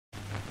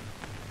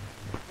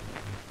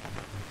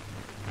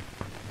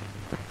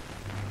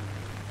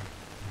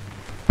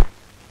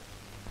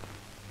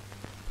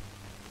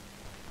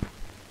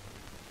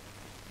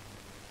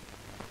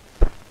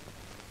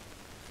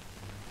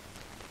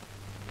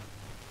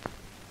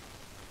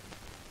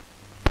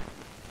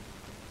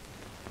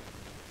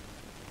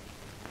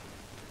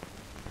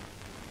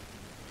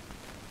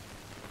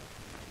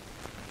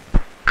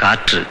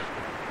காற்று,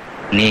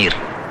 நீர்,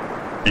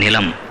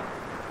 நிலம்,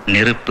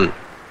 நெருப்பு,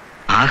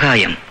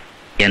 ஆகாயம்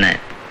என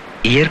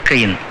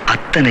இயற்கையின்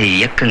அத்தனை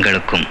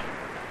இயக்கங்களுக்கும்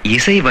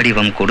இசை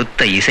வடிவம்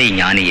கொடுத்த இசை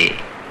ஞானியே,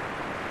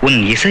 உன்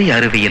இசை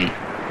அருவியில்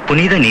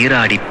புனித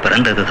நீராடி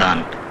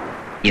பிறந்ததுதான்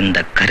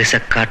இந்த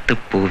கரிசக்காட்டு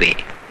பூவே.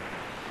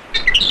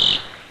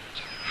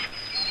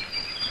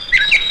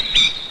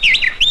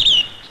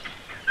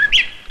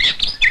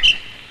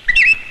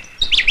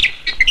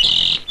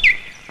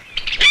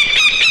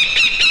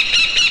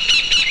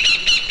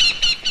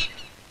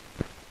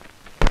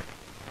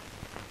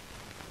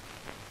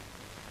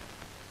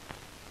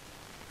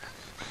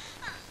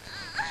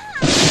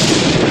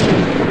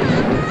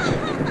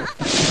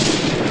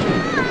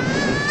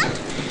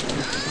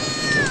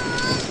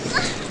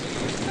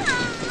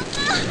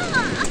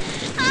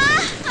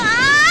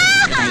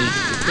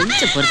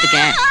 பொறுத்துக்க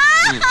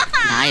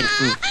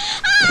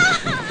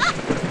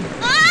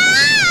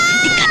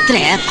கத்துற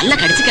பல்ல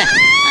கடிச்சுக்க.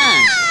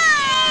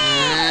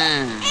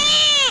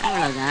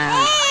 அவ்வளவுதான்.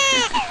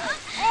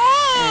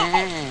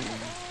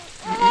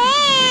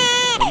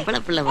 பொம்பளை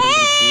பிள்ளை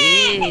வந்துருச்சு.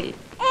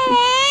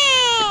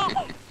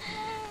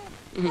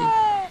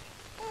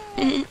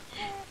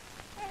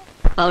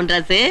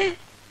 பவுன்ராசு,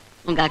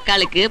 உங்க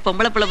அக்காளுக்கு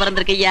பொம்பளை பிள்ளை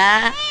பிறந்திருக்கையா,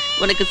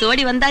 உனக்கு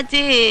சோடி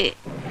வந்தாச்சு.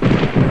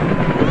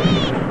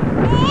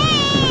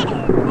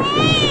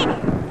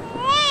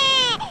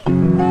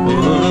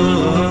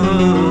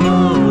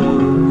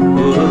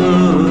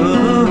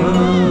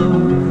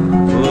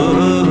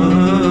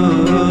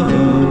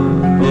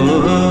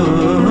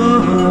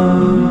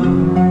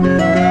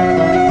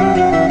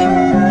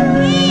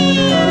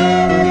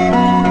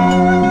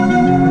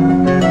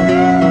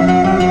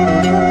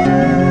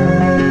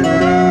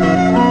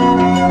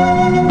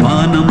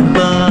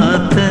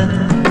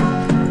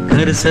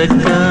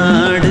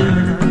 கரிசக்காடு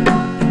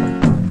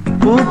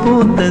பூ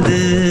பூத்தது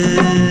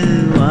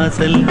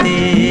வாசல்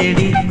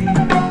தேடி,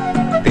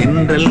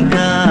 தென்றல்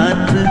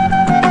காற்று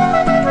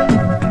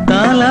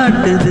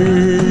தாலாட்டுது,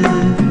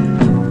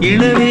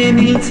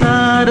 இளவேனில்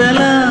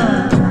சாரலா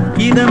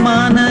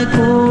இதமான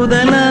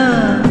கூதலா,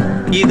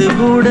 இது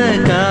கூட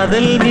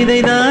காதல்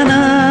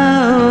விதைதானா?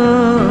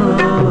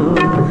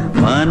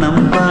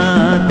 வானம்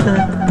பார்த்த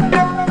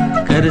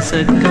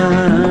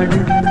கரிசக்காடு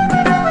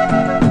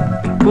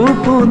பூ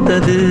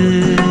பூத்தது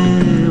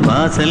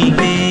வாசல்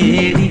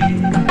தேடி,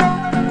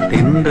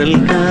 தென்றல்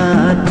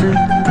காற்று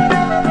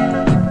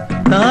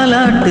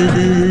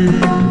தாலாட்டுது.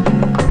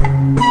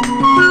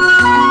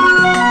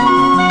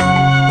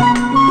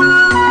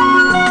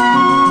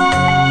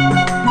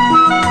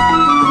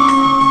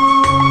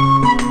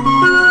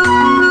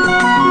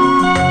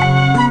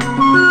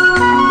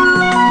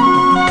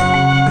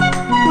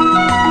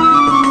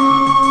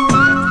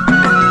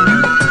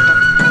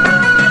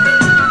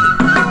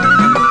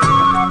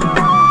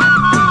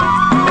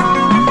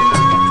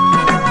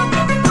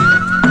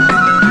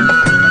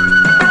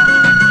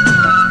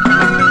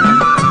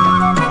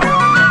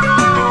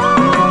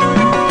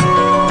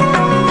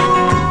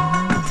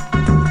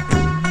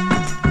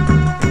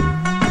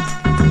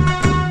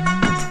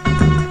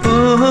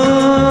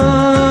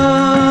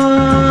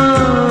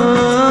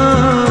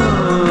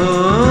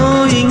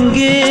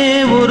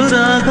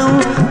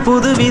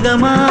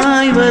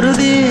 புதுவிதமாய்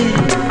வருதே,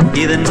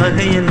 இதன்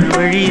வகை என்ன,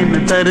 வழி என்ன,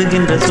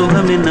 தருகின்ற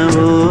சுகம்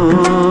என்னவோ.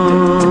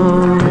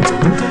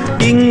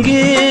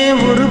 இங்கே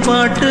ஒரு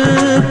பாட்டு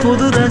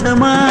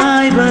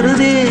புதுரகமாய்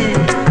வருதே,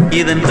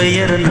 இதன்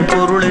பெயர் என்ன,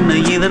 பொருள் என்ன,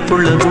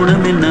 இதற்குள்ள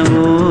குணம்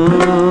என்னவோ.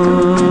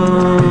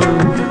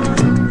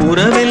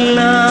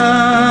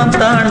 உறவெல்லாம்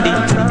தாண்டி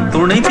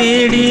துணை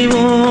தேடி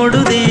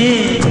ஓடுதே,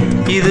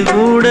 இது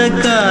கூட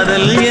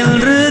காதல்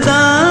என்று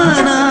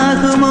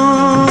தானாகுமோ?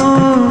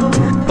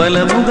 பல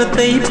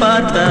முகத்தை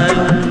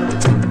பார்த்தாலும்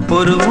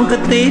ஒரு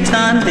முகத்தை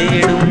தான்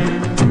தேடும்,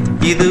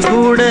 இது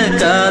கூட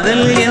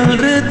காதல்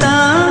என்று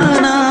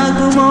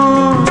தானாகுமோ?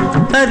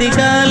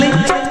 அதிகாலை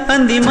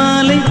அந்தி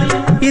மாலை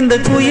இந்த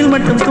குயில்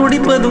மட்டும்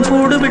துடிப்பதும்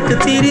கூடு விட்டு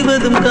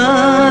திரிவதும்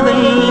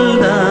காதல்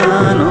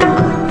தானோ?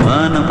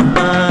 வானம்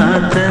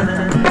பார்த்த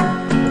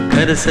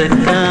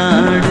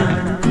கரிசக்காடு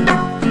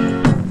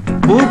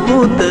பூ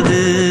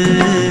பூத்தது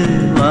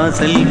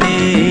வாசல்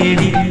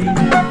தேடி,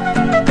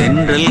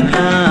 தென்றல்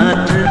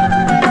காற்று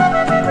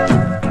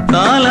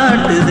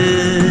தாலாட்டுது.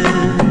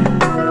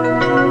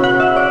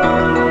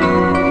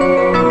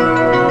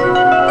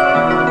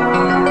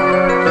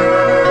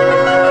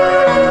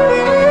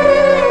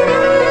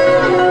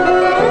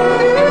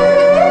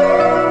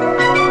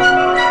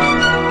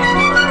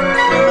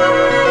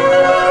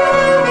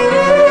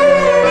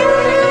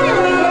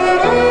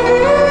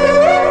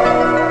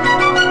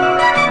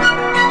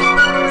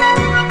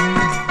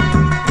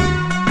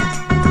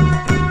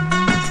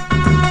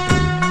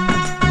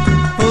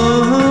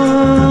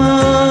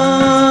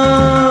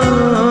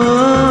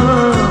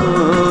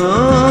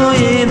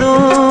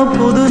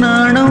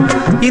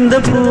 இந்த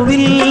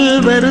பூவில்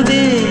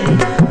வருதே,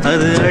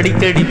 அது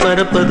அடிக்கடி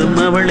பறப்பதும்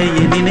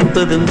அவளையே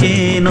நினைப்பதும்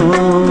ஏனோ.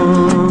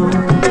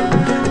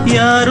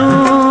 யாரோ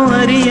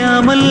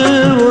அறியாமல்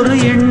ஒரு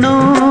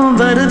எண்ணம்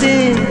வருதே,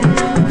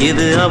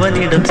 இது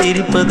அவனிடம்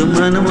சிரிப்பதும்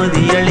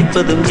அனுமதி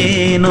அளிப்பதும்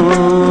ஏனோ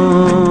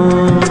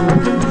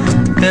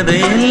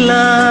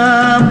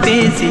கதையெல்லாம்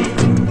பேசி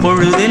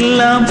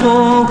பொழுதெல்லாம்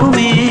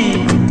போகுமே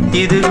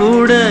இது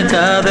கூட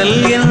காதல்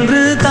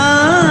என்று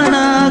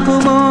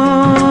தானாகுமோ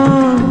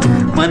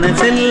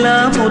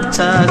மனசெல்லாம்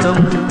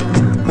உற்சாகம்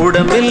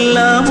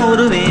உடம்பெல்லாம்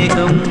ஒரு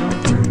வேகம்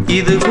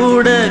இது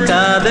கூட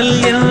காதல்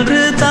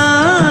என்று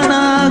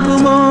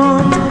தானாகுமோ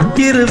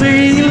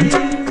இருவிழியில்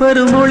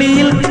வரும்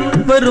மொழியில்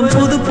வரும்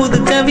புது புது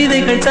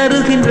கவிதைகள்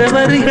தருகின்ற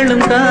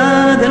வரிகளும்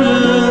காதல்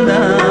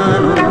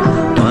தானோ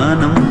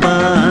வானம்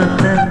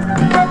பார்த்த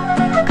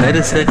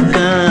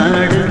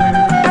கரிசக்காடு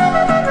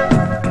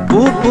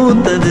பூ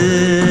பூத்தது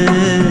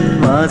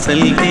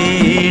வாசல்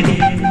தேடி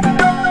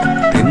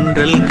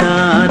தென்றல்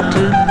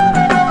காற்று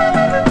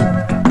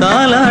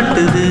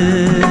தாலாட்டுது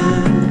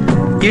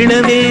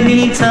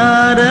இளவேனில்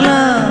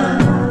சாரலா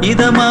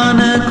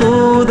இதமான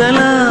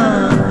கூதலா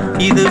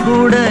இது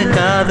கூட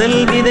காதல்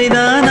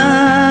விதைதானா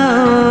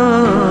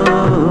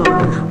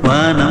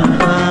வானம்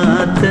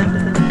பார்த்த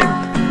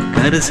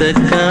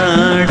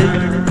கரிசக்காடு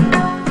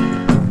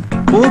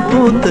பூ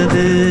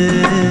பூத்தது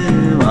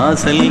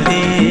வாசல்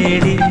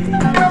தேடி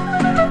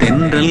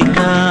தென்றல்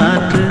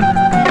காற்று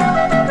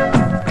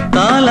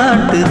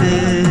தாலாட்டுது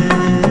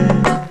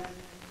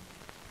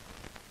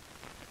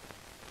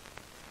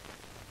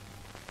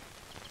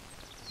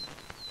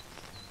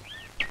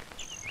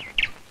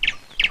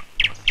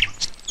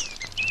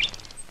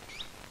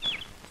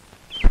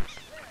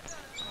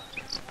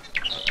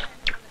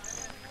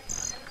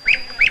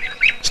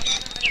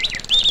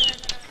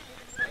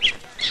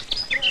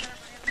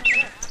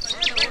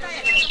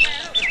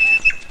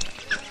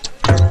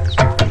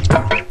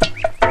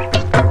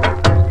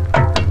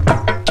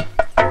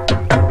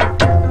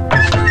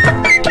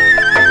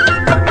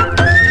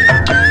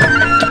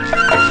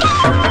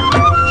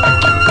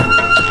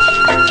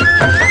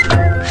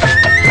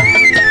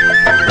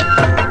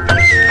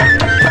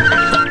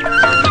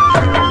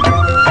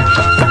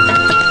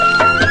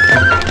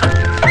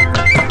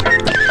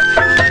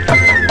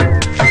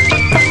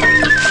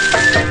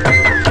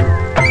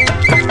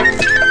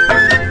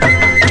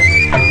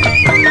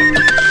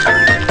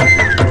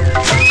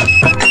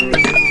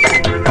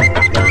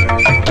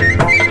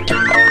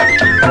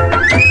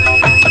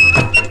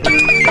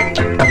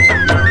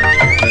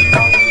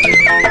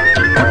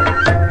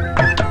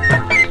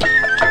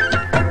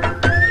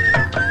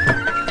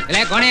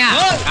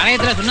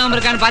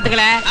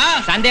பாத்துக்கல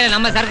சந்தையில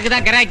நம்ம சரக்கு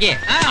தான் கிராக்கி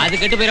அது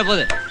கெட்டு போயிட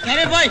போகுது.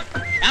 சரி போய்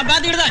நான்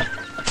பாத்துக்கிட்டுதான்.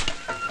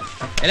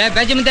 இல்ல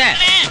பேச்சு முத்த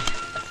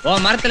ஓ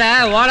மரத்துல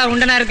ஓலை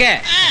உண்டனா இருக்கு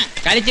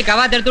கழிச்சு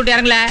கவாத்து எடுத்து விட்டு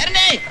இறங்கல.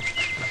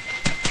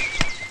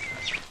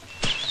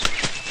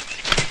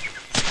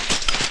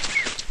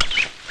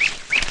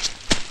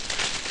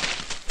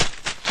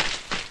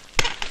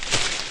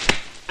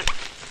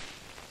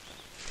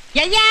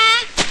 ஐயா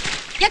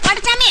ஏ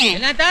கொட்டசாமி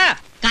என்னத்தா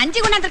கஞ்சி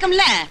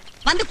கொண்டாந்துருக்கோம்ல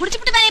வந்து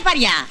குடிச்சுட்டு வேலையை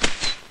பாரியா.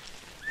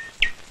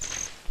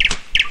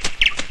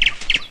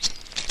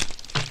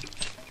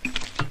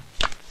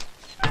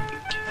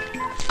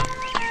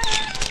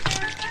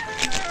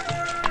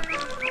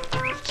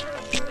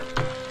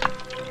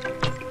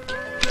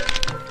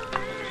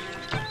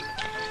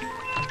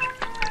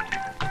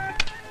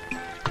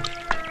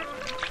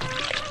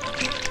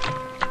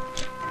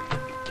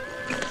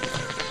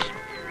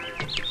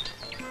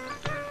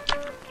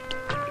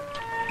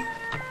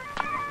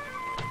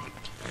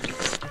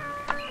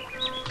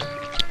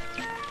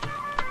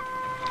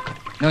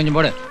 கொஞ்சம்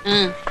போடு.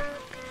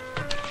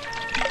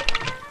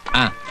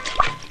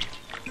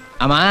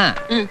 ஆமா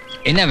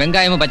என்ன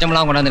வெங்காயமும் பச்சை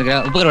மிளகாவும் கொண்டாந்துருக்க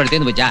உப்பு கருவாடு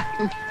தேர்ந்து போச்சா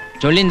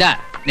சொல்லிந்தா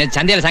நேற்று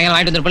சந்தையில சாயங்காலம்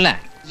வாங்கிட்டு வந்திருப்பல.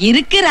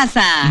 இருக்கு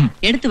ராசா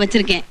எடுத்து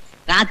வச்சிருக்கேன்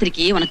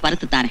ராத்திரிக்கு உனக்கு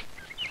பருத்து தாரேன்.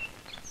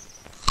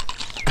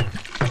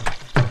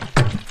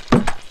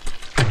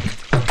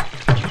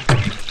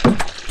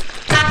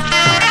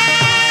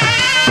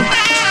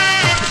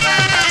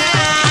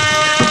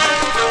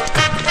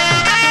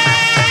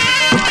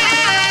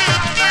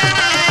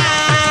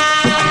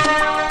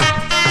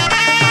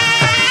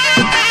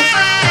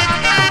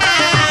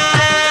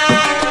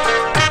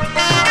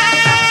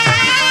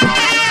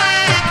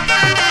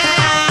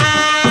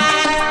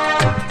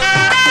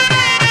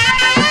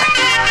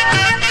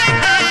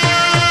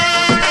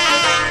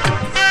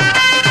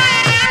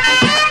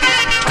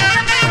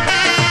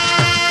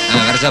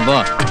 போ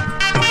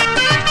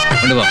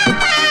கொண்டு போ.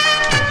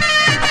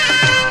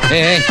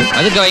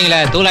 அதுக்கு வைங்கள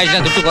தூள்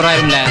ஆயிடுச்சுன்னா துட்டு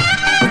குறவாயிரும்ல.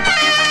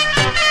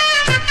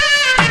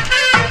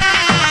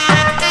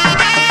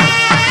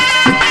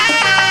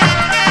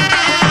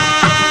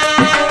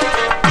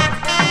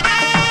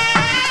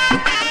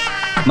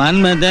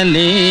 மன்மத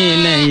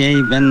லீலையை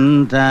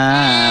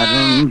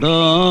வென்றாருண்டோ.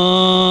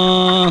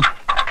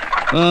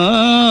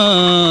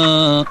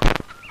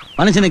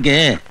 மனுஷனுக்கு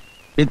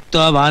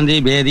பித்தோ வாந்தி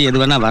பேதி எது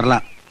வேணா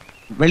வரலாம்,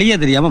 வெளியே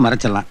தெரியாம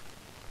மறைச்சிடலாம்.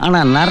 ஆனா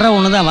நர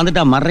ஒண்ணுதான்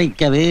வந்துட்டா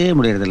மறைக்கவே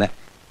முடியறதில்ல.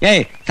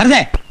 ஏய்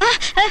சரதே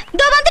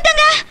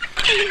வந்துட்டங்க.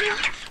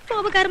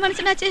 கோபக்கார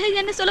மனுஷனாச்சு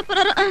என்ன சொல்ல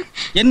போறாரோ.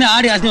 என்ன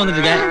ஆடி ஆசை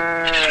வந்துட்டு இருக்க?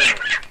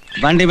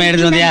 வண்டி மே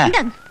எடுத்து வந்தியா?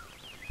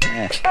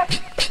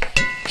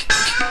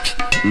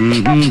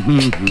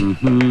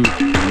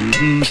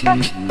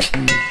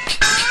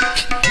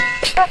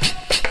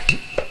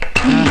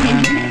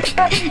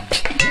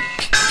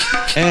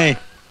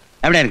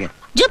 எப்படியா இருக்கு?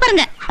 ஜூ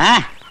பாருங்க.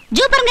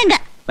 ஜூ பாருங்க.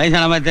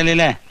 வயசான மாதிரி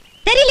தெரியல.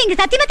 தெரியலங்க,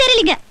 சத்தியமா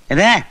தெரியலங்க.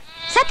 எது?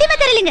 சத்தியமா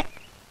தெரியலங்க.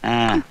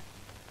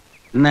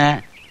 என்ன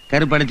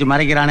கருப்படிச்சு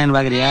மறைக்கிறானேன்னு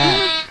பாக்குறியா?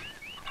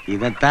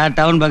 இதத்தான்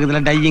டவுன் பக்கத்துல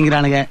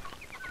டைங்கிறானுங்க,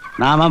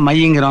 நாம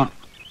மையங்கிறோம்.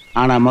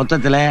 ஆனா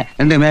மொத்தத்துல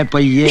ரெண்டுமே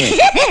பொய்யே.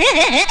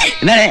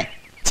 என்னடே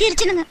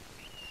சிரிச்சுனுங்க.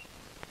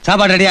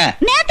 சாப்பாடு ரெடியா?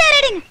 நேத்தே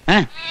ரெடிங்க.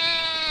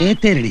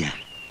 நேத்தே ரெடியா?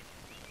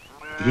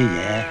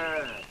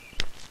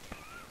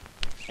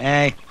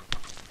 ஏய்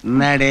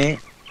என்னடே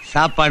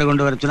சாப்பாடு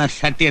கொண்டு வர சொன்னா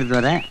சட்டி எடுத்து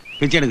வரேன்,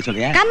 பிச்சை எடுக்க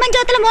சொல்றியா?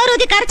 கம்மஞ்சோத்துல மோர்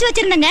ஊத்தி கரைச்சு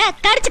வச்சிருந்தங்க,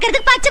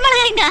 கரைச்சுக்கிறதுக்கு பச்சை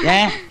மிளகாய்ங்க.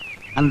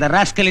 அந்த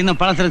ராஸ்கல் இன்னும்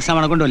பழசருக்கு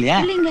சாமான கொண்டு வரலையா?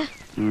 இல்லைங்க.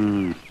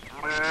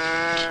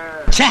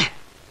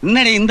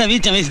 என்னடி இந்த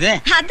வீச்சம் வீசுது?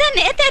 அதான்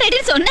நேத்தே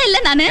ரெடின்னு சொன்னேன் இல்ல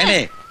நானு.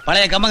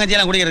 பழைய கம்மங்கஞ்சி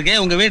எல்லாம்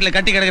குடிக்கிறதுக்கு உங்க வீட்டுல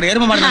கட்டி கிடக்குற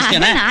எருமை மாடு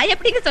வச்சிட்டேனே. நான்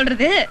எப்படிங்க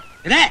சொல்றது?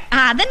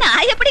 அத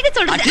நான் எப்படிங்க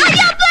சொல்றது?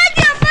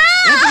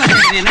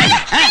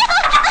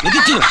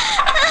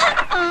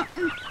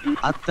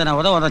 அத்தனை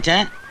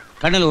உதச்சேன்,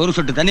 கண்ணுல ஒரு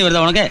சொட்டு தண்ணி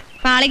வருதா உனக்கு?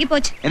 பாலகி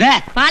போச்சு.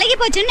 பாலகி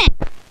போச்சுன்னு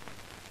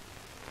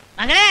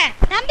மகளே.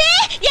 தம்பி,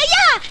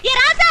 ஐயா, ஏ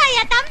ராசா,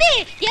 ஏ தம்பி,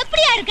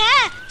 எப்படியா இருக்க?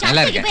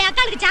 சாப்பிட்டு போய்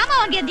அக்காளுக்கு சாமா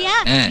வாங்கியதியா?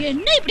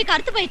 என்ன இப்படி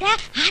கருத்து போயிட்ட?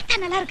 ஆத்தா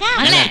நல்லா இருக்கா?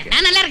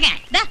 நான் நல்லா இருக்கேன்.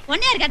 டா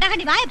ஒண்ணே இருக்கடா,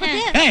 நீ வாயை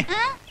போட்டு.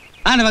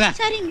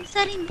 சரிங்க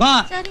சரிங்க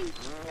சரிங்க.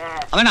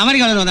 அவன்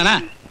அமெரிக்கால இருந்து வந்தானா?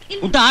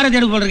 விட்டு ஆரஞ்சு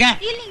எடுக்க போல இருக்க.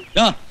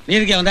 யோ நீ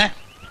இருக்கே வந்த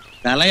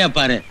தலையா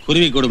பாரு,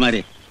 குருவி கூடு மாதிரி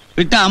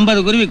விட்டா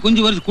 50 குருவி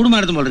குஞ்சு வரிசை குடும்பம்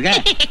எடுத்து போல இருக்க.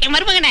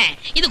 மருமகனே,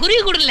 இது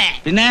குருவி கூடு இல்ல.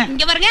 என்ன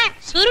இங்க பாருங்க,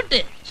 சுருட்டு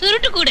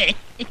சுருட்டு கூடு.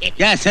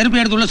 ஏன் செருப்பு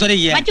எடுத்து உள்ள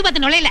சொருகிய? பச்சு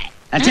பத்து நுழையில.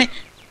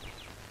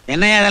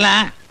 என்னையா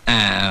அதெல்லாம்?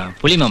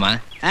 புளி மாமா.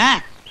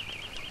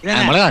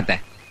 மிளகாத்த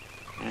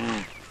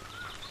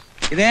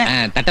இது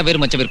தட்டை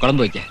பேர் மச்ச பேர்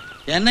குழம்பு வைக்க.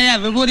 என்னையா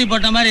விபூதி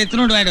போட்ட மாதிரி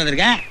எத்தனோண்டு வாங்கிட்டு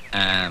வந்திருக்க?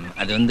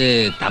 அது வந்து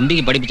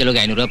தம்பிக்கு படிப்பு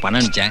செலவுக்கு 500 ரூபாய் பணம்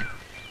அனுப்பிச்சேன்.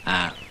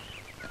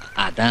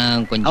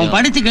 அதான் கொஞ்சம். அவன்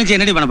படிச்சு கழிச்சு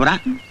என்னடி பண்ண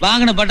போறான்?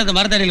 வாங்கின பட்டத்தை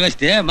மரத்தடியில்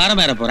வச்சுட்டு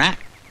மரம் ஏற போறான்.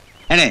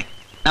 ஏடே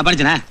நான்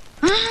படிச்சனா?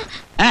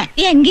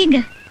 எங்கீங்க?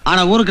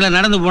 ஆனா ஊருக்குள்ள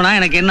நடந்து போனா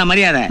எனக்கு என்ன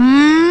மரியாதை?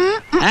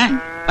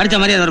 படிச்ச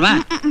மரியாதை வருமா?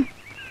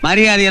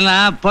 மரியாதை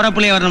எல்லாம்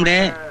பொறப்புலயே வரணும்டே,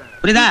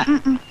 புரியுதா?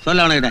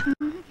 சொல்ல அவனுக்கிட்ட.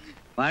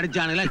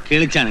 படிச்சானுங்களா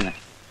கிழிச்சானுங்க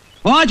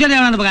போ சொல்லி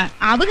அவன் அந்த பக்கம்.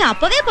 அவங்க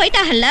அப்பவே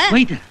போயிட்டாங்கல்ல.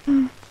 போயிட்டா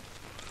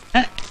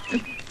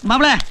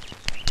மாப்பிள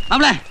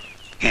மாப்பிள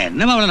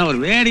என்ன மாப்பிள, நான் ஒரு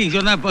வேடிக்கை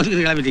சொன்னா போசுக்கு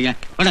கிளம்பிட்டீங்க.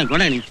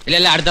 கொண்டா நீ. இல்ல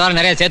இல்ல அடுத்த வாரம்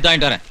நிறைய சேர்த்து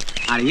வாங்கிட்டு வரேன்.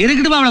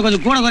 இருக்கட்டும் மாப்பிள,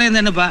 கொஞ்சம் கூட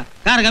குறைய என்னப்பா,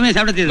 கார கம்மியா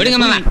சாப்பிட்டு விடுங்க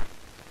மாமா.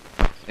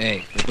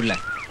 ஏய் புள்ள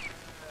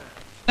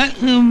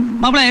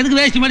மாப்பிள எதுக்கு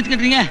வேஸ்ட் மடிச்சு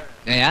கட்டுறீங்க?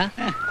 ஏயா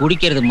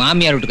குடிக்கிறது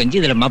மாமியார் வீட்டு கஞ்சி,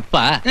 இதுல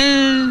மப்பா.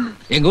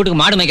 எங்க வீட்டுக்கு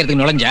மாடு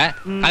மேய்க்கிறதுக்கு நுழைஞ்ச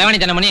கலவாணி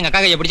தனம் பண்ணி எங்க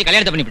அக்கா கையை பிடிச்சி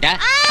கல்யாணத்தை பண்ணிவிட்டா.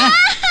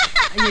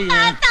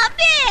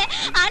 தம்பி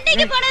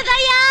அன்னைக்கு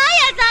போனதாயா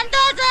என்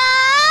சந்தோஷம்.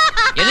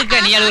 எதுக்கு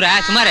நீ அழுகுற?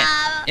 சுமாரு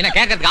என்ன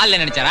கேட்கறதுக்கு ஆள்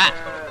இல்ல நினைச்சாரா?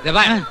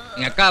 இதப்பா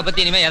எங்க அக்காவை பத்தி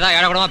இனிமே ஏதாவது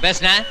ஏடக்கூடமா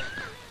பேசினேன்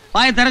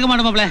பாய திறக்க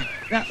மாட்டேன் மாப்பிள,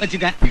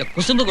 வச்சுட்டேன். இந்த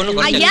குசும்பு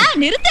கொண்டு ஐயா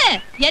நிறுத்து.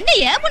 என்ன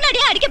ஏன்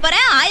முன்னாடியே அடிக்க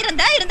போறேன்? 1000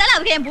 தான் இருந்தாலும்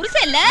அவங்க என்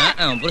புருஷன் இல்ல.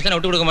 புருஷனை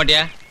விட்டு கொடுக்க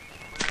மாட்டியா?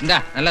 இந்தா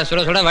நல்லா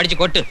சுட சுட வடிச்சு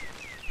கொட்டு.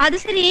 அது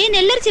சரி,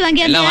 நெல்லரிசி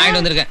வாங்கி எல்லாம் வாங்கிட்டு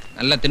வந்திருக்கேன்,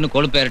 நல்லா தின்னு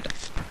கொழுப்பு ஏறட்டும்.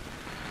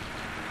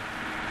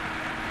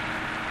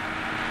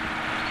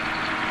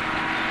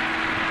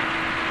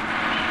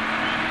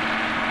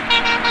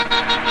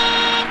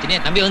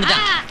 தம்பி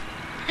வந்துட்டான்.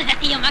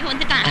 என் மகன்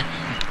வந்துட்டான்.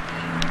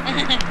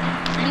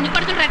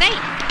 நிப்பாட்ட சொல்றா டேய்.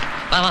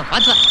 வா வா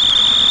பாத்து வா.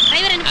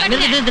 டிரைவர் நிப்பாட்டு.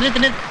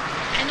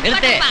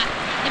 நிறுத்து.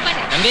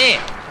 தம்பி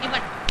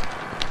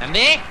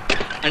தம்பி.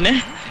 அண்ணே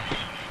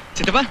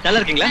சித்தப்பா நல்லா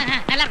இருக்கீங்களா?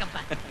 நல்லா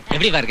இருக்கேன்ப்பா.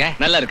 எப்படி பாருங்க?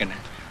 நல்லா இருக்கேண்ணே.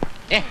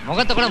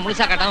 முகத்தை கூட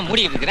முழுசா காட்டாம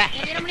மூடிட்டு இருக்கற.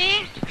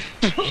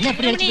 என்ன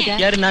அப்படி அடிச்சிட்ட?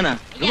 யாரு நானா?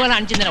 ரூபால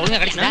அனுப்பிச்சேன்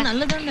ஒழுங்கா கடிச்சா.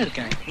 நல்லா தானே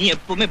இருக்கேன். நீ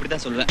எப்பவுமே இப்படி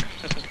தான் சொல்ற.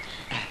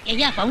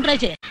 ஐயா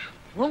பவுண்டராஜ்,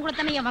 உன் கூட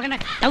தானே என் மகனை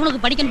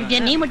டவுனுக்கு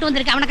படிக்கணும். நீ மட்டும்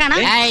வந்திருக்க, அவனை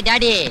காணோம். ஏய்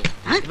டாடி,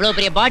 இவ்வளவு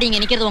பெரிய பாடி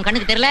இங்க நிக்கிறது உன்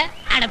கண்ணுக்கு தெரியல?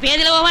 அட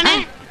பேதில போவானே.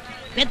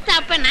 பெத்த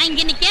அப்ப நான்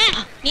இங்க நிக்க,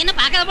 நீ என்ன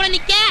பாக்காத போல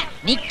நிக்க.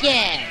 நிக்க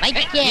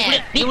வைக்க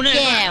பிக்க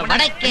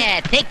வடக்க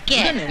தெக்க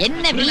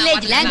என்ன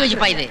வில்லேஜ் லாங்குவேஜ்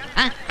பா இது?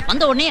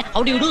 வந்த உடனே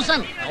how do you do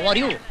son, how are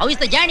you, how is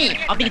the journey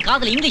அப்படின்னு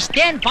காதுல இங்கிலீஷ்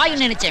தேன்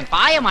பாயும் நினைச்சேன்,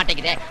 பாய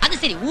மாட்டேங்குதே. அது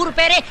சரி, ஊர்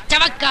பேரே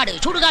சவக்காடு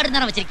சுடுகாடு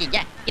தானே வச்சிருக்கீங்க.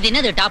 இது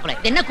என்னது டாப்ல?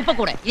 இது என்ன குப்பை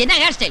கூட? இது என்ன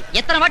ஹேர் ஸ்டைல்?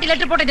 எத்தனை வாட்டி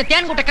லெட்டர் போட்ட இந்த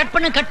தேன் கூட்ட கட்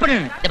பண்ணு.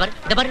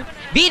 இந்த பாரு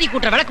வீதி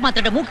கூட்ட விளக்கு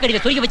மாத்திர மூக்கு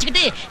கடியில சொருகி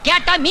வச்சுக்கிட்டு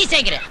கேட்டா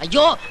மீசேங்கிற.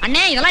 ஐயோ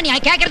அண்ணே, இதெல்லாம் நீ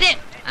கேக்குறது?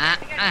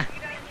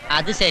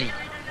 அது சரி,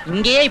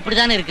 இங்கே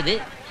இப்படிதானே இருக்குது.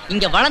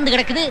 இங்க வளர்ந்து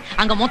கிடக்குது,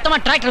 அங்க மொத்தமா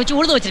டிராக்டர் வச்சு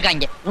உழுது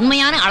வச்சிருக்காங்க.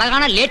 உண்மையான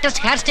அழகான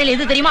லேட்டஸ்ட் ஹேர் ஸ்டைல்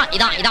எது தெரியுமா?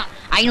 இதான்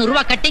 500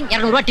 ரூபாய் கட்டிங்,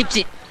 200 ரூபாய்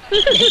டிப்ஸ்.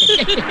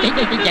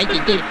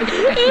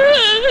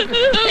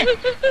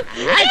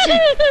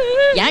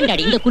 ஏன்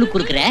டாடி இந்த குழு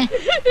குறுக்குற?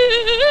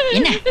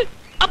 என்ன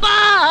அப்பா?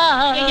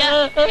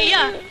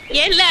 ஐயா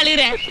ஏன்ல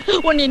அழுகுற?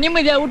 உன்னை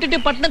நிம்மதியா விட்டுட்டு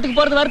பட்டணத்துக்கு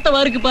போறது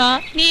வருத்தமா இருக்குப்பா.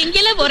 நீ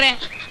எங்கெல்லாம் போற?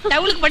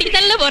 டவுனுக்கு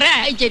படிக்கதல்ல போற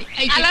சரி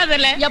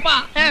அலாதல்ல ஏப்பா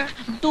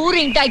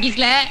டூரிங்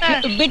டாக்கீஸ்ல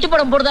விட்டு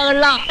படம்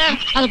போடுறாங்கல்ல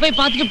அத போய்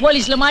பார்த்துட்டு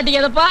போலீஸ்ல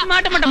மாட்டிக்காதப்பா.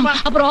 மாட்ட மாட்டப்பா.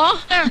 அப்புறம்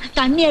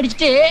தண்ணி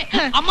அடிச்சிட்டு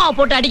அம்மாவை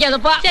போட்டு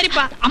அடிக்காதப்பா.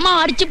 சரிப்பா. அம்மா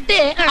அடிச்சுட்டு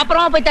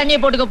அப்புறமா போய் தண்ணியை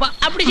போட்டுக்கப்பா.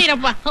 அப்படி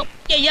செய்யறப்பா.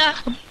 ஐயா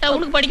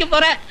டவுனுக்கு படிக்க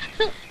போற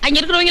அங்க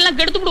இருக்கிறவங்க எல்லாம்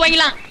கெடுத்து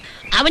விடுவாங்களாம்.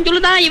 அவன்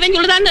சொல்லுதான் இவன்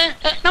சொல்லுதான்னு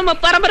நம்ம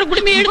பரம்பரை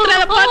குடுமையை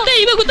எடுத்துறத பார்த்து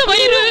இவ குத்த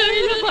வயிறு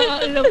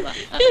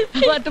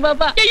பாத்து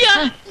பாப்பா. ஐயா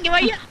இங்க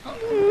வையா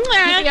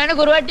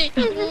எனக்கு ஒரு வாட்டி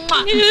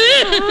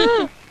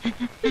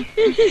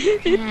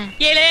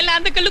ஏழையில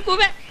அந்த கல்லு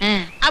கூவ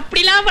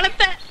அப்படிலாம்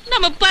வளர்த்த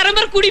நம்ம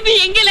பரம்பரை குடிமை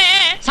எங்களே.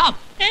 சாப்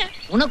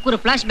உனக்கு ஒரு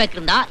பிளாஷ்பேக்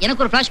இருந்தா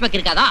எனக்கு ஒரு பிளாஷ்பேக்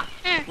இருக்காதா?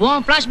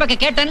 உன் பிளாஷ்பேக்க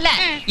கேட்டேன்ல,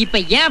 இப்ப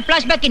ஏன்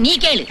பிளாஷ்பேக் நீ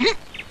கேளு.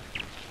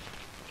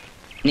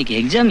 இன்னைக்கு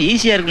எக்ஸாம்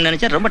ஈஸியா இருக்கும்னு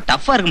நினைச்சா ரொம்ப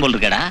டஃப்பா இருக்கும் போல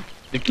இருக்கடா.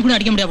 விட்டு கூட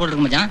அடிக்க முடியாது போல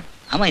இருக்கு மச்சான்.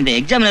 ஆமா இந்த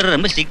எக்ஸாமினர்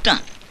ரொம்ப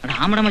ஸ்ட்ரிக்ட்டான். அட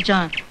ஆமாடா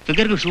மச்சான்,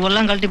 ஃபிகருக்கு ஷூ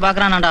எல்லாம் கழட்டி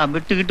பாக்குறானாடா.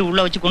 பிட்டு உள்ள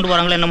வச்சு கொண்டு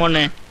வராங்களா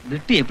என்னமோன்னு.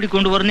 பிட்டு எப்படி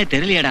கொண்டு வரனே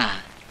தெரியலையடா.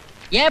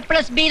 a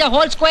plus b the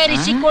whole square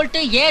is equal to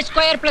a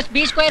square plus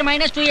b square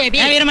minus 2ab.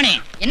 Veeramani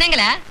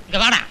என்னங்களா இங்க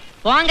வாடா.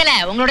 போங்கல,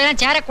 உங்களோட எல்லாம்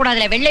சேர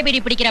கூடாதுல வெள்ளை பீடி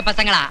பிடிக்கிற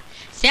பசங்களா.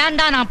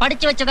 சேந்தா நான்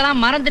படிச்சு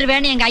வச்சதெல்லாம்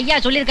மறந்துடுவேன்னு எங்க ஐயா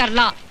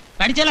சொல்லிருக்காருல.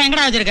 படிச்செல்லாம்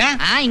எங்கடா வச்சிருக்க?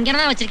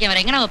 இங்கதான் வச்சிருக்கேன்,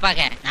 வேற எங்கனா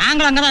வைப்பாங்க.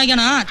 நாங்களும் அங்கதான்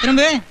வைக்கணும்.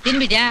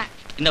 திரும்பிட்டேன்.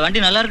 இந்த வண்டி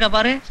நல்லா இருக்கா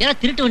பாரு. ஏதா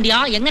திருட்டு வண்டியா?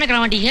 எங்க இருக்கிற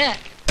வண்டி?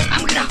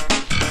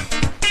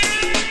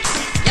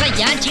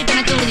 ஏன் சீட்டு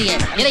நக்க விடுதீங்க?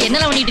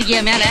 என்னெல்லாம் பண்ணிட்டு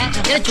இருக்கீங்க மேல?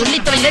 சொல்லி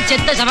தொலைங்க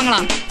செத்த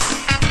சவங்களா.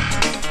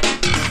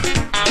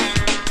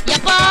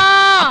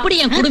 அப்படி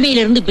என்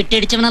குடுமையில இருந்து பிட்டு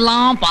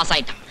அடிச்சவனெல்லாம் பாஸ்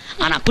ஆயிட்டான்.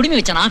 ஆனா குடுமி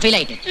வச்ச நான் ஃபெயில்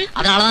ஆயிட்டேன்.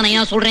 அதனாலதான் நான்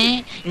என்ன சொல்றேன்,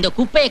 இந்த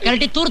குப்பையை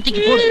கழட்டி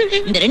தூரத்துக்கு போடு.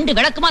 இந்த 2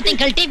 விளக்கு மாத்தையும்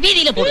கழட்டி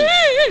வீதியில போடு.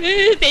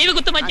 தெய்வ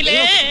குத்தமாச்சலே.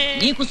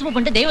 நீ குசும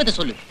பண்ணிட்டு தெய்வத்தை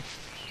சொல்லு.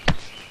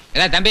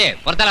 தம்பி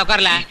பொறுத்தால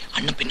உட்காரல.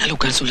 அண்ணன் பின்னால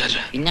உட்கார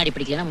சொல்றாரு. பின்னாடி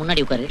பிடிக்கலன்னா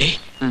முன்னாடி உட்காரு.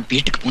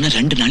 வீட்டுக்கு போனா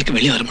 2 நாளைக்கு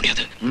வெளியே வர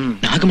முடியாது.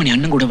 நாகமணி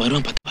அண்ணன் கூட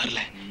வருவான் பார்த்து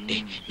வரல.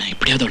 நான்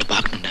எப்படியாவது அவளை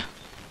பாக்கணும்டா.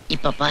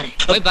 இப்ப பாரு,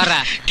 போய் பாரு.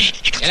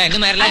 எல்லாம் இந்த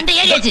மாதிரி அந்த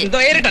ஏறியாச்சு. இதோ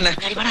ஏறிட்டானே.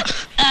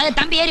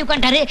 தம்பி ஏறி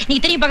உட்கார்ந்தாரு.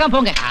 நீங்க திரும்பி பார்க்காம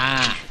போங்க.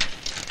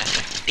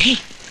 டேய்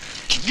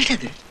என்னடா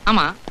இது?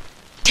 ஆமா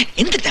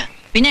எந்தடா?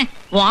 பின்ன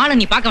உன் ஆளை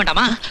நீ பார்க்க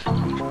வேண்டாமா?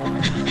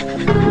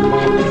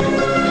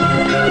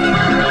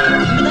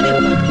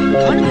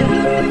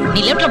 நீ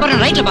லெஃப்ட்ல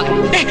பாரு, ரைட்ல பாரு.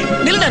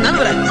 நில்லுடா, நான்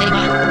வரேன். சரி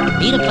வா.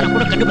 வீரப்பனை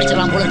கூட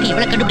கண்டுபிடிச்சிடலாம் போல இருக்கு.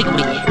 இவ்வளவு கண்டுபிடிக்க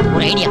முடியல.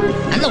 ஒரு ஐடியா.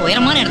 நல்ல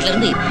உயரமான இடத்துல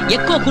இருந்து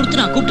எக்கோ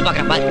கொடுத்து நான் கூப்பிட்டு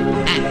பாக்குறேன் பாரு.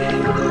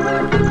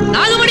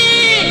 நாகமணி,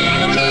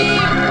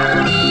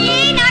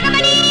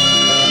 நாகமணி,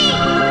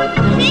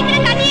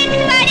 சீக்கிரம் தண்ணி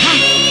எடுத்து வாடி.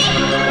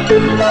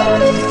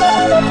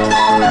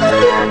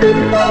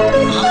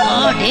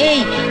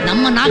 டேய்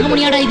நம்ம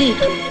நாகமணியாடா இது.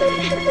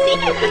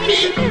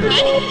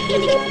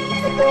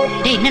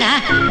 டேய் என்னடா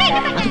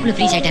அதுக்குள்ள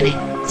ஃப்ரீஸ் ஆயிட்டானே.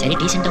 சரி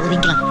டீசெண்டா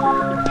ஒதுங்கிக்கலாம்.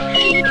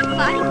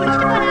 பாடி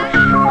குடிச்சிட்டு போடா.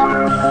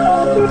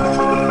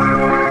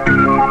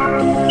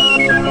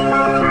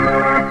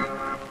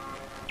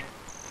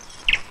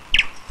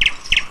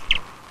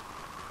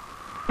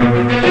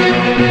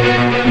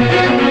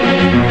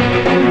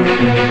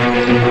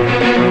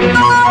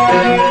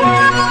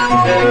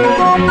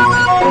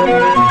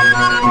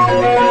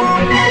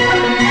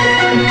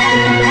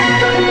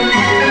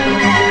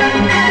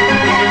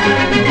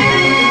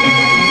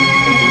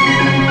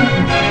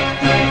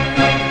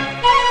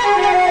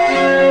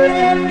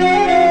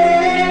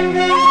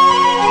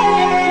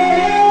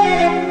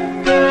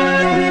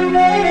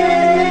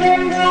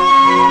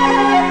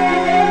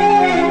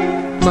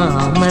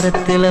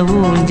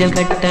 ஊஞ்சல்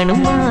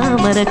கட்டணும்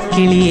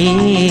மாமரக்கிளியே,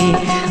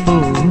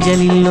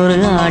 ஊஞ்சலில் ஒரு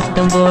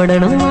ஆட்டம்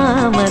போடணும்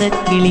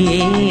மாமரக்கிளியே.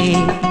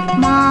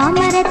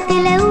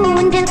 மாமரத்தில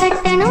ஊஞ்சல்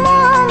கட்டணும்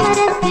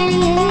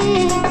மாமரக்கிளியே,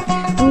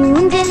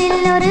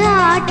 ஊஞ்சலில் ஒரு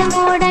ஆட்டம்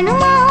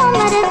போடணும்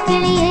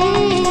மாமரக்கிளியே.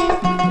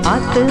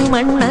 ஆத்து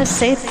மண்ண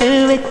சேர்த்து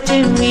வச்சு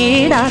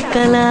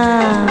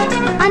வீடாக்கலாம்,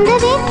 அந்த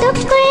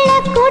வீட்டுக்குள்ள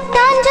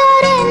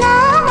கூட்டாஞ்சோறு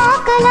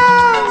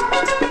நாமாக்கலாம்.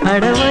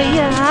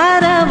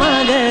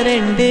 அடவையாரமாக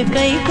 2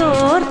 கை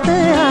கோர்த்து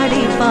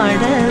ஆடி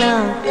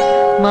பாடலாம்.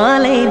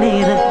 மாலை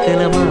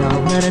நேரத்துல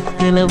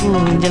மாமரத்துல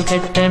ஊஞ்சல்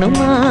கட்டணும்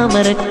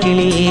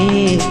மாமரக்கிளியே,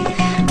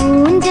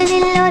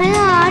 ஊஞ்சலில் ஒரு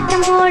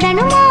ஆட்டம்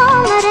போடணும்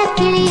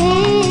மாமரக்கிளியே.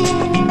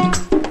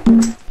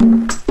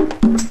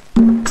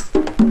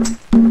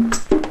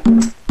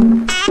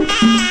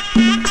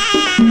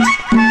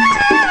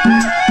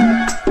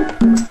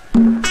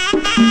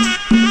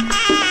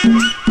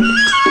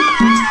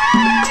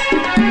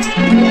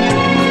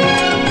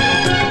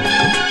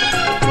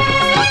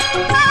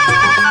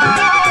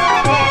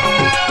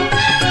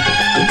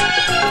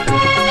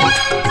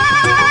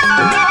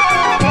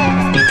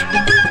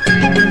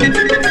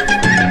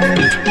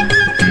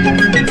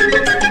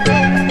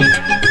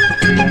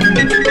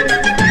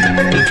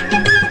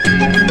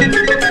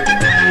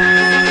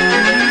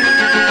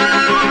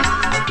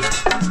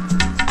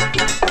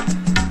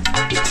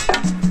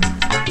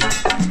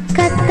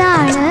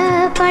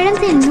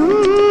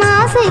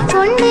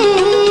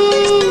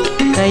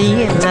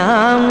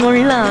 கையெல்லாம்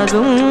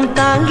உள்ளாகும்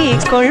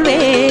தாங்கிக்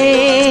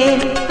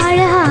கொள்வேன்.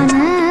 அழகான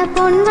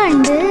பொன்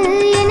வண்டு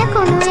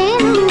எனக்கு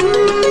வேணும்,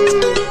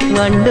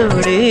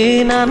 வண்டோடு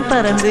நான்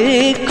பறந்து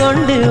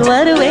கொண்டு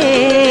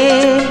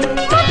வருவேன்.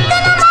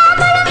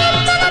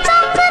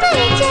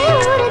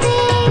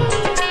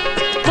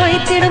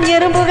 கொய்த்திடும்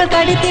எறும்புகள்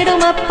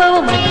கடித்திடும்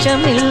அப்பவும்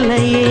அச்சம்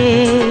இல்லையே.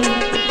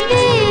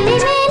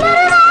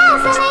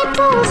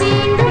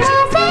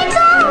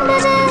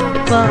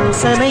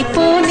 வாசனை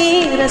போ நீ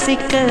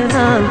ரசிக்க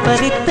நான்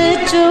பறித்து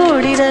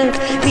சூடிட,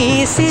 நீ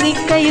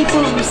சிரிக்கையில்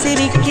பூ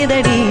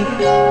சிரிக்குதடி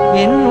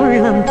என்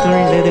உள்ளம்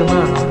துள்ளது.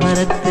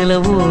 மாமரத்துல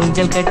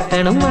ஊஞ்சல்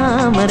கட்டணும்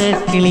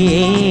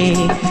மாமரக்கிளியே,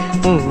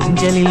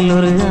 ஊஞ்சலில்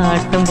ஒரு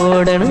ஆட்டம்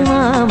போடணும்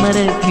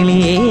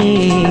மாமரக்கிளியே.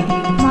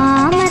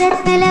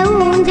 மாமரத்துல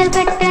ஊஞ்சல்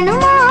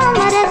கட்டணும்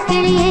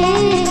மாமரக்கிளியே,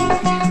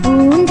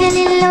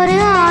 ஊஞ்சலில் ஒரு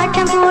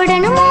ஆட்டம்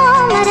போடணும்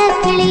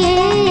மாமரக்கிளியே.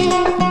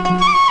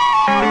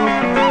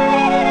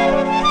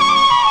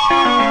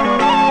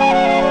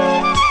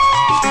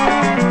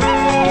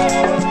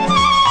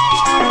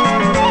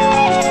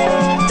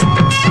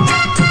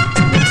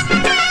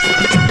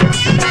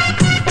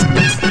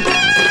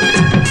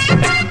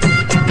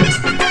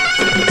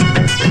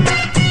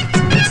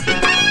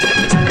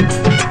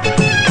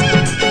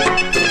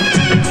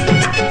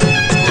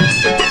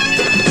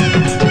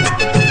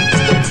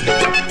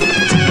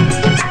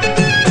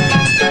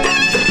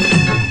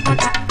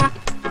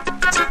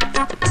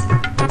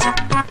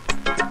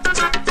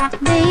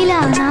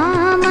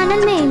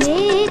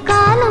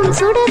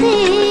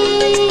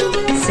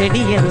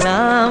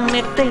 செடியெல்லாம்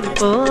மெத்தை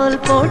போல்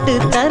போட்டு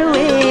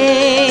தருவே.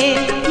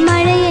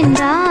 மழை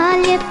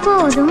என்றால்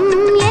எப்போதும்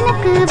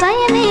எனக்கு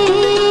பயமே.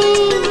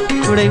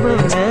 குடை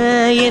போல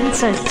என்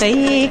சட்டை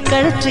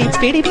கழற்றி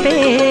பிடிப்பே.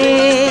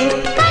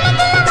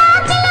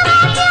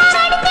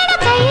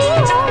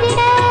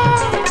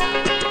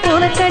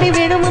 உனக்கடி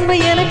விடும் முன்பு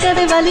எனக்கு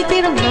அது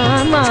வலித்திடும்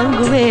நான்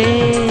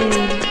வாங்குவேன்.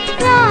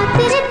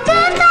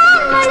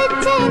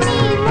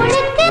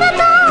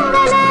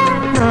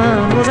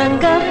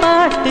 முழங்க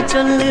பாட்டு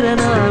சொல்லுற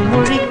நான்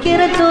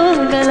முழிக்கிற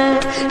தூங்கல,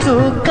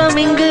 தூக்கம்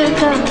இங்கு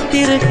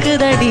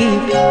காத்திருக்குதடி.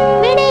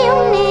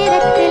 விடியும்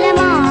நேரத்துல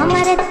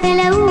மாமரத்துல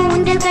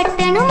ஊஞ்சல்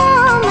கட்டணும்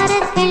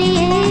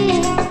மாமரக்கிளியே,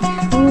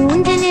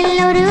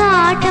 ஊஞ்சலில் ஒரு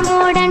ஆட்டம்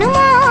போடணும்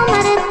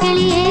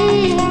மாமரக்கிளியே.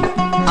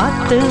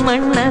 ஆத்து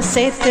மண்ண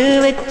சேர்த்து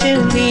வச்சு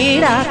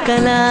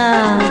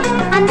வீடாக்கலாம்,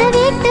 அந்த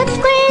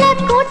வீட்டுக்குள்ள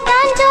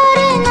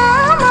கூட்டாஞ்சோறு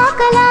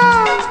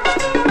நாமாக்கலாம்.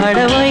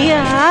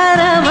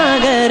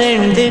 அடவையாரமாக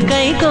ரெண்டு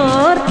கை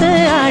கோர்த்து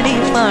ஆடி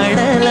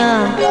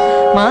பாடலாம்.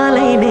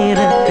 மாலை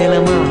நேரத்துல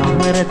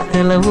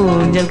மாமரத்துல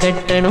ஊஞ்சல்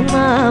கட்டணும்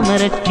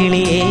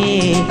மாமரக்கிளியே,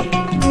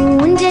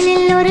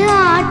 ஊஞ்சலில் ஒரு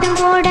ஆட்டம்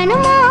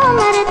போடணும்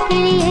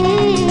மாமரக்கிளியே.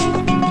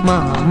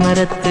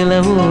 மாமரத்துல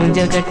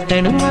ஊஞ்சல்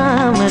கட்டணும்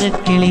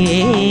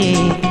மாமரக்கிளியே,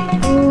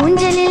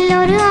 ஊஞ்சலில்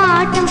ஒரு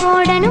ஆட்டம்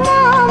போடணும்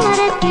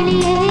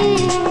மாமரக்கிளியே.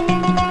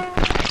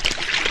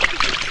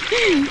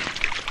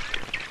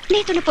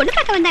 நேத்து ஒண்ணு பொண்ணு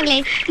பார்க்க வந்தாங்களே,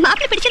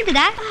 மாப்பிள்ளை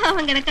பிடிச்சிருக்குதா?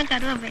 அவங்க எனக்கு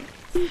கருவாப்பே.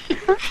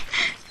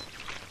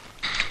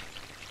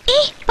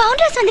 ஏய்,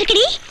 பவுண்டர்ஸ்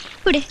வந்திருக்குடி.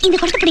 குடு, இந்த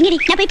குடத்தை பிடிங்கடி,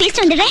 நான் போய்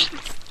பேசிட்டு வந்துடுறேன்.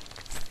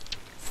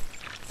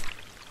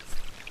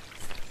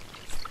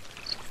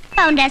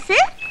 Founders,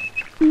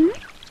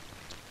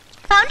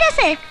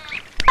 founders,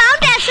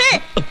 founders.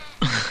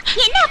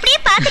 என்ன அப்படியே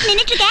பார்த்துட்டு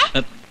நின்னுட்டு இருக்க?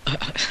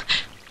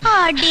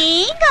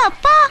 அடேங்க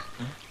அப்பா,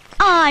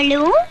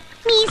 ஆளும்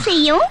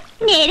மீசையும்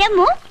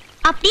நிறமும்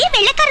அப்படியே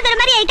வெள்ளக்காரதர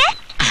மாதிரி ஆயிட்ட.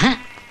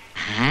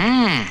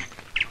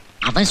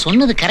 அவன்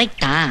சொன்னது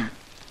கரெக்டா?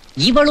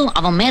 இவளும்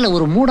அவன் மேல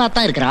ஒரு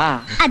மூடாத்தான் இருக்கிறா.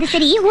 அது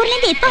சரி, ஊர்ல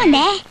இருந்து எப்ப வந்த?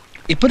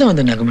 இப்பதான்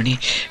வந்த நாகமணி,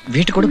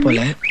 வீட்டு கூட போல,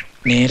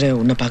 நேர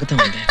உன்னை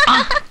பார்க்கத்தான் வந்தேன்.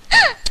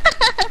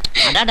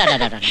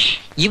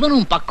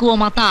 இவனும்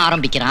பக்குவமா தான்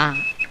ஆரம்பிக்கிறான்.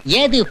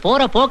 ஏது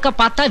போற போக்க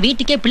பார்த்தா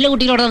வீட்டுக்கே பிள்ளை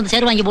குட்டிகளோட வந்து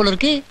சேருவாங்க போல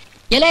இருக்கு.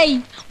 எலை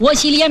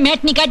ஓசிலியா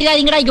மேட்னி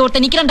காட்டிடாதீங்கடா, இங்க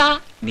ஒருத்த நிக்கிறேன்டா.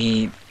 நீ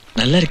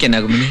நல்லா இருக்கே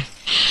நாகமணி?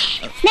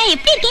 நான்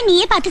எப்படி இருக்கேன்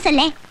நீயே பார்த்து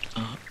சொல்ல.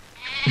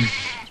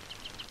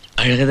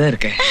 அழகதான்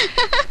இருக்க.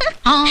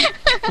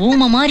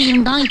 ஊம மாதிரி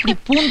இருந்தா இப்படி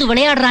பூந்து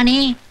விளையாடுறானே.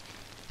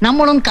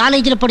 நம்மளும்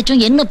காலேஜ்ல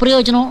படிச்சோம், என்ன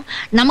பிரயோஜனம்?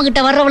 நம்ம கிட்ட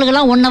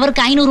வர்றவளுக்கெல்லாம் 1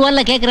 ஹவருக்கு 500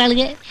 ரூபாய்ல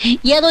கேக்குறாளுங்க.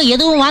 ஏதோ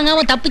எதுவும்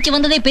வாங்காம தப்பிச்சு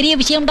வந்ததே பெரிய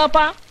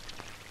விஷயம்டாப்பா.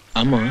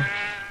 ஆமா,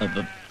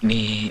 நீ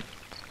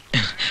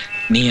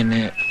நீ என்ன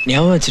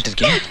ஞாபகம் வச்சுட்டு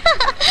இருக்கியா?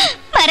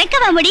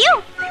 மறக்கவா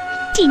முடியும்?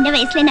 சின்ன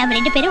வயசுல நம்ம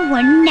 2 பேரும்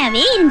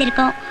ஒன்னாவே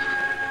இருந்திருக்கோம்.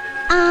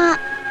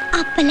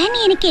 அப்பெல்லாம் நீ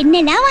எனக்கு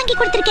என்னெல்லாம் வாங்கி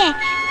கொடுத்திருக்க?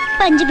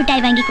 பஞ்சு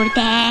மிட்டாய் வாங்கி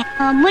கொடுத்தேன்,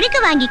 முறுக்கு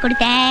வாங்கி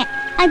கொடுத்தேன்,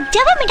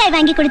 ஜவ மிட்டாய்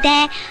வாங்கி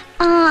கொடுத்தேன்,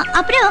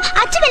 அப்புறம்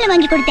அச்சு வெல்லம்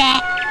வாங்கி கொடுத்தேன்.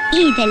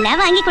 இதெல்லாம்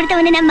வாங்கி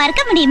கொடுத்தவன நான்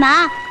மறக்க முடியுமா?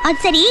 அது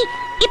சரி,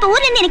 இப்ப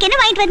ஊர்ல இருந்து எனக்கு என்ன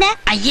வாங்கிட்டு வந்த?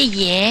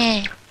 ஐயே,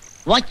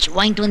 வாட்ச்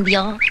வாங்கிட்டு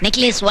வந்தியா,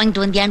 நெக்லஸ்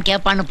வாங்கிட்டு வந்தியான்னு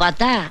கேட்பான்னு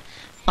பார்த்தா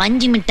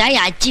பஞ்சு மிட்டாய்,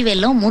 அச்சு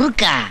வெல்லம்,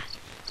 முறுக்கா.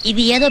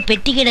 இது ஏதோ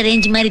பெட்டிக்கடை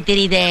ரேஞ்ச் மாதிரி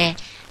தெரியுதே,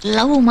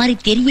 லவ் மாதிரி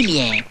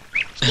தெரியலையே.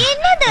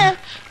 என்னது,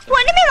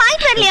 ஒண்ணுமே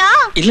வாங்கிட்டு வரலையா?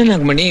 இல்ல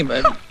நாகமணி,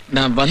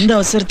 நான் வந்த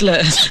அவசரத்துல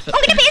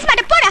உன்கிட்ட பேச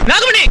மாட்டேன், போடா.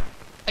 நாகமணி!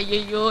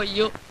 ஐயோ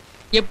ஐயோ,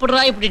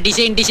 எப்படிடா இப்படி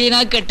டிசைனா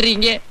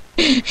கட்டுறீங்க?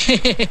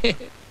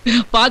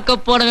 பார்க்க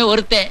போனவன்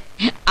ஒருத்தன்,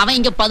 அவன்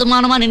இங்க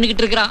பதுமானமா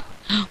நின்னுகிட்டு இருக்கிறான்.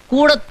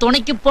 கூட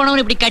துணைக்கு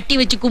போனவன் இப்படி கட்டி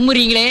வச்சு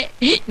கும்முறீங்களே,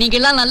 நீங்க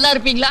எல்லாம் நல்லா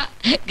இருப்பீங்களா?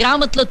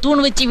 கிராமத்துல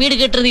தூண் வச்சு வீடு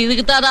கட்டுறது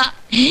இதுக்குதாடா?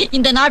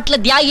 இந்த நாட்டுல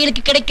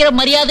தியாகிகளுக்கு கிடைக்கிற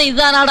மரியாதை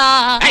இதுதானாடா?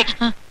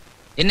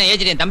 என்ன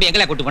ஏஜ் தம்பி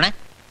எங்கல கூட்டு போன?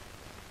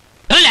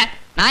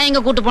 நான் எங்க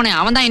கூட்டு போனேன்,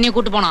 அவன் தான் என்னைய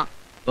கூட்டு போனான்.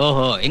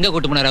 ஓஹோ, எங்க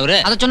கூட்டு போனாரு அவரு?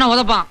 அத சொன்னா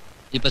உதப்பான்.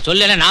 இப்ப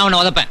சொல்லல, நான் உன்னை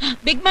உதப்பேன்.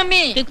 Big mummy.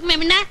 பிக்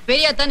மம்மினா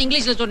பெரியாத்தான்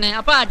இங்கிலீஷ்ல சொன்னேன்.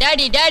 அப்பா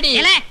டாடி டாடி.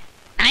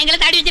 நான் எங்களை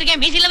தாடி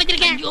வச்சிருக்கேன், மீசில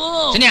வச்சிருக்கேன். ஐயோ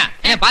சனியா,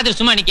 பாத்து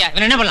சும்மா நிக்க.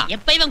 இவன் என்ன பண்ணலாம்?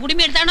 எப்ப இவன்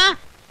குடுமி எடுத்தானோ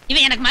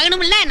இவன் எனக்கு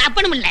மகனும் இல்ல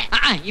அப்பனும் இல்ல.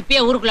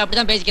 இப்பயே ஊருக்குள்ள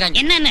அப்படிதான் பேசிக்கிறாங்க.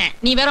 என்னன்னு?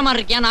 நீ வேற மாதிரி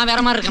இருக்கியா, நான்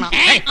வேற மாதிரி இருக்கணும்.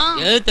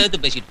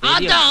 ஏத்து பேசிட்டு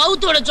ஆத்தா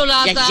அவுத்தோட சொல்ல.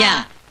 ஆத்தா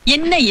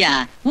என்னய்யா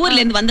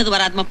ஊர்ல இருந்து வந்தது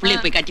வராதமா புள்ளைய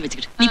போய் கட்டி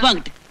வச்சுக்கிட்டு நீ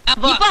போங்கிட்டு.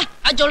 அப்பா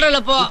சொல்றல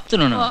போ.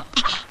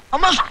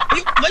 அம்மா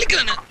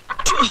வலிக்குறானே.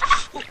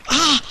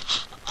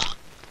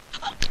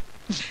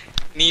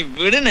 நீ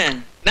விடுனே,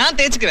 நான்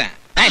தேய்ச்சுக்கிறேன்.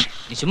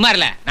 நீ சும்மா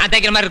இல்ல, நான்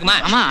தேய்க்கிற மாதிரி இருக்குமா?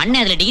 ஆமா,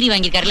 அண்ணன் அதுல டிகிரி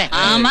வாங்கிருக்காருல.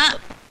 ஆமா,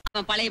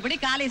 அவன் பழையபடி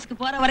காலேஜுக்கு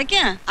போற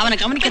வரைக்கும் அவனை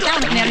கவனிக்கத்தான்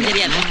அவனுக்கு நேரம்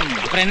தெரியாது.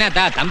 அப்புறம்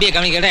என்ன தம்பியை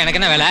கவனிக்கிறதா எனக்கு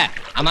என்ன வேலை?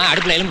 ஆமா,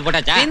 அடுப்புல எலும்பு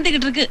போட்டாச்சா?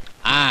 வெந்துகிட்டு இருக்கு.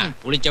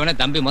 குளிச்சவன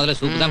தம்பி முதல்ல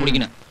சூப்பு தான்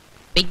குடிக்கணும்.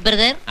 பிக்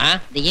பிரதர்,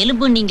 இந்த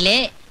எலும்பு நீங்களே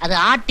அது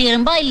ஆட்டு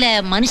எலும்பா இல்ல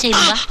மனுஷ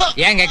எலும்பா?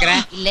 ஏன் கேக்குற?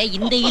 இல்ல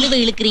இந்த இழுவை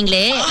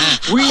இழுக்கிறீங்களே,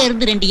 உள்ள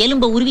இருந்து 2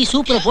 எலும்பை உருவி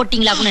சூப்பர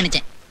போட்டீங்களா அப்படின்னு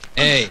நினைச்சேன்.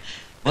 ஏய்,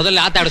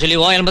 முதல்ல ஆத்தாட சொல்லி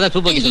ஓ எலும்பு தான்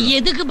சூப்பு வைக்க சொல்லு.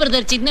 எதுக்கு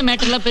பிரதர் சின்ன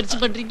மேட்டர்லாம் பெருசு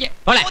பண்றீங்க?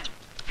 போல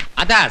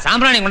ஆத்தா,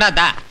 சாம்பிராணி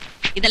கொண்டாத்தா.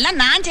 இதெல்லாம்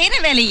நான் செய்யற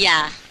வேலையா?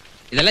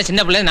 இதெல்லாம்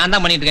சின்ன பிள்ளை நான்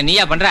தான் பண்ணிட்டு இருக்கேன்,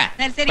 நீயா பண்ற?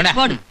 சரி சரி,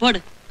 போடு போடு.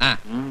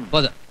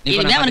 போதும்.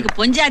 இனிமே அவனுக்கு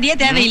பொஞ்சாதியே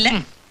தேவையில்லை.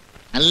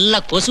 நல்லா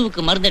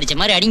கொசுவுக்கு மருந்து அடிச்ச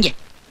மாதிரி அடிங்க.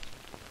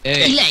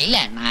 இல்ல இல்ல,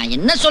 நான்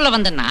என்ன சொல்ல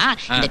வந்தேன்னா,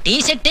 இந்த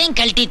டி-ஷர்ட்டையும்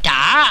கழட்டிட்டா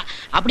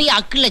அப்படியே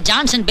அக்குல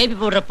ஜான்சன் பேபி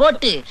பவுடரை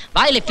போட்டு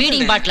வாயில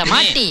ஃபீடிங் பாட்டில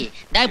மாட்டி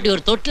இப்படி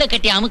ஒரு தொட்டில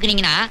கட்டி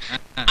அமுக்குனீங்கன்னா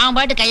அவன்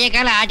பாட்டு கைய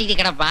கால ஆட்டிட்டு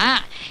கிடப்பான்.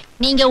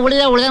 நீங்க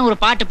உழுத ஒரு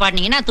பாட்டு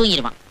பாடினீங்கன்னா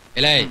தூங்கிடுவான்.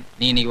 இல்ல,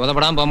 நீ இன்னைக்கு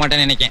உதப்படாம போக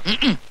மாட்டேன்னு நினைக்கேன்.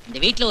 இந்த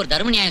வீட்டுல ஒரு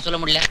தர்ம நியாயம் சொல்ல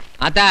முடியல.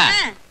 ஆத்தா,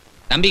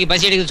 தம்பிக்கு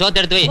பசி எடுக்குது, சோத்து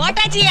எடுத்து வை.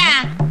 போட்டாச்சியா?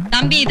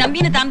 தம்பி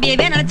தம்பின்னு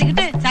தம்பியவே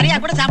நினைச்சுக்கிட்டு சரியா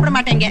கூட சாப்பிட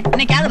மாட்டேங்க.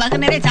 இன்னைக்காவது வகை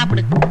நிறைய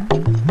சாப்பிடு.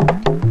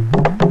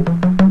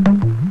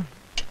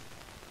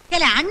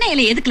 அண்ணன்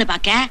இல்ல எதுக்குல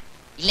பாக்க?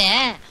 இல்ல,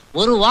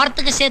 ஒரு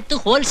வாரத்துக்கு சேர்த்து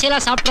ஹோல்சேலா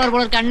சாப்பிட்டாரு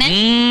போல இருக்க அண்ணன்.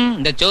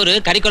 இந்த சோறு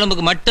கறி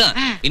குழம்புக்கு மட்டும்,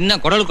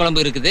 இன்னும் குடல்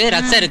குழம்பு இருக்குது,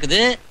 ரசம் இருக்குது.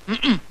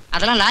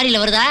 அதெல்லாம்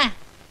லாரியில வருதா?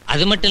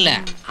 அது மட்டும் இல்ல,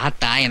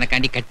 ஆத்தா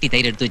எனக்காண்டி கட்டி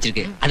தயிர் எடுத்து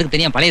வச்சிருக்கு, அதுக்கு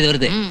தனியா பழையது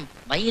வருது.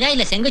 வயிறா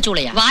இல்ல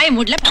செங்கச்சூளையா? வாய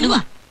மூடல பண்ணுவா.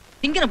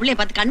 திங்கிற புள்ளைய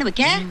பார்த்து கண்ணு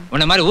வைக்க.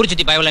 உன்ன மாதிரி ஊர்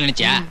சுத்தி பயவல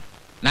நினைச்சியா?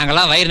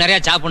 நாங்கெல்லாம் வயிறு நிறைய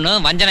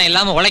சாப்பிடணும், வஞ்சனம்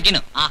இல்லாம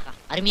உழைக்கணும். ஆஹா,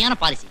 அருமையான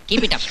பாலிசி.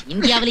 Keep it up.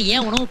 இந்தியாவில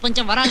ஏன் உணவு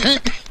பஞ்சம் வராது?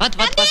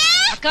 பாத்து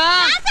அக்கா.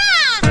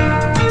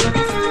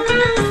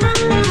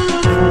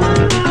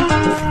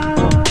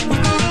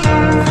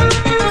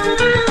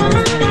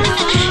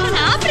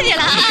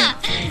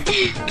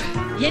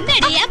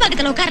 என்னடி ஏன்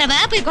பக்கத்துல உட்காரவ?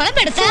 போய்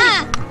குழம்பு எடுத்தா.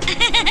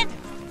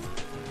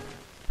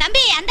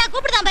 தம்பி அந்த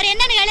கூப்பிடுதான் பாரு,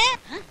 என்னன்னு கேளு.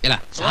 ஏலா,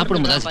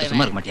 சாப்பிடும் போது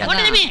சும்மா இருக்க மாட்டியா?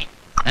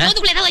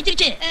 சோத்துக்குள்ள ஏதோ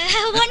வச்சிருச்சு.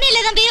 ஒண்ணு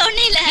இல்ல தம்பி,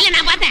 ஒண்ணு இல்ல. இல்ல,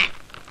 நான் பார்த்தேன்.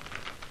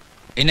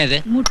 என்னது?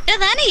 முட்டை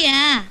தானேயா?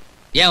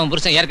 ஏன் உன்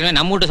புருஷன் ஏற்கனவே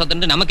நம்ம வீட்டு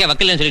சொத்துன்னு நமக்கே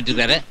வக்கீல்னு சொல்லிட்டு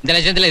இருக்காரு. இந்த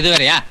லட்சத்துல இது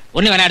வேறயா?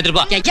 ஒண்ணு வேணா எடுத்துட்டு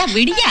போ. ஐயா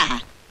விடியா,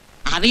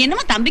 அவ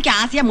என்னமோ தம்பிக்கு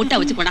ஆசையா முட்டை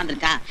வச்சு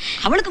கொண்டாந்துருக்கா.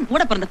 அவளுக்கும்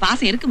கூட பிறந்த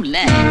பாசம் இருக்கும்ல.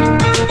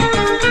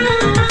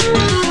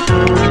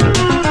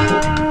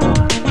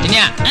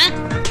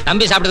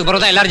 தம்பி சாப்பிட்டதுக்கு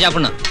பிறகுதான் எல்லாரும்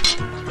சாப்பிடணும்.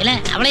 இல்ல,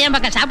 அவளை ஏன்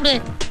பக்கம் சாப்பிடு.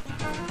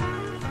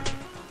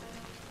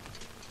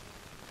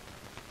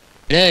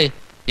 ஏய்,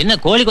 என்ன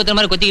கோழி கொத்துற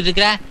மாதிரி கொத்திக்கிட்டு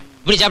இருக்கிற?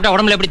 இப்படி சாப்பிட்டா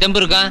உடம்புல எப்படி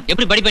தெம்பு இருக்கும்?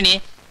 எப்படி படிப்ப நீ?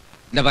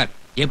 இந்த பார்,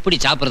 எப்படி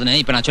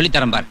சாப்பிடுறதுன்னு இப்ப நான் சொல்லி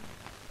தரேன் பார்.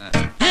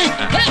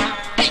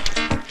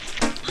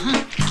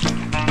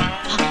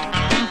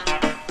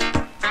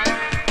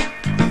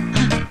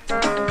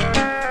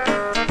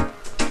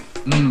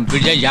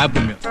 இப்படிதான்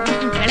சாப்பிடணும்.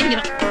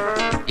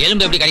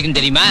 எலும்பு எப்படி கிடைக்கும்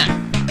தெரியுமா?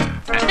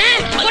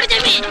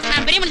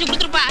 நான் பெரிய மனுஷன்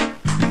கொடுத்துருப்பா.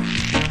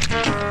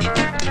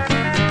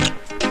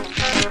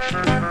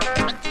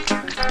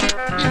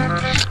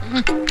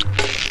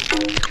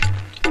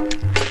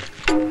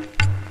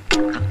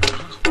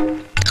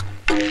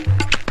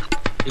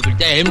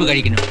 இப்படித்தான் எலும்பு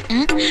கழிக்கணும்.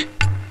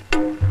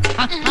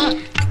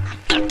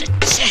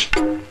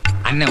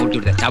 அண்ணன் ஊட்டி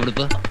விடுத, சாப்பிடு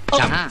போ.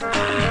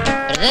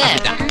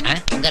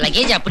 உங்க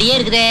லக்கேஜ் அப்படியே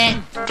இருக்குதே.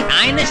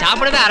 நான் என்ன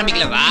சாப்பிடவே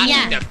ஆரம்பிக்கலவா?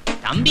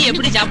 தம்பி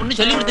எப்படி சாப்பிடணும்னு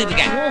சொல்லி கொடுத்துட்டு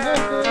இருக்கேன்.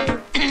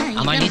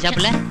 ஆமா, நீ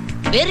சாப்பிடல?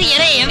 வேறு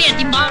இறை எவையா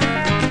திம்பா?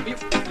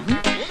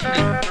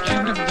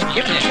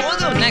 கேளு,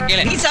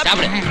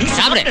 சாப்பிடு, நீ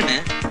சாப்பிடு.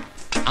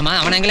 ஆமா,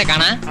 அவன் எங்களே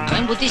காணா?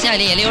 அவன்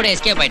புத்திசாலி, இலையோட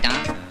எஸ்கேப் ஆயிட்டான்.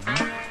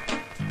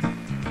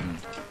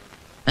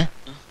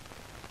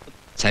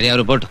 சரி,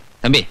 அவரு போட்டும்.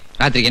 தம்பி,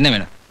 ராத்திரிக்கு என்ன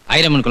வேணும்?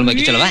 ஐரமன் குழம்பு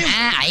வைக்க சொல்லவா?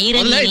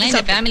 ஐரமன்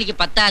இந்த ஃபேமிலிக்கு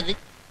பத்தாது.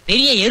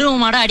 பெரிய எருவு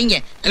மாடா அடிங்க.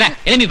 இல்ல,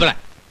 எலும்பி போல.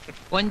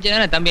 கொஞ்ச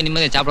நேரம் தம்பி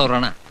நிம்மதியா சாப்பிட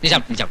வருவானா? நீ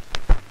சாப்பிடு, நீ சாப்பிடு.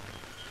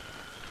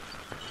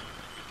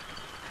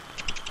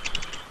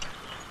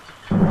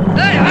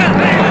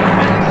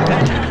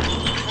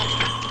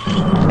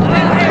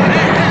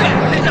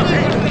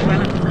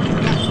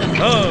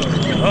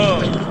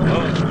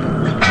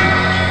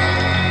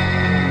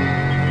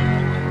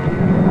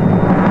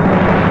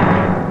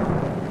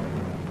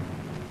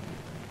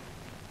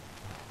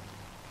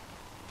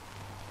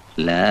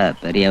 இல்ல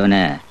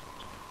பெரியவனே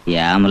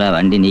ஏமல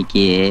வண்டி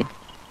நீக்கி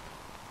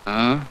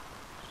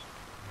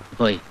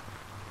போய்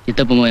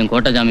சித்தப்பமோ என்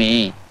கோட்டசாமி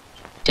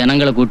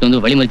ஜனங்களை கூட்டு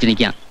வந்து வழிமறிச்சு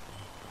நிக்கான்.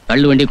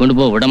 கள்ளு வண்டி கொண்டு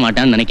போக விட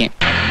மாட்டான்னு நினைக்கேன்.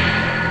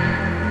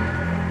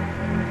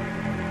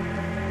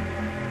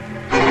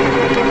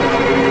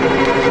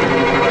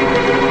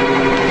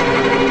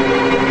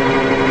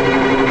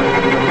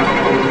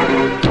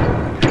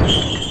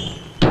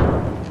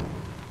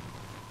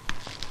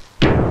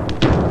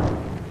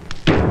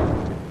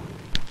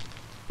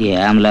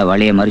 ஏமல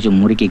வழியை மறிச்சு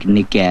முறுக்கி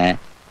நிக்க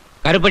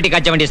கருப்பட்டி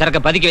காய்ச்ச வேண்டிய சரக்க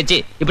பதுக்கி வச்சு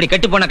இப்படி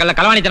கெட்டு போன கல்ல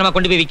களவாணித்தனமா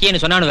கொண்டு போய்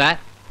விக்கியன்னு சொன்னானுவ.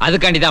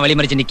 அதுக்காண்டி தான் வழி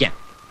மறிச்சு நிக்க.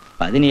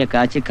 பதினிய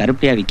காய்ச்சி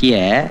கருப்பட்டியா விக்கிய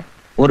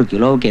 1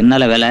 கிலோவுக்கு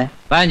என்னால விலை?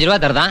 15 ரூபா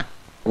தரதான்.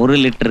 1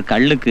 லிட்டர்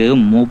கல்லுக்கு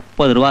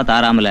 30 ரூபா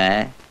தாராமல.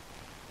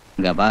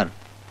 இங்க பார்,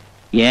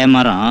 ஏன்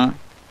மரம்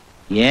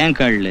ஏன்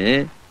கல்லு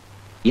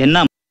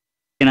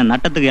என்ன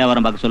நட்டத்துக்கு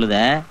வியாபாரம் பார்க்க சொல்லுத?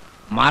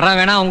 மரம்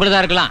வேணா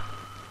உங்களுதான் இருக்கலாம்.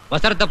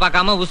 ஒசரத்தை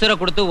பார்க்காம உசுரை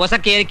கொடுத்து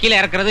ஒசக்க ஏறி கீழே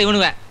இறக்குறது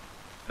இவனுவ.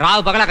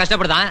 ராவு பகலா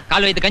கஷ்டப்படுதான்.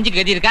 கால் வைத்து கஞ்சிக்கு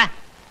கதி இருக்கா?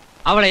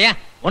 அவளை ஏன்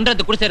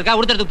ஒன்றத்து குடிசை இருக்கா,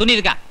 உடுத்துறதுக்கு துணி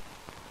இருக்கா?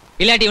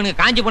 இல்லாட்டி இவனுக்கு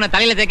காஞ்சி போன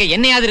தலையில தேக்க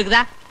என்னையாவது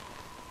இருக்குதா?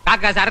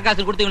 காக்காசு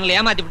அரக்காசு கொடுத்து இவங்களை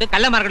ஏமாத்தி விட்டு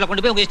கள்ள மார்க்கெட்ல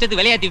கொண்டு போய் உங்க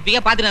இஷ்டத்துக்கு விளையாட்டி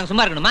விப்பீங்க. பார்த்து நாங்க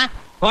சும்மா இருக்கணுமா?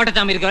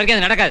 கோட்டச்சாமி இருக்க வரைக்கும்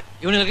அது நடக்காது.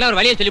 இவனுக்கு ஒரு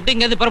வழியை சொல்லிவிட்டு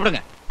இங்க இருந்து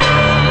புறப்படுங்க.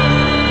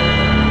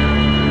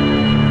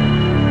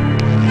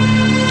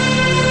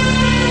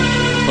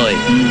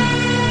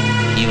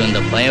 இவன்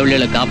இந்த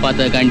பயவழியில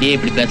காப்பாத்ததுக்காண்டியே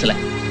இப்படி பேசல.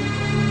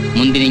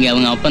 முந்தி நீங்க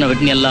அவங்க அப்பனை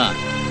வெட்டினி எல்லாம்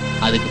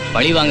அதுக்கு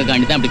பழி வாங்க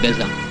காண்டி தான் இப்படி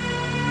பேசுறான்.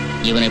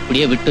 இவனை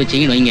இப்படியே விட்டு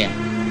வச்சீங்கன்னு வைங்க,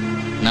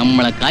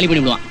 நம்மளை காலி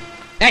பண்ணிவிடுவான்.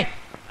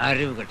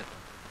 அறிவு கட்டு.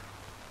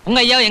 உங்க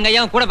ஐயாவும் எங்க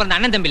ஐயாவும் கூட பிறந்த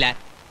அண்ணன் தம்பில,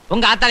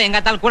 உங்க ஆத்தாலும் எங்க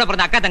ஆத்தாலும் கூட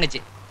பிறந்த அக்கா தங்கச்சி.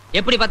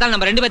 எப்படி பார்த்தாலும்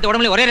நம்ம 2 பேர்த்து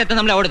உடம்புல ஒரே ரத்தம்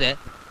நம்மள ஓடுது.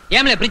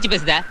 ஏமல பிரிச்சு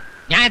பேசுத?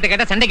 நியாயத்தை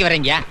கேட்டா சண்டைக்கு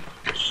வரீங்க.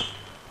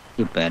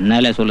 இப்ப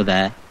என்னால சொல்லுத?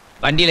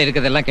 வண்டியில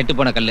இருக்கிறதெல்லாம் கெட்டு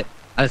போன கல்லு.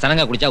 அது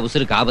சனங்கா குடிச்சா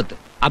உசுருக்கு ஆபத்து.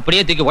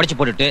 அப்படியே தூக்கி உடைச்சு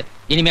போட்டுட்டு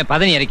இனிமே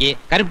பதனி இறக்கி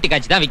கருப்பட்டி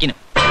காய்ச்சி தான்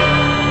விக்கணும்.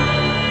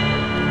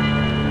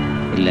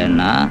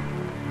 இல்லன்னா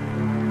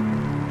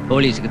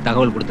போலீஸுக்கு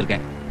தகவல்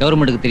கொடுத்துருக்கேன்.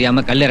 கவர்மெண்ட்டுக்கு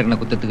தெரியாம கல் இறக்கின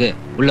குத்தத்துக்கு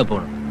உள்ள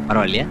போகணும்.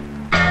 பரவாயில்லையா?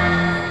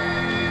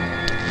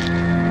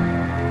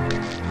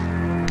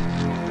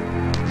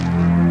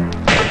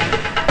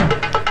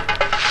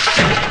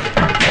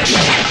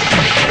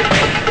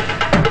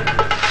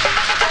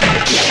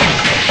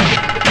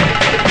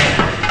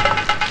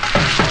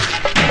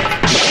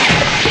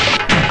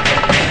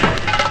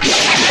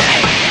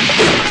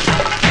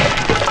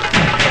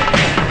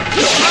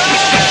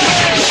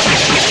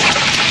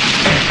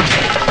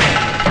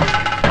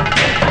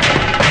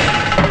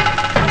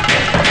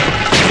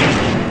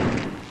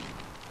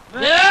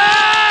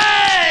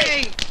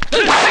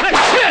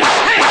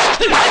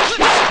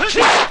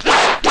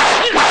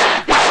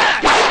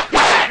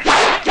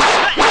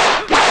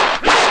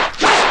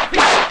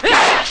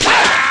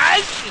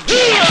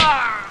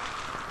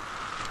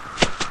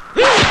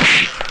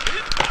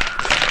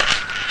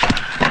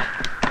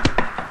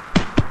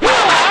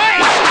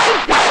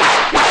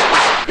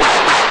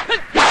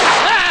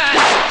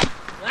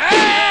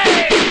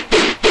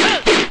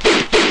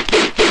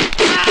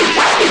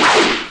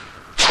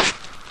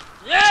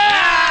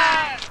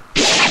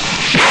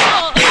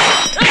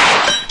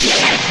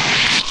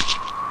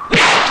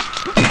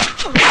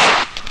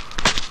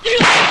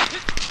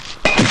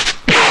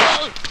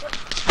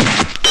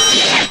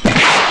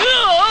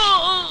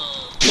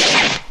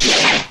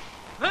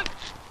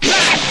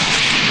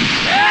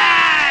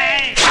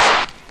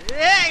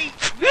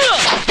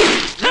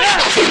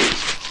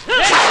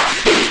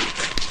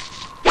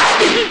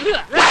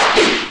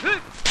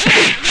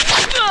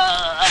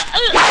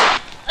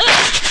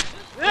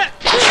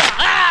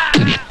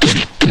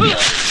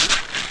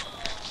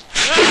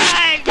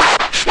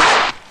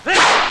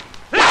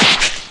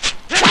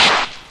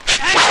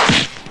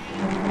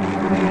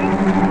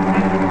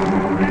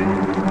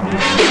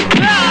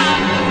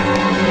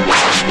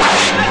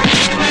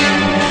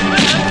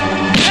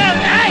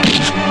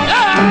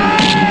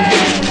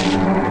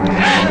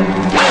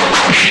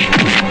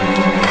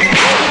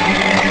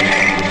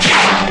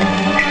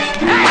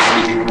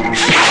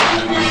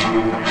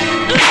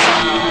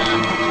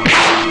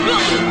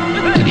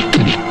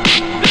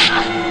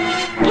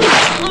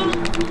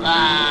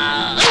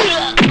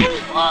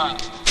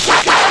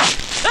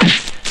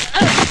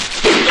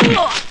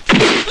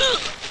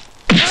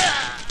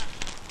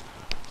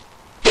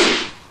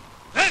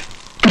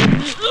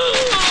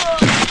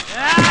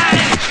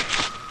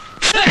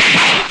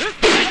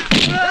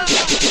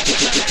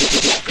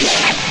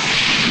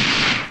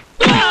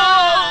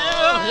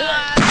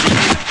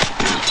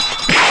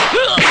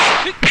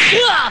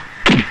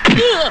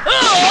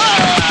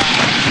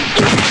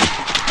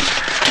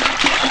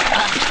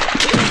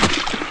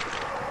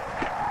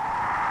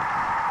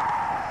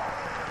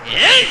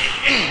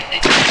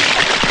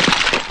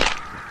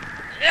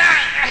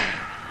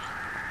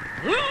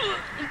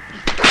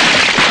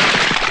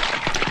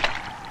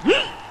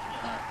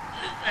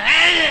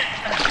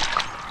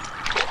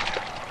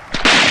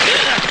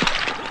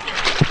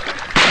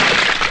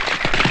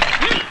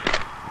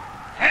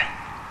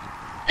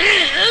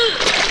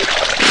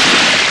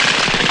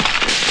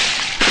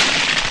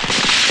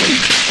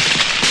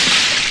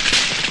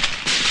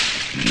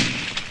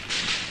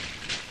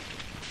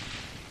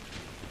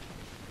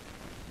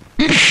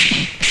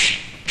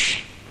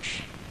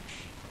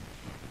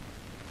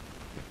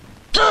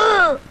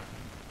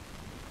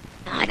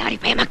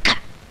 முகராரி பைய மக்கா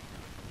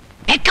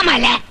வெக்கமா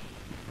இல்ல?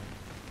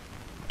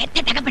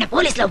 எத்த தகப்பன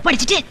போலீஸ்ல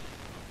ஒப்படைச்சிட்டு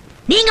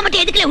நீங்க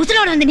மட்டும் எதுக்குல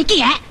உசுரோட வந்து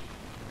நிக்கீங்க?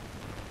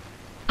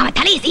 அவன்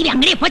தலையை சீவி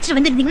அங்கனே போச்சுட்டு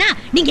வந்திருந்தீங்கன்னா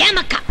நீங்க ஏன்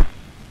மக்கா?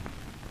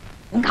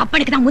 உங்க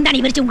அப்பனுக்கு தான்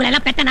முந்தானி விரிச்சு உங்களை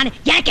எல்லாம் பெத்த நான்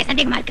எனக்கே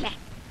சந்தேகமா இருக்கல.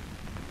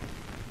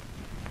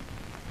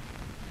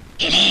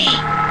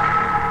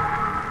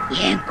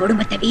 என்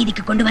குடும்பத்தை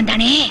வீதிக்கு கொண்டு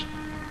வந்தானே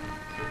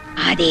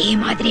அதே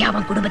மாதிரி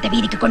அவன் குடும்பத்தை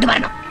வீதிக்கு கொண்டு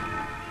வரணும்.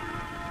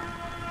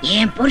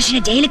 என்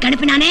புருஷனை ஜெயிலுக்கு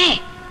அனுப்பினானே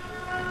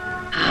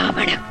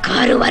அவனை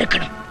கருவா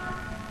இருக்கணும்.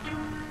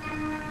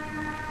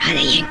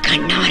 அதை என்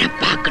கண்ணார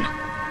பார்க்கணும்.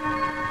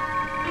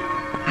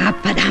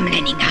 அப்பதான்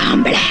நீங்க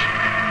ஆம்பளை.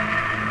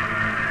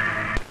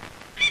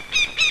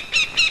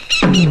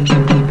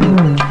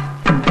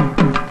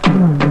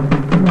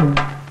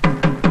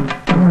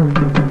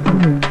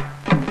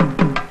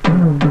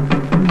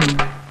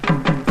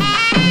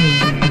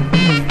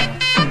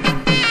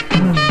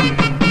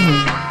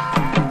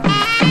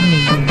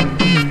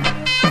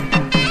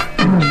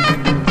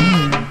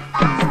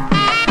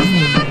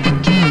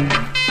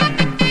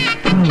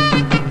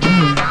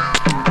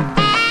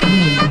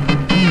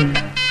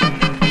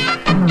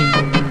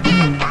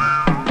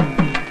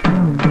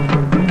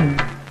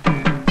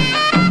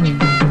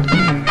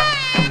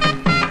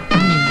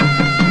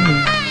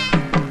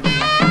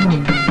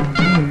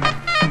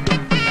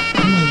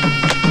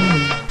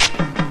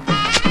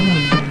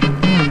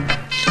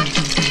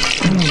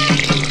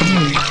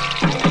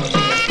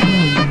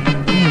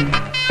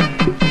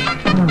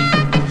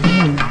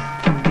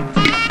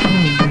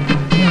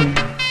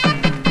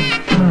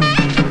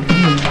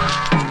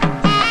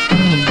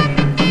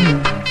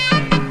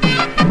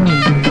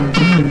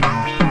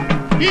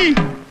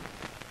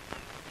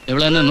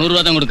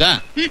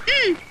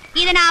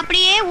 இத நான்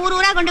அப்படியே ஊர்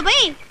ஊரா கொண்டு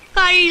போய்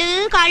கள்ளு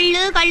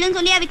கள்ளு கள்ளுன்னு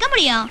சொல்லியா விற்க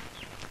முடியும்?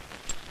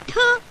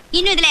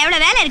 இன்னும் இதுல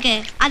எவ்வளவு வேலை இருக்கு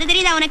அது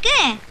தெரியுதா உனக்கு?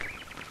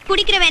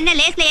 குடிக்கிறவ என்ன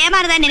லேஸ்ல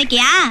ஏமாறதான்னு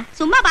நினைக்கியா?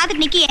 சும்மா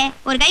பாத்துட்டு நிக்கியே.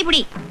 ஒரு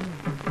கைப்பிடி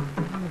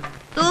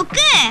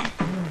தூக்கு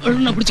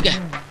பிடிச்சுக்க.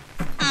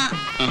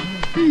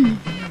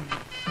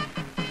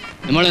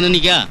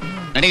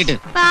 நடக்கிட்டு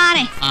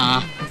பாரு.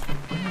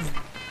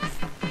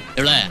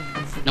 எவ்வளவு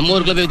நம்ம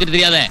ஊருக்குள்ள போய் வித்துட்டு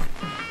தெரியாத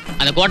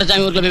அந்த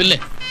கோட்டைசாமி ஊருக்குள்ள போய் வில்லு.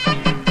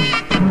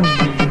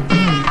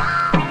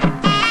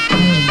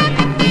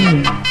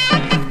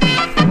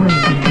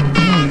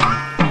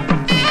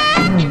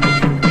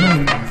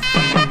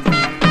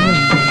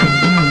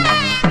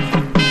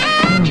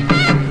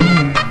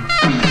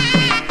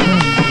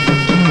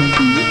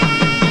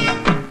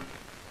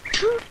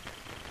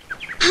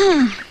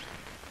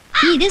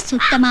 இது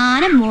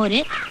சுத்தமான மோரு.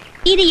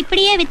 இது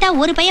இப்படியே வித்தா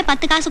ஒரு பைய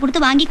 10 காசு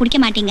கொடுத்து வாங்கி குடிக்க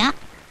மாட்டீங்க.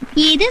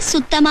 இது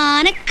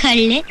சுத்தமான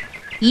கள்ளு.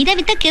 இத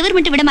வித்தா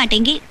கெவர்மெண்ட் விட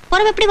மாட்டேங்கி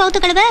புறம் எப்படி வவுத்து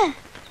கழுவ?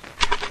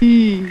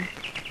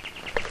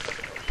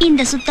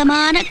 இந்த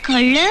சுத்தமான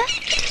கள்ளு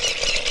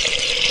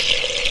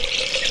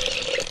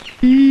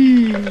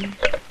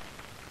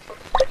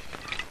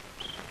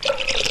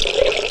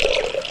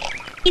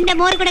இந்த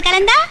மோர் கூட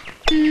கலந்தா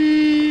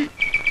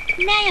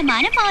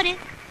நியாயமான மோரு.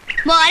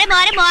 மோரே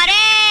மோரே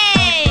மோரே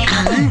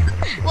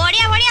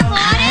ஓடியா ஓடியா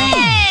மோரே.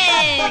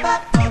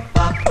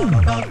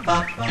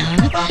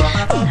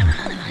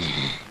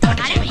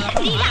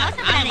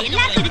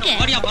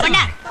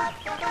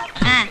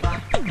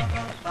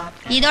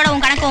 இதோட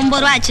உன் கணக்கு 9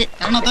 ரூபா ஆச்சு.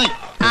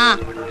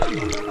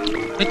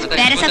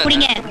 பெருசா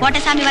குடிங்க.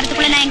 கோட்டைசாமி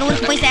வரதுக்குள்ள நான் எங்க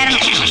ஊருக்கு போய்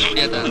சேரணும்.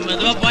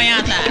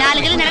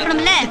 4 கிலோ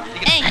நடக்கணும்ல.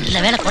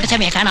 நல்ல வேலை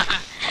கோட்டைசாமியை காணோம்.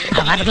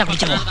 வரதுக்குள்ள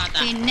குடிச்சிருவோம்.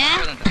 என்ன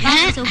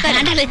சூப்பர்.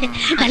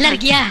 நல்லா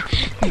இருக்கியா?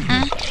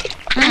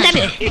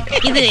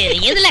 இது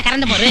எதுல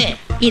கறந்த மோரு?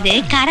 இது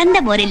கறந்த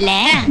மோர் இல்ல,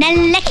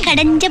 நல்ல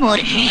கடைஞ்ச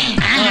மோர்.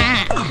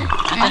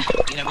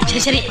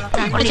 சரி சரி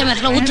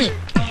கோட்டைசாமி ஊத்து.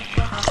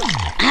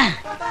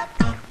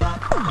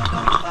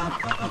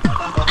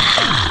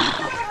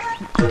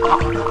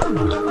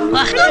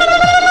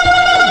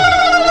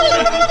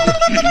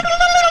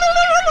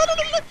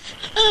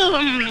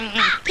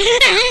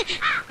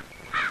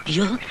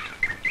 ஐயோ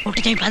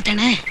கோட்டைசாமி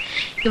பார்த்தானே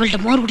இவள்கிட்ட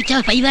மோர் குடிச்சா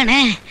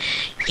பைவானே,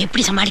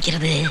 எப்படி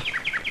சமாளிக்கிறது?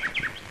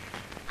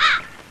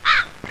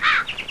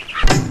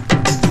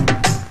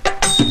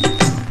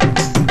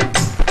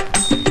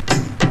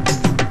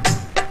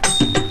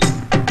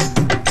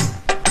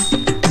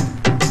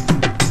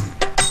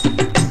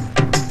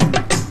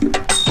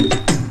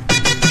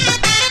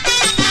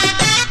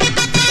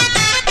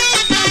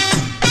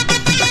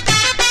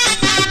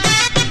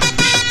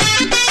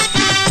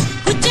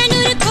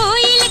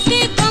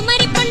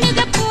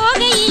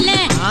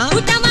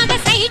 கூட்டமாக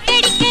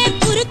சைட்டடிக்க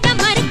குறுக்க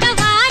மறுக்க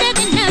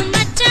வாரதுன்னு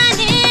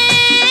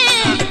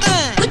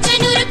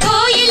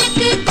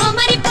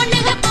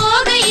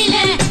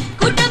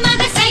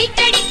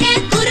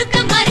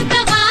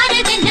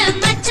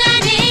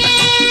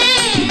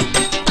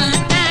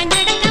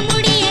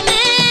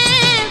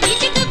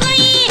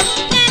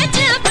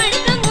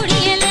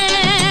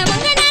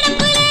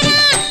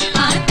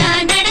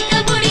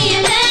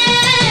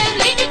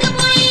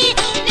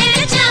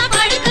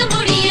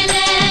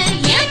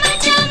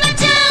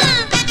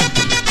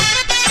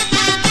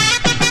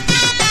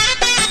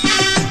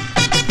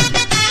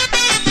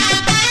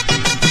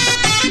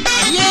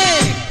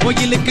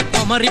கோயிலுக்கு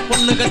குமரி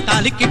பொண்ணுக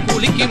தாலிக்கு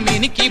கூலிக்கு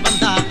மினிக்கி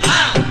வந்தா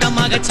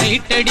கூட்டமாக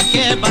சைட்டடிக்க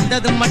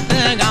வந்தது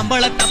மட்டும்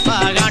காம்பள தப்பா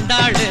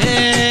காண்டாளு.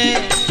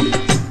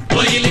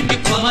 கோயிலுக்கு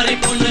குமரி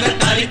பொண்ணுக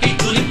தாலிக்கு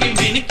கூலிக்கு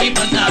மினிக்கி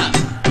வந்தா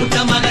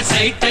கூட்டமாக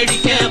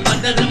சைட்டடிக்க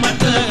வந்தது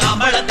மட்டும்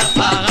காம்பள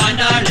தப்பா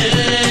காண்டாளு.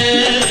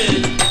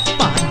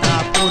 பார்த்தா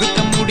பொறுக்க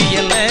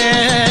முடியல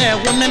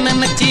உன்னை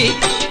நினைச்சி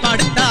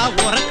படுத்தா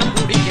உறக்க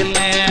முடியல.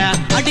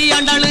 அடி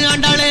ஆண்டாளு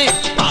ஆண்டாளு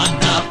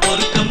பார்த்தா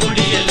பொறுக்க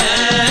முடியல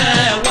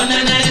உன்னை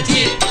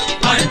நினைச்சி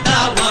படுத்தா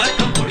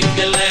உறக்க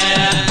முடியல.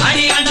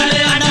 அடி ஆண்டாளு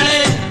ஆண்டாளு.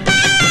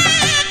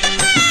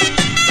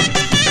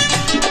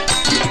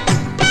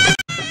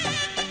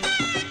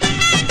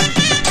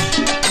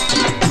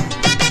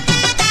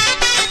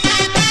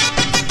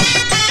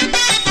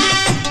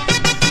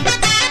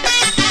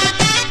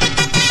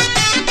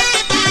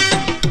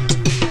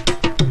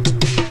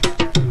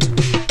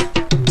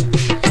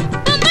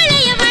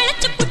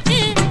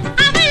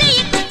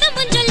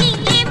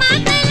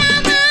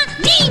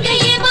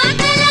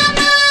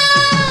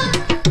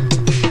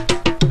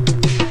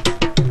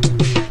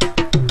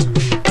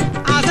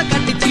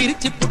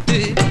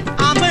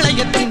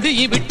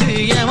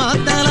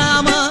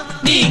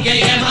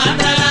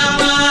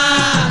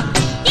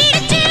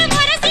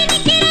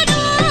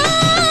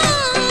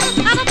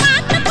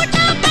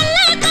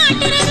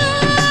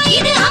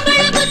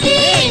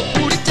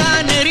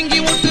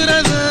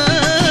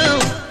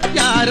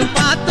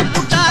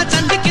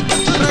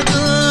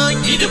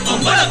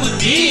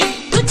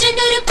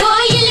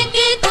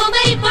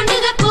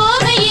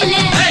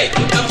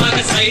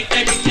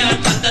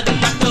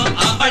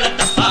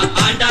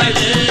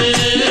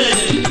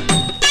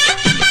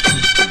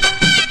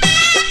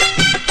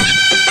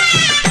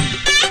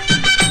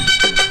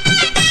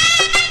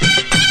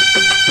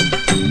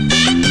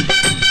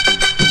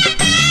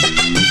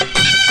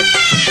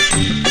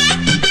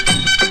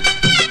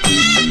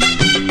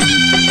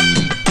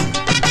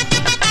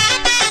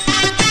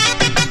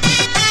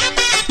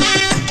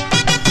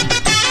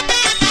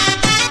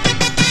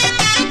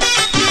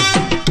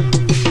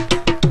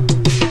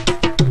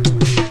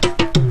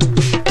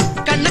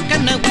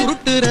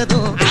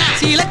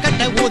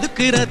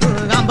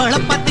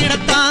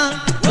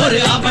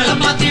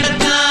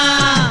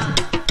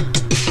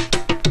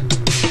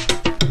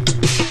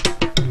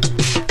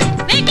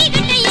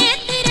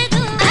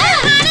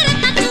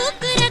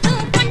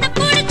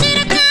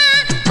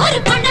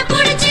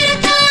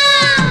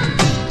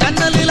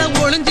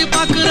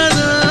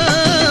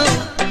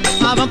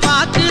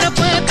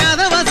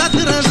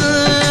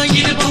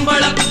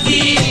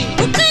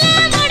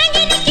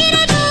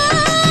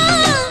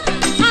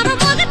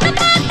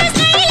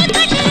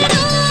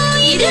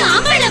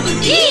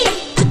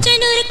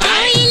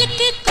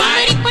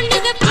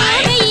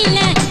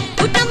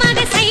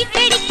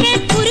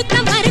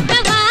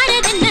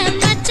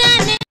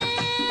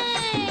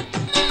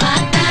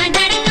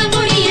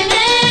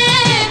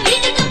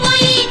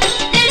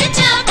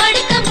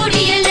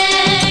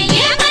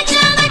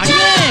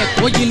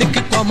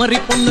 குமரி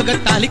பொண்ணுக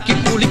தாலிக்கு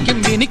கூலிக்கு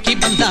மினிக்கி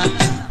வந்தா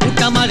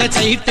கூட்டமாக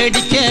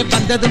சைட்டடிக்க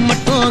வந்தது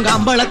மட்டும்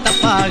காம்பள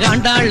தப்பா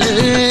காண்டாளு.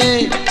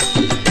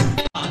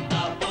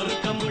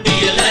 பொறுக்க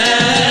முடியல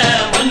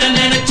ஒன்ன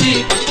நினைச்சு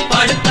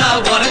படுத்தா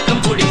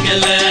உறக்கம்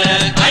பிடிக்கல.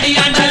 அடி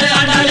ஆண்டாளு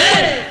ஆண்டாளு.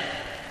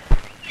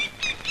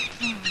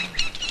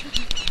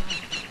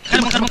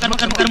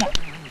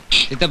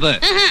 சித்தப்பு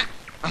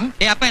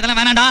ஏய் அப்பா இதெல்லாம்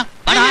வேணாம்டா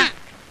வாடா.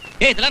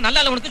 ஏய் இதெல்லாம் நல்லா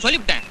இல்ல உனக்கு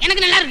சொல்லிவிட்டேன்.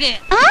 எனக்கு நல்லா இருக்கு.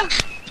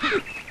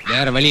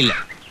 வேற வழி இல்ல.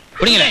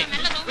 புடிங்களே.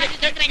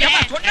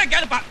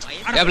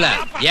 ஏப்ல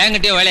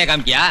ஏங்கிட்டே வேலைய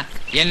காமிக்கியா?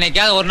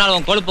 என்னைக்காவது ஒரு நாள்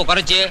உன் கொழுப்பு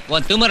குறைச்சு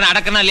உன் திமிர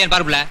அடக்கனா இல்லையான்னு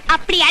பாருப்ல.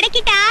 அப்படி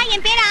அடக்கிட்டா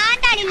என் பேர்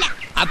ஆண்டாள் இல்ல.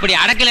 அப்படி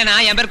அடக்கலனா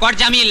என் பேர்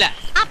கோட்டசாமி இல்ல.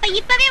 அப்ப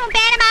இப்பவே உன்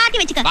பேரை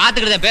மாத்தி வச்சுக்க.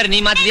 பாத்துக்கிட்ட பேர் நீ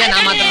மாத்தியா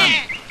நான் மாத்தறேன்.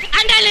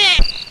 ஆண்டாளு.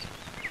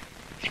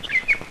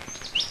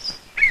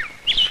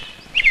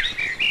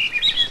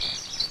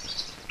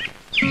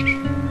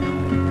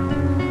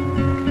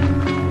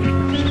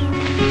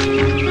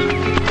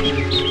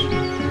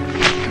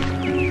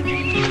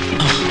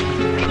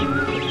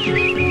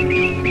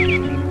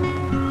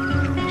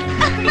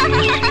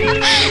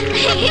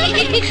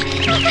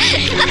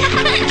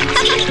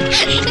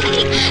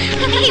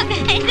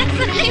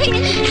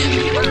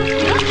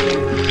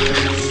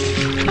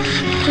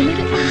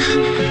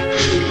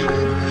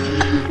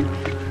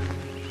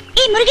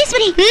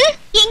 முருகேஸ்வரி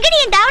எங்கடி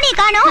என் தாவணியை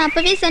காணோம்?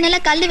 அப்பவே சொன்னல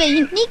கல்லு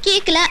வெயின், நீ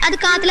கேக்கல, அது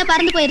காத்துல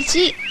பறந்து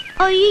போயிருச்சு.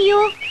 ஐயோ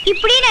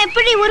இப்படி நான்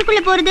எப்படி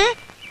ஊருக்குள்ள போறது?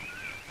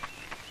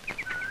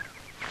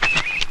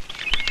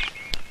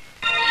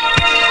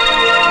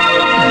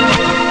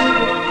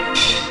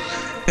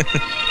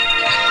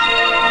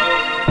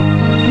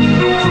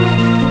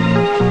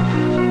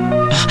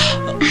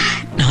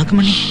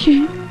 நாகமணி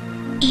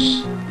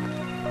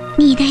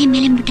நீதான் என்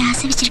மேல முட்ட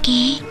ஆசை வச்சிருக்கே,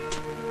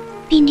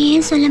 பின்னே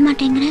சொல்ல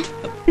மாட்டேங்கிற.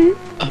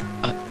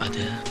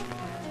 அது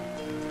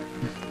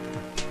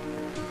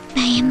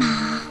பயமா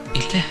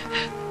இல்ல,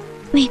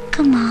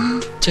 வெக்கமா,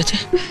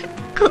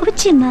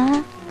 கூச்சமா,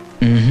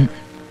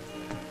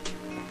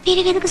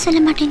 பிறகு எதுக்கு சொல்ல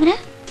மாட்டேங்கிற?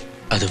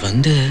 அது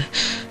வந்து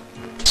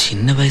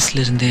சின்ன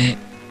வயசுல இருந்தே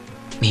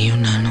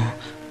நீயும் நானும்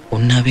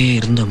ஒன்னாவே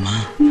இருந்தோமா,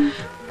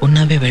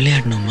 ஒன்னாவே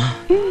விளையாடணுமா,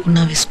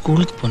 ஒன்னாவே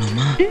ஸ்கூலுக்கு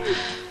போனோமா.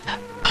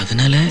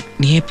 அதனால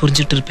நீயே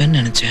புரிஞ்சுட்டு இருப்பேன்னு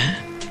நினைச்சேன்.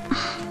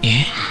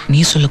 ஏன்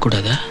நீ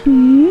சொல்லக்கூடாதா?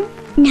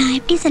 நான்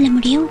எப்படி சொல்ல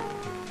முடியும்?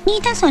 நீ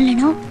தான்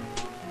சொல்லணும்.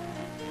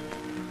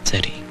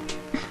 சரி,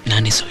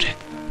 நானே சொல்றேன்.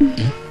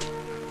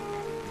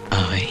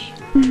 I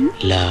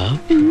love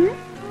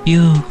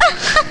you.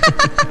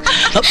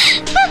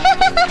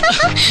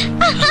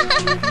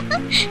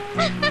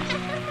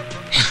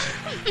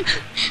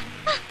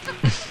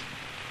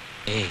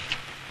 ஏய்,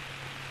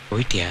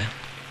 போயிட்டியா?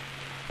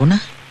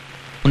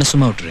 உன்னை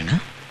சும்மா விட்டுருவேனா?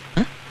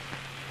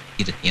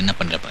 இது என்ன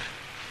பண்ற பாரு.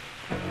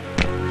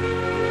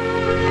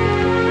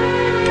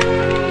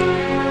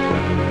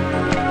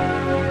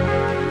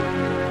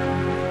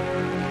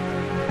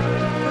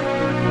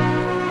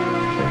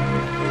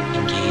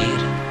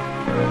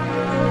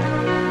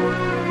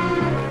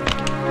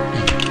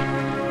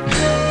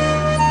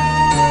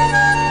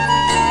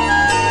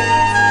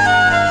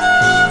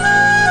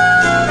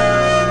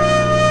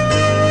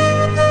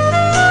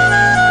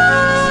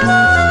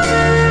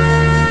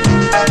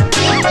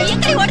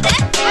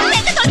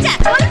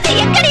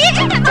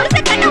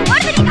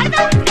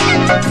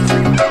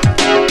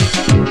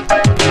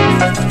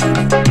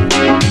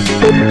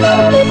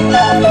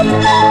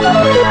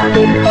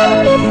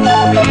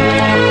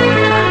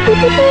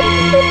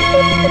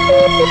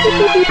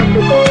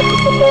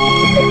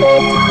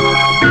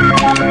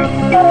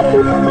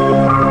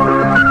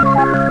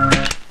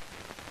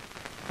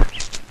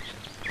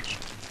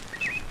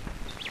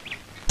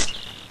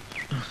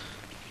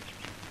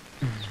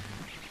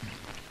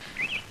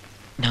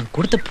 நான்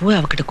கொடுத்த பூவை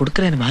அவகிட்ட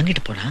கொடுக்கறேன்னு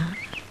வாங்கிட்டு போனா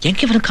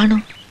எங்க இவனை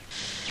காணோம்?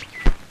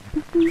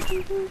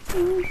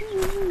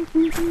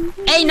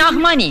 Hey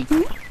Nagamani,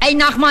 hey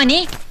Nagamani,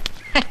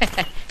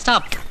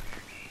 stop.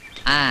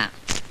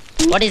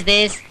 What is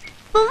this?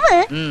 பூவு.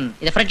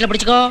 இத ஃப்ரண்ட்ல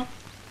பிடிச்சுக்கோ.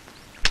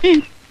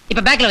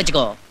 இப்ப பேக்ல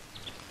வச்சுக்கோ.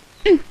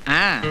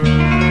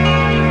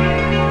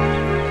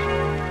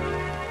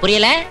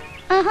 புரியல?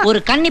 ஒரு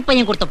கன்னி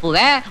பையன் கொடுத்த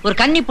பூவை ஒரு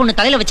கன்னி பொண்ணு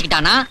தலையில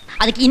வச்சுக்கிட்டானா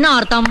அதுக்கு என்ன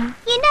அர்த்தம்?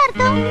 என்ன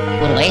அர்த்தம்?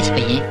 ஒரு வயசு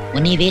பையன்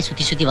உன்னையவே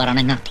சுத்தி சுத்தி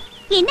வரானா என்ன அர்த்தம்?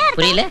 என்ன அர்த்தம்?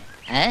 புரியல?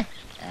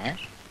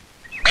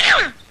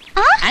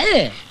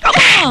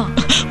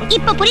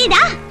 இப்ப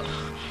புரியுதா?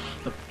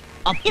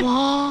 அப்பா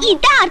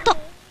இதான் அர்த்தம்.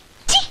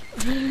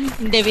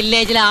 இந்த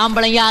வில்லேஜ்ல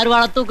ஆம்பளைங்க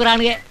அருவாளை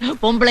தூக்குறானுங்க,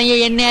 பொம்பளைங்க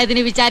என்ன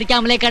ஏதுன்னு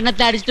விசாரிக்காமலே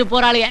கண்ணத்தை அடிச்சுட்டு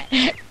போறாளுங்க.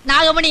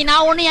 நாகமணி,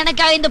 நான் ஒண்ணு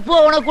எனக்காக இந்த பூ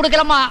உனக்கு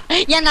கொடுக்கலமா,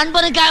 என்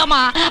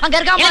நண்பனுக்காகமா. அங்க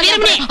இருக்காம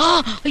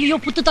ஐயோ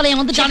புத்து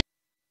தலையன் வந்துட்டான்.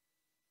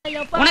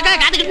 உனக்காக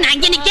காத்துக்கிட்டு நான்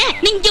அங்கே நிக்க,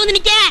 நீ இங்க வந்து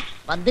நிக்க.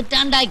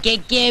 வந்துட்டான்டா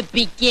கேக்கே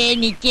பிக்கே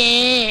நிக்கே.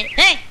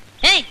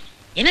 ஏய்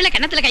என்னல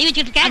கண்ணத்துல கை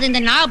வச்சிட்டு இருக்க? அது இந்த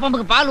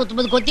நாகப்பாம்புக்கு பால்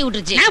ஊத்தும்போது கொத்தி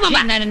விட்டுருச்சு.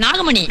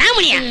 நாகமணி,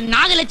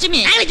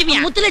 நாகலட்சுமி,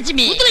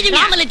 முத்துலட்சுமி,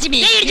 ராமலட்சுமி,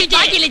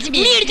 பாக்கியலட்சுமி.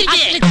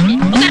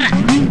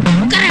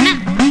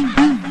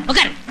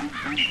 உட்கார்.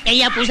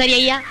 ஐயா பூசாரி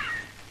ஐயா,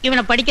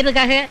 இவனை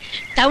படிக்கிறதுக்காக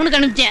டவுனுக்கு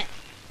அனுப்பிச்சேன்.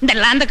 இந்த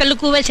லாந்த கல்லு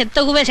கூவே, செத்த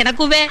கூவே,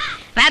 செனக்கூவே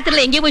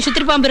ராத்திரில எங்கேயோ போய்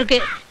சுத்திரி பாம்பு இருக்கு.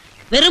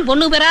 வெறும்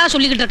பொண்ணு பேரா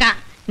சொல்லிக்கிட்டு இருக்கான்.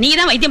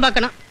 நீதான் வைத்தியம்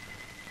பார்க்கணும்.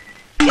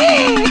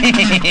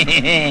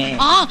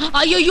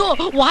 ஐயோ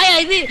வாயா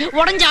இது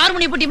உடஞ்ச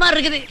ஆறுமணி புட்டி மாதிரி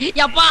இருக்குது.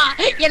 எப்பா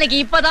எனக்கு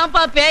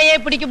இப்பதான்ப்பா பேயே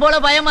பிடிக்கும் போல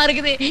பயமா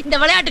இருக்குது. இந்த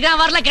விளையாட்டுக்கு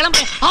நான் வரல,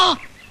 கிளம்பு.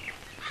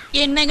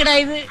 என்னங்கடா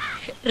இது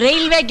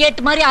ரயில்வே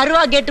கேட் மாதிரி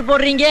அருவா கேட்டு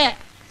போடுறீங்க?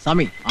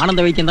 சாமி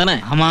ஆனந்த வைத்தியம் தானே?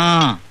 ஆமா.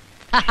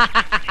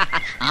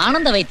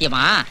 ஆனந்த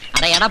வைத்தியமா?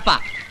 அட எடப்பா,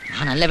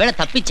 நான் நல்ல வேளை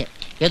தப்பிச்சேன்.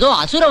 ஏதோ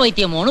அசுர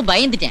வைத்தியமோன்னு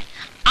பயந்துட்டேன்.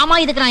 ஆமா,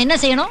 இதுக்கு நான் என்ன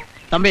செய்யணும்?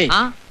 தம்பி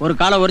ஒரு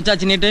காலை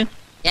ஒரிச்சாச்சு நீட்டு.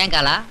 ஏன்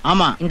காலா?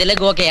 ஆமா. இந்த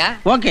லெக் ஓகேயா?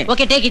 ஓகே.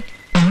 Okay, take it.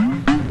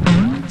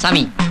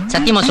 சாமி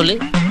சத்தியமா சொல்லு,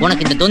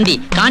 உனக்கு இந்த தொந்தி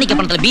காணிக்க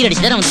பணத்துல பீர்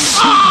அடிச்சு தானே வந்து?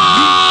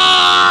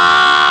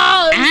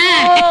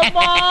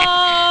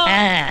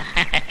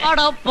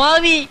 அட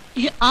பாவி,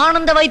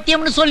 ஆனந்த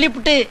வைத்தியம்னு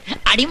சொல்லிவிட்டு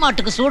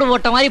அடிமாட்டுக்கு சூடு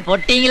போட்ட மாதிரி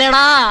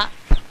போட்டீங்களேடா.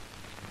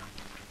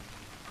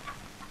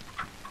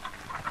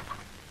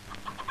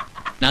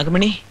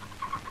 நாகமணி,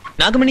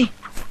 நாகமணி.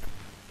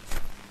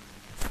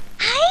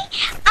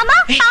 அம்மா,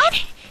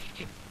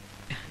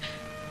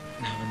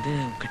 நான் வந்து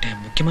உன்கிட்ட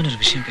முக்கியமான ஒரு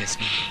விஷயம்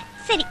பேசணும்.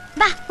 சரி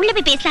வா உள்ள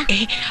போய் பேசலாம்.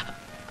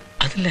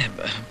 அதுல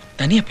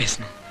தனியா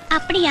பேசணும்.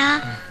 அப்படியா?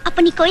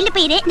 அப்ப நீ கோயில்ல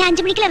போயிரு, நான்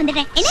 5 மணிக்குள்ள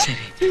வந்துடுறேன். என்ன? சரி.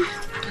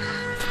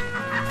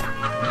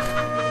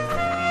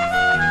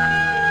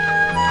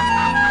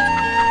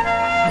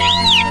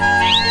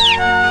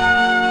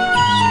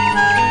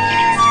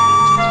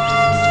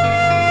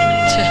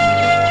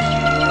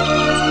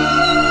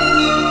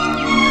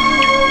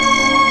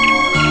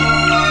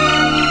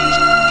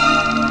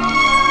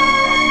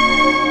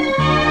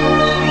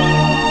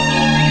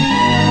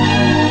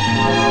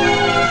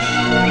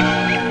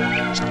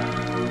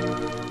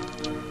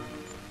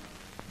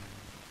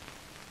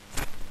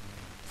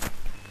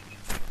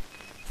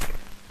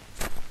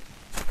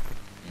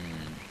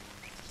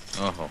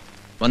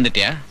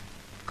 வந்துட்டியா?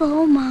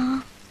 கோமா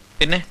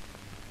என்ன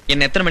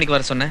என்ன எத்தனை மணிக்கு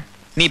வர சொன்ன?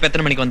 நீ இப்ப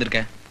எத்தனை மணிக்கு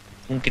வந்திருக்க?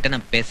 உன்கிட்ட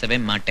நான் பேசவே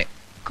மாட்டேன்.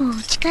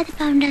 கோச்சுக்காது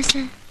பவுண்டர்ஸ்.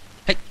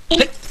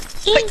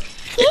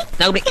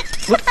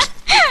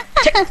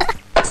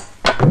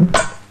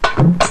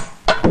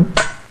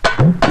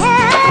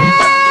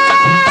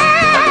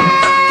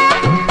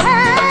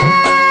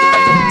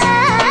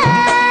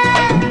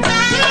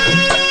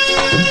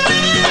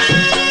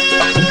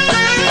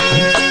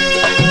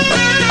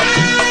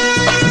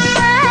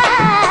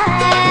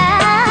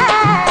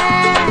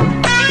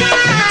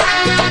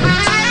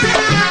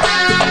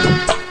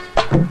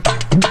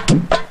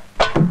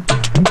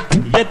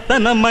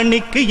 எத்தனை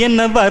மணிக்கு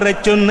என்ன வர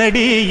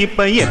சொன்னடி,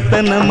 இப்ப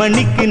எத்தனை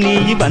மணிக்கு நீ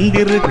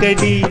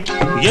வந்திருக்கடி.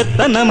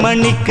 எத்தனை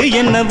மணிக்கு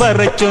என்ன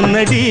வர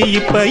சொன்னடி,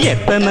 இப்ப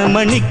எத்தனை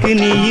மணிக்கு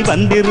நீ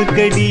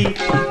வந்திருக்கடி.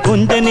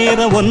 கொஞ்ச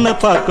நேரம் ஒன்ன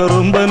பார்க்க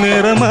ரொம்ப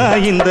நேரமா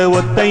இந்த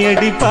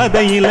ஒத்தையடி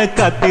பாதையில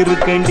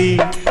காத்திருக்கண்டி.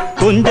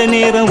 கொஞ்ச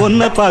நேரம்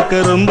ஒன்ன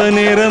பார்க்க ரொம்ப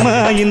நேரமா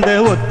இந்த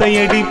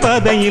ஒத்தையடி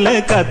பாதையில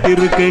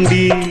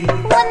காத்திருக்கண்டி.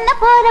 ஒன்ன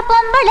போற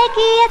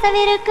பொம்பளைக்கு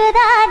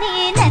எசவிருக்குதா, நீ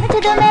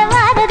நினைச்சதுமே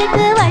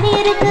வாரதுக்கு வழி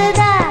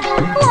இருக்குதா.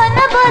 ஒன்ன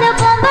போற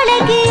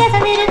பொம்பளைக்கு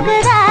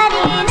எசவிருக்குதா,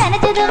 நீ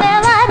நினைச்சதுமே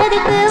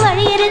வாரதுக்கு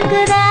வழி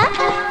இருக்குதா.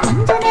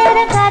 கொஞ்ச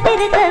நேரம்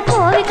காத்திருக்க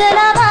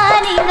கோவிக்கலாமா,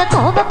 நீங்க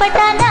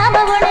கோபப்பட்டா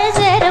நாம ஒண்ணு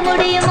சேர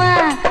முடியுமா.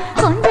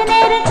 கொஞ்ச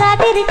நேரம்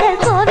காத்திருக்க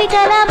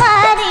கோவிக்கலாமா,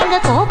 நீங்க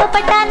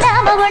கோபப்பட்டா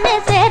நாம ஒண்ணு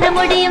சேர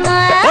முடியுமா.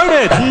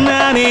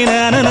 தன்னானே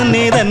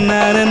நானே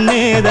தன்னானே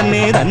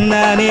தன்னே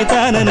தன்னானே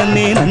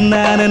தானே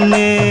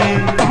நன்னானே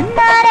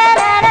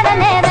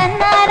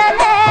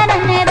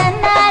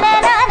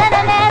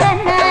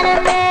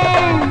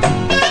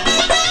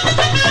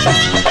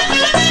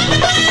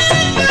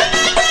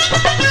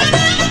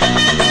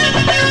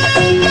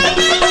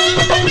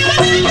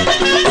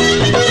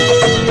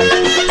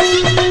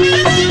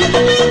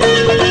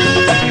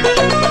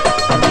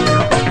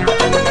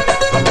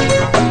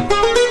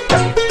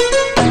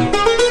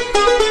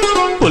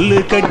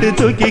கட்டு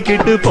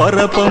தூக்கிக்கிட்டு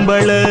போற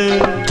பொம்பள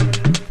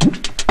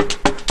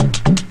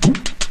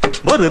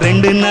ஒரு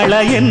 2 நாளா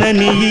என்ன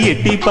நீ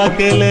எட்டி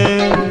பார்க்கல.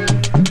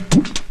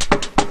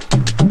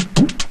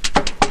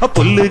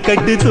 புல்லு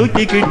கட்டு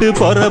தூக்கிக்கிட்டு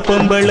போற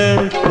பொம்பள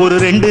ஒரு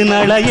 2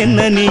 நாளா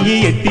என்ன நீ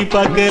எட்டி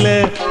பார்க்கல.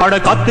 அட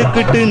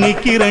காத்துக்கிட்டு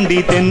நிக்கிறண்டி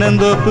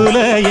தென்னந்தோப்புல,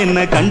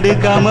 என்ன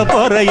கண்டுக்காம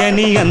போறைய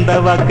நீ அந்த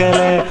வாக்கல.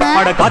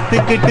 அட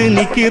காத்துக்கிட்டு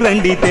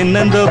நிக்கிறண்டி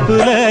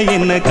தென்னந்தோப்புல,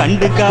 என்ன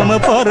கண்டுக்காம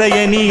போறைய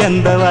நீ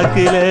அந்த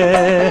வாக்குல.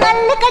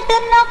 மல்லு கட்டு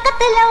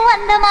நோக்கத்துல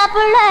வந்த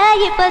மாப்புள்ள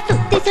இப்ப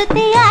சுத்தி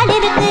சுத்தி ஆடி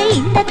இருக்கு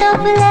இந்த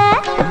தோப்புல.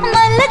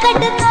 மல்லு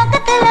கட்டு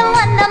நோக்கத்துல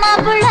வந்த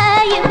மாப்புள்ள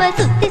இப்ப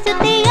சுத்தி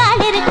சுத்தி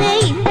ஆடி இருக்கு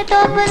இந்த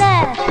தோப்புல.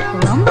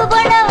 ரொம்ப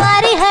பண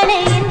வாரிகளே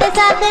இந்த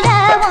சாக்குல,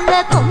 உங்க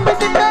கொம்பு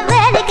சுத்தம்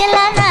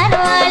வேலைக்கெல்லாம் நான்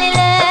வாழல.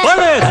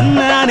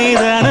 தன்னானே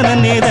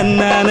தானே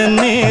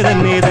தன்னானே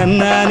தன்னே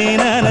தன்னானே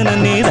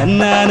நானே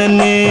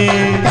தன்னானே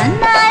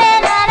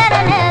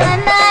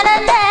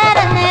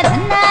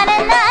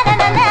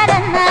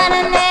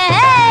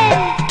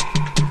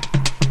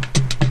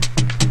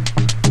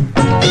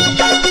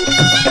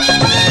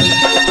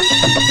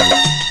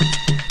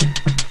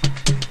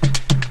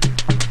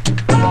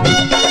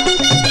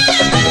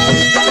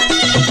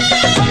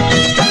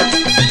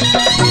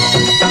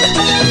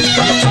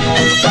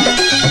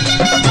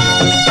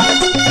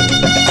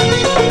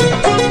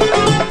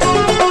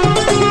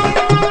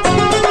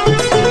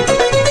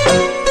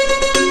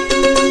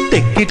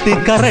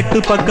கரட்டு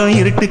பக்கம்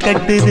இருட்டு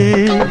கட்டுது,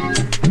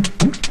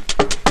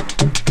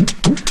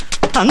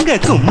 அங்க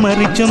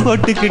கும்மரிச்சம்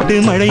போட்டுக்கிட்டு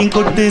மழையும்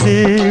கொட்டுது.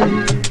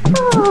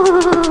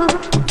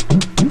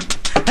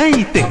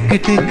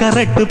 தெக்கிட்டு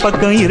கரட்டு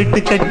பக்கம் இருட்டு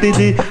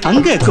கட்டுது,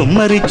 அங்க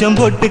கும்மரிச்சம்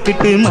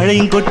போட்டுக்கிட்டு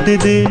மழையும்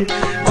கொட்டுது.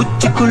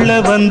 உச்சிக்குள்ள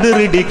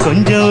வந்துருடி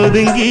கொஞ்சம்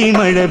ஒதுங்கி,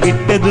 மழை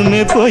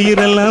விட்டதுமே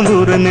போயிரலாம்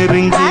ஊர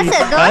நெருங்கி.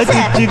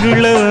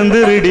 உச்சிக்குள்ள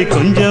வந்துருடி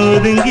கொஞ்சம்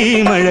ஒதுங்கி,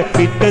 மழை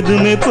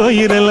விட்டதுமே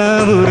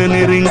போயிரலாம் ஊர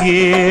நெருங்கி.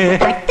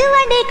 கட்டு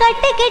வண்டி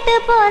கட்டிக்கிட்டு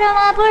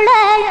போறமா புள்ள,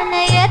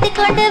 என்னை ஏத்தி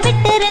கொண்டு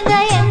விட்டுருங்க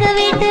எங்க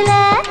வீட்டுல.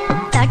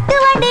 தட்டு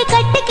வண்டி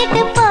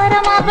கட்டிக்கிட்டு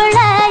போறமா புள்ள,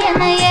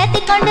 என்னை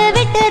ஏத்தி கொண்டு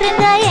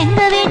விட்டுருங்க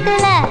எங்க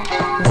வீட்டுல.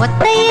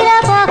 ஒத்தையில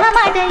போக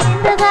மாட்டேன்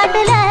இந்த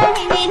காட்டுல,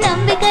 இனி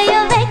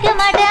நம்பிக்கையும் வைக்க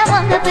மாட்டேன்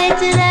உங்க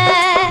பேச்சுல.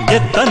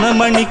 எத்தனை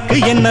மணிக்கு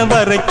என்ன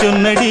வர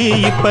சொன்னடி,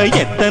 இப்ப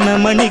எத்தனை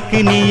மணிக்கு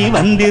நீ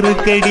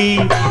வந்திருக்கடி.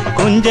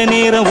 கொஞ்ச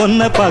நேரம்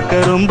ஒன்ன பார்க்க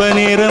ரொம்ப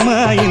நேரமா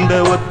இந்த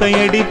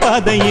ஒத்தையடி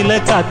பாதையில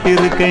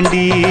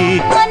காத்திருக்கண்டி.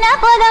 ஒன்ன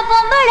போத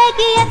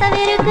பொம்பளைக்கு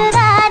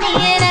எசவிருக்குதா, நீ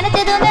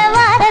நினைச்சதுமே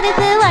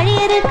வாரதுக்கு வழி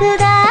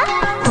இருக்குதா.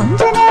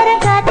 கொஞ்ச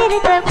நேரம்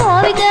காத்திருக்க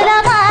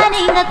கோவிக்கலாமா,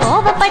 நீங்க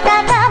கோபப்பட்டா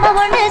நாம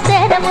ஒண்ணு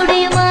சேர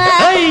முடியுமா.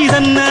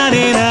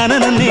 தன்னானே நானே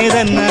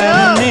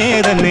தன்னானே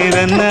தன்னே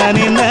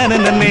தன்னானே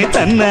நானே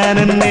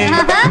தன்னானே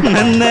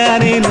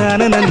நன்னானே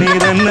நானே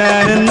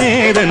தன்னானே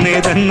தன்னே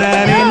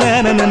தன்னானே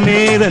நானே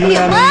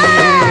தன்னானே.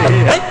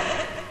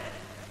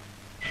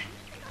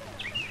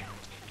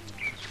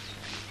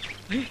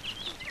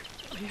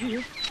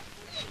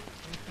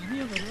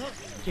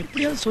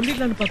 எப்படியாவது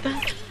சொல்லிடலான்னு பார்த்தா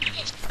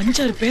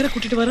 5-6 பேரை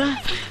கூட்டிட்டு வரா.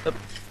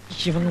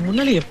 இவங்க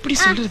முன்னால எப்படி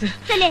சொல்றது?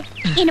 சொல்லு,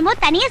 என்னமோ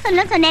தனியா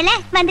சொல்ல சொன்னேல,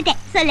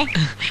 வந்துட்டேன் சொல்லு.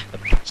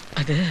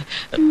 அது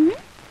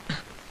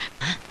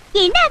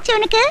என்ன ஆச்சு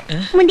உனக்கு?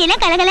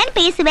 முந்தியெல்லாம் கலகலன்னு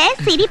பேசுவ,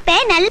 சிரிப்ப,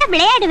 நல்லா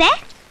விளையாடுவ.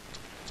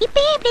 இப்ப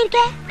எப்படி இருக்க?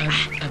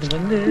 அது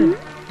வந்து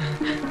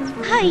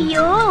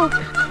ஐயோ,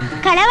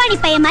 களவாணி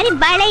பைய மாதிரி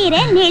வளையிற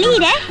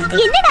நெளியிற.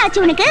 என்னடா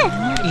ஆச்சு உனக்கு?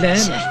 இல்ல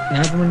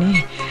நாகமணி,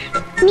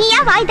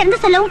 நீயா வாய்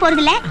திறந்து சொல்லவும்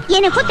போறதில்ல,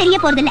 எனக்கும் தெரிய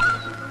போறதில்ல.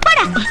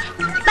 போடா,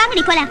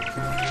 வாங்கடி போலாம்.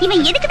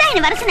 இவன் எதுக்குதான்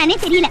என்ன வர சொன்னானே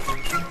தெரியல.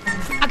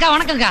 அக்கா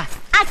வணக்கம்க்கா.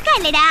 அக்கா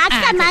இல்லடா,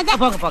 அக்கா மக.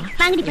 போங்க போங்க.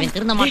 வாங்கடி. இவன்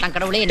திருந்த மாட்டான்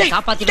கடவுளே, என்ன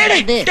காப்பாத்தி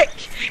வந்து.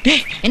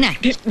 என்ன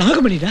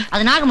நாகமணிடா?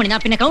 அது நாகமணினா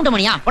பின்ன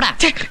கவுண்டமணியா? போடா.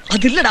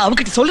 அது இல்லடா,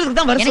 அவகிட்ட சொல்றதுக்கு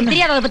தான் வர சொன்னேன். எனக்கு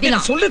தெரியாத அத பத்தி.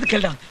 நான் சொல்றது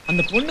கேளுடா.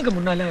 அந்த பொண்ணுக்கு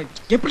முன்னால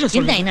எப்படி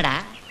சொல்ற? என்னடா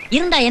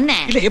இருந்தா என்ன?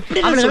 இல்ல எப்படி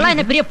அவங்க எல்லாம்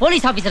என்ன பெரிய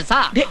போலீஸ் ஆபீசர்ஸா?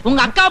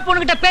 உங்க அக்கா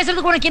பொண்ணுகிட்ட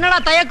பேசுறதுக்கு உனக்கு என்னடா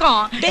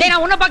தயக்கம்? டேய்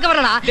நான் உன்ன பார்க்க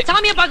வரலடா,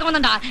 சாமியை பார்க்க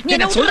வந்தேன்டா. நீ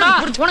என்ன சொல்றா?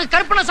 உனக்கு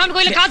கற்பனை சாமி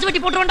கோயில்ல காசு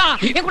வெட்டி போட்டுறேன்டா.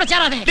 என் கூட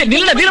சேராதே. டேய்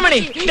நில்லுடா வீரமணி.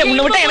 டேய்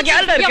உன்னை விட்டா எனக்கு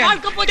யாருடா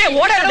இருக்கு? டேய்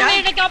ஓடாதடா.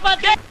 என்ன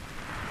காப்பாத்து.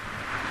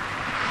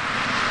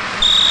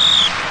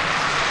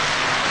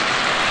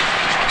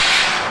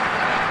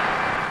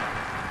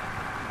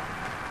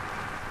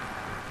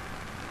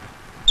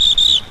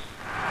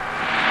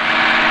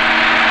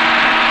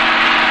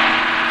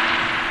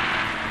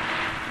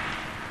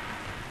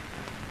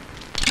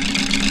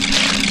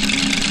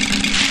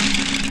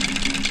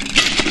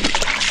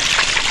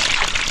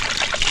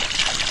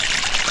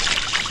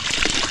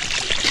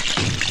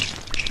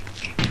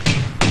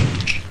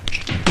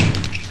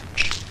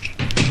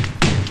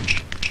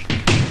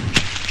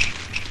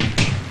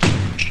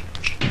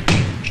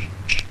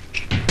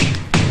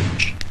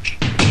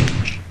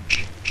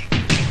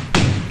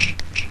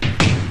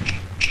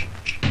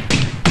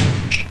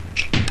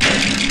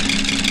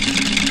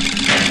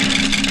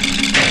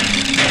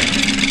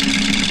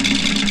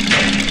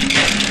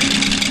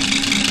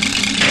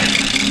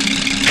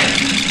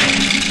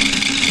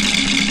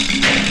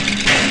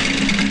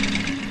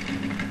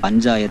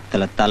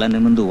 பஞ்சாயத்துல தலை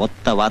நிமிந்து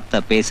ஒத்த வார்த்தை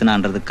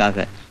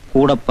பேசினான்றதுக்காக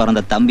கூட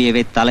பிறந்த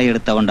தம்பியவே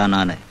தலையெடுத்தவன்டா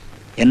நானு.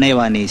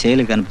 என்னைவா நீ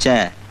செயலுக்கு அனுப்பிச்ச?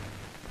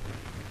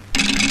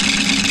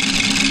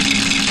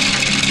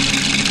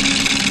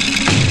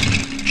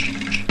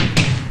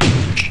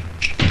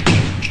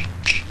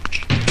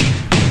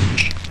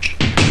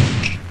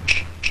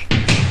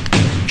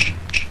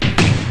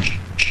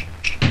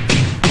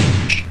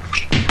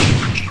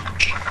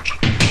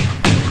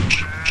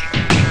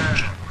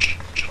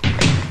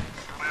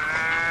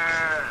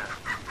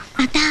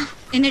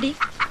 என்னடி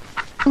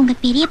உங்க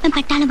பெரியப்பன்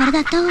பட்டாளம்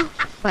வருதாத்தோ?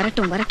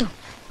 வரட்டும் வரட்டும்.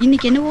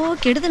 இன்னைக்கு என்னவோ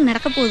கெடுதல்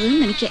நடக்க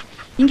போகுதுன்னு நினைக்க.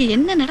 இங்க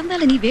என்ன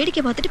நடந்தாலும் நீ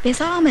வேடிக்கை பார்த்துட்டு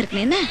பேசாம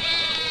இருக்கணும் என்ன?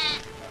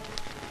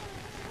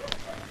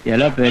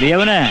 எல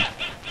பெரியவனே,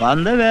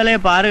 வந்த வேலையை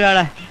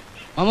பாருகால.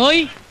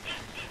 மாமோய்,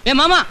 ஏ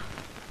மாமா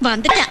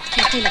வந்துட்டேன்.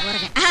 கட்டையில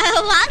போறேன்.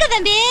 வாங்க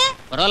தம்பி.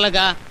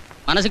 பரவாயில்லக்கா,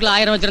 மனசுக்குள்ள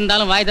 1000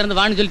 வச்சிருந்தாலும் வாய் திறந்து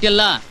வான்னு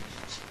சொல்லிட்டியல்ல.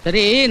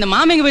 சரி, இந்த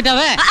மாமிங்க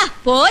போயிட்டாவே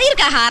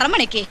போயிருக்காக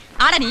அரமனைக்கு.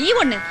 ஆனா நீ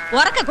ஒண்ணு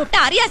உறக்க கூப்பிட்டு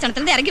அரியாசனத்துல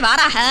இருந்து இறங்கி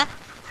வாராக.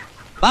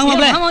 வாங்க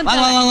மாப்ள,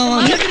 வாங்க வாங்க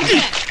வாங்க.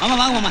 ஆமா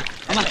வாங்க மாமா.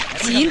 ஆமா.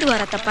 சீந்து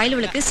வரத்த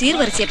பையலுக்கு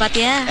சீர்வரிசைய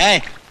பாத்தியா?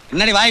 ஏய்,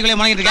 என்னடி வாய்க்குள்ளே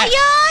முணங்கிட்டு இருக்க?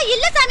 ஐயோ,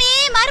 இல்ல சாமி,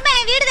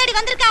 மருமகன் வீடு தேடி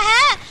வந்திருக்காக.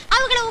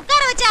 அவங்கள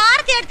உட்கார வச்சு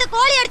ஆரத்தி எடுத்து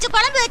கோழி அடிச்சு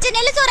குழம்பு வச்சு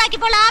நெல்லு சோறாக்கி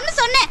போலாம்னு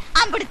சொன்னேன்.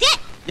 அம்பிடுத்தே.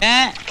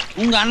 ஏன்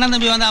உங்க அண்ணன்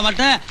தம்பி வந்தா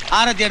மட்டும்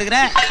ஆரத்தி எடுக்கிற,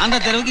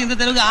 அந்த தெருவுக்கு இந்த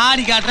தெருவுக்கு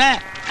ஆடி காட்டுற?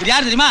 இது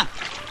யாரு தெரியுமா?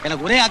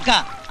 எனக்கு ஒரே அக்கா,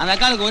 அந்த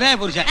அக்காளுக்கு ஒரே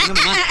புருஷன்.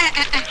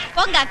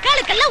 உங்க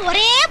அக்காளுக்கெல்லாம்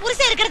ஒரே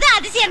புருஷன் இருக்கிறது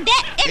அதிசயம்.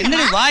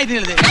 என்னடி வாய்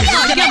தெரியுது?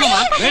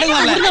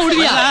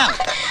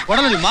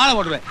 உடனடி மாலை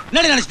போட்டுவேன்.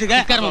 என்னடி நினைச்சிட்டு இருக்க?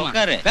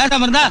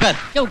 பேசாம இருந்தா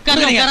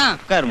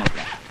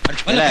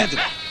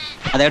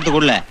அதை எடுத்து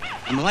கொடுல.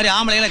 அந்த மாதிரி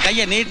ஆம்பளைகளை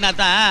கையை நீட்டினா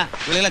தான்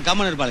இவளைகளை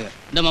கம்மன் இருப்பாளுங்க.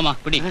 இந்த மாமா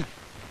குடி.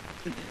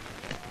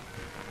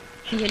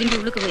 நீ எலும்பி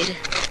உள்ளுக்கு போயிரு.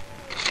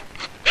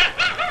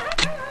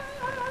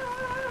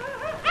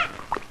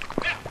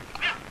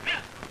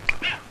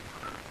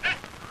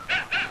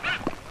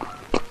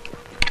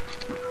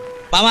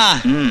 மாமா,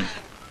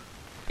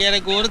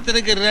 எனக்கு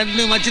ஒருத்தருக்கு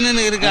 2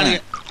 மச்சினு இருக்கானுங்க.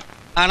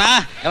 ஆனா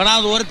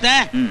எவனாவது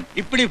ஒருத்தன்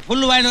இப்படி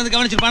புல் வாங்கிட்டு வந்து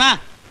கவனிச்சிருப்பானா?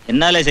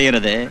 என்னால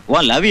செய்யறது?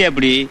 ஓ லவ்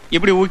எப்படி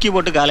இப்படி ஊக்கி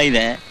போட்டு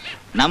காலையுத?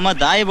 நம்ம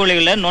தாய்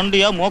பிள்ளைகள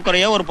நொண்டியோ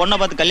மூக்கரையோ ஒரு பொண்ணை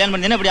பார்த்து கல்யாணம்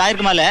பண்ணி இப்படி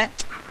ஆயிருக்குமால?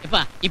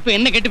 இப்ப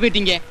என்ன கெட்டு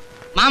போயிட்டீங்க?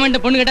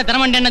 மாமன் பொண்ணு கேட்டா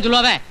தரமாட்டேன் என்ன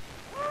சொல்லுவாவே?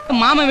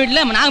 மாமன்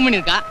வீட்டுல நாகமணி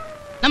இருக்கா,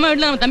 நம்ம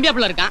வீட்டுல நம்ம தம்பியா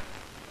பிள்ளை இருக்கான்.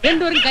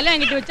 2 பேரும்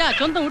கல்யாணம் கட்டி வச்சா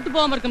சொந்தம் விட்டு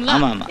போகாம இருக்கும்ல.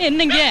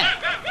 என்னங்க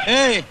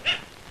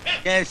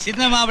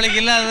சின்ன மாப்பிளைக்கு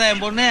இல்லாத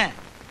என் பொண்ணு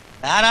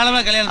தாராளமா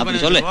கல்யாணம் பண்ணி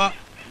சொல்லு.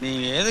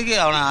 நீங்க எதுக்கு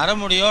அவனை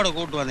அரைமுடியோட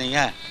கூட்டு வந்தீங்க?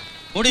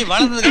 முடி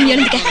வளர்ந்ததுக்கு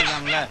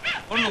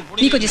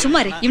நீ கொஞ்சம் சும்மா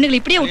இரு. இவனுங்களை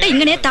இப்படியே விட்டா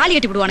இங்கனே தாலி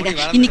கட்டி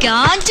விடுவானுங்க. இன்னைக்கு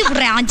ஆஞ்சு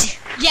விடுறேன் ஆஞ்சு.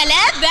 எல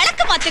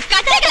விளக்கு மாத்து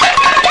கட்டைகள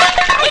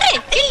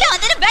இல்ல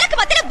வந்து விளக்கு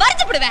மாத்திர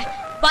வரிச்சு விடுவேன்.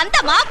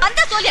 வந்தமா வந்த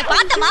சோலிய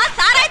பார்த்தமா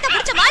சாராயத்தை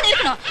குடிச்சமா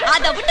இருக்கணும்.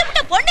 அத விட்டு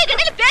விட்டு பொண்ணு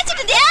கிட்ட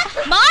பேசிட்டு இருந்தியா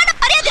மான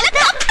மரியாதையில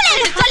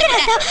தப்பல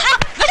சொல்லிடுறேன்.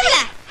 விடுல.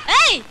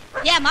 ஏய்,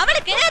 என்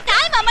மவளுக்கு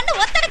தாய் மாமன்னு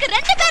ஒருத்தனுக்கு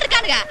 2 பேர்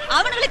இருக்கானுங்க.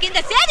 அவங்களுக்கு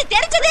இந்த செய்தி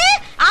தெரிஞ்சது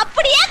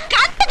அப்படியே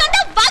கண்டு கண்டு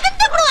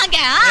வகுத்து விடுவாங்க.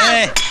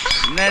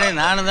 முன்னாடி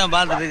நானும் தான்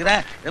பார்த்துட்டு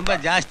இருக்கிறேன். ரொம்ப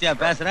ஜாஸ்தியா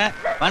பேசுறேன்.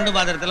 பண்டு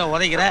பாத்திரத்துல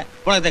உதைக்கிற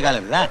குளத்தை கால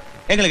இருக்குதா?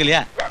 எங்களுக்கு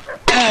இல்லையா?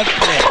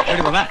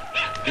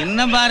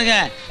 இன்னும் பாருங்க.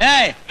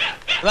 ஏய்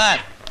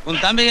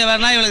உன் தம்பிக்கு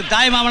வரனா இவளுக்கு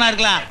தாய் மாமனா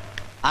இருக்கலாம்.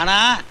 ஆனா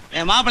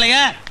என் மாப்பிள்ளைங்க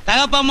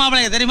தகப்ப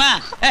மாப்பிள்ளைங்க தெரியுமா?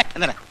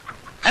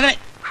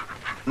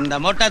 இந்த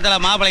மொட்டத்துல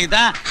மாப்பிள்ளைக்கு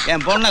தான்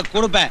என் பொண்ணை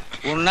கொடுப்பேன்.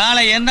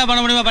 உன்னால என்ன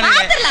பண்ண முடியுமா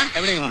பண்ணுங்க.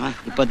 எப்படிங்க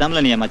இப்ப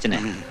தமிழ்ல நீ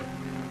மச்சனே.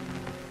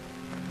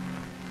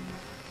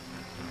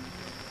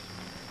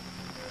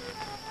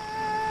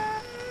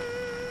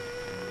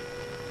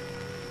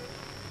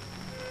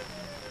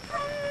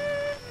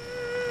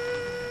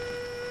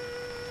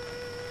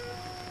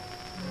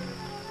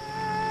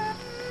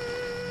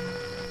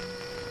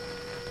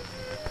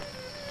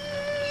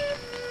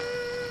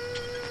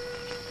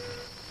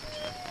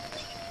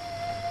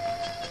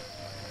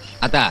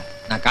 அத்தா,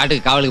 நான்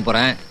காட்டுக்கு காவலுக்கு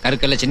போறேன்.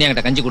 கருக்கல்ல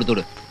சின்னியாங்கிட்ட கஞ்சி கொடுத்து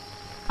விடு.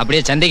 அப்படியே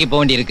சந்தைக்கு போக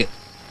வேண்டி இருக்கு.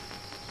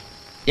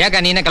 ஏக்கா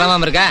நீ என்ன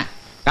கிளம்பாம இருக்க?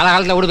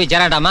 காலகாலத்துல விட்டு போய்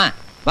சேராட்டாமா?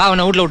 வா,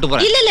 உன்னை வீட்டுல விட்டு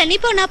போறேன். இல்ல நீ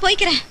போ, நான்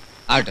போய்க்கிறேன்.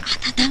 ஆகட்டும்.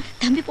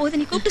 தம்பி போகுது,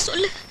 நீ கூப்பிட்டு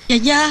சொல்லு.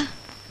 ஐயா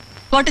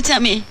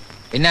கோட்டச்சாமி.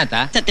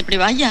 என்னத்தா? சத்து இப்படி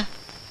வாய்யா.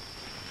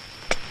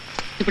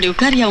 இப்படி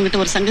உட்காரியா,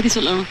 அவங்ககிட்ட ஒரு சங்கதி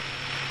சொல்லணும்.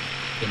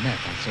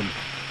 என்னத்தா சொல்லு.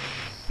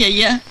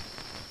 ஐயா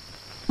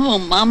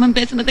உன் மாமன்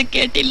பேசுனதை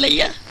கேட்டு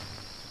இல்லையா?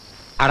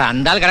 அட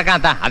அந்த ஆள்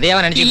கிடக்காத்தா,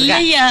 அதையாவா நினைச்சிட்டு இருக்க?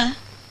 இல்லையா,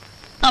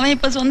 அவன்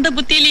இப்ப சொந்த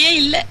புத்தியிலேயே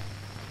இல்ல.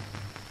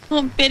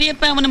 உன்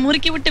பெரியப்ப அவனை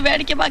முறுக்கி விட்டு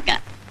வேடிக்கை பார்க்க.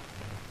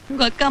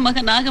 உங்க அக்கா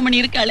மகன் நாகமணி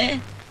இருக்காளே,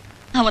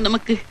 அவன்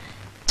நமக்கு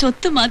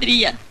சொத்து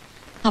மாதிரியா.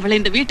 அவளை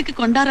இந்த வீட்டுக்கு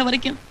கொண்டாட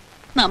வரைக்கும்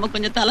நாம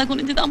கொஞ்சம் தலை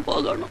குனிஞ்சுதான்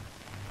போகணும்.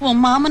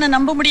 உன் மாமனை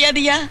நம்ப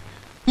முடியாதியா.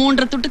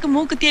 3 துட்டுக்கு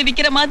மூக்குத்திய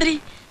விக்கிற மாதிரி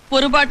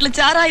ஒரு பாட்டில்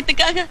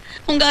சாராயத்துக்காக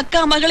உங்க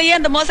அக்கா மகளையே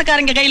அந்த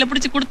மோசக்காரங்க கையில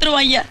பிடிச்சு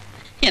கொடுத்துருவான் ஐயா.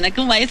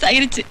 எனக்கும்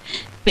வயசாயிருச்சு.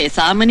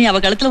 பேசாம நீ அவ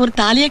கழுத்துல ஒரு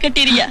தாலிய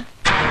கட்டிறியா?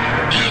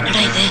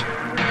 என்னடா இது?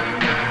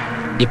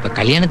 இப்ப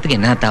கல்யாணத்துக்கு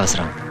என்ன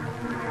அவசரம்?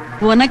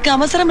 உனக்கு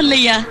அவசரம்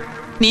இல்லையா,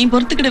 நீ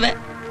பொறுத்துக்கிடுவ.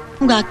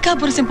 உங்க அக்கா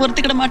புருஷன்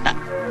பொறுத்துக்கிட மாட்டான்.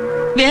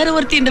 வேற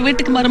ஒருத்தி இந்த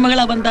வீட்டுக்கு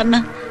மருமகளா வந்தான்னா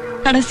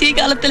கடைசி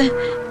காலத்துல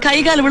கை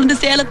கால் விழுந்து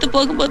சேலத்து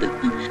போகும்போது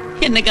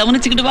என்ன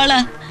கவனிச்சுக்கிடுவாளா?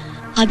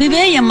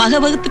 அதுவே என் மக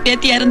வகுத்து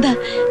பேத்தியா இருந்தா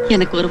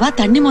எனக்கு ஒருவா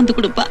தண்ணி மொந்து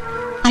கொடுப்பா.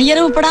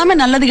 ஐயரவுப்படாம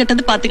நல்லது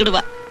கெட்டது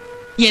பாத்துக்கிடுவா.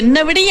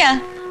 என்ன விடியா,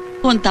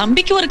 உன்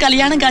தம்பிக்கு ஒரு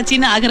கல்யாணம்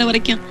காட்சின்னு ஆகிற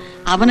வரைக்கும்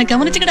அவனை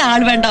கவனிச்சுக்கிட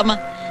ஆள் வேண்டாமா?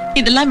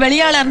 இதெல்லாம்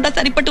வெளியாளா இருந்தா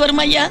சரிப்பட்டு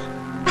வருமா ஐயா?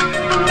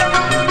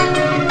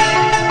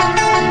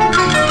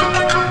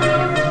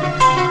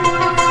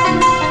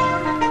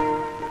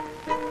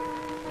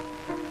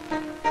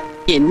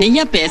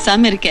 என்னையா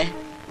பேசாம இருக்க?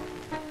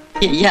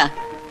 ஐயா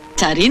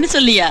சரின்னு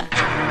சொல்லியா?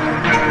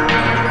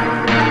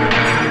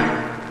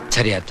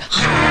 சரியாத்தா,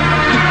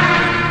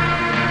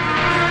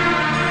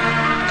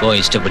 போ,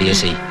 இஷ்டப்படியே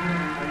செய்.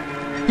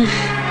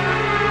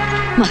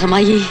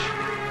 மகமாயி,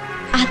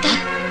 ஆத்தா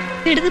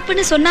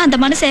விடுதுப்புன்னு சொன்னா அந்த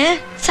மனச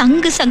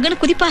சங்கு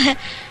சங்குன்னு குதிப்பாக.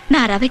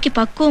 நான் ரவைக்கு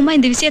பக்குவமா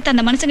இந்த விஷயத்த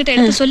அந்த மனுஷங்கிட்ட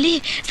எடுத்து சொல்லி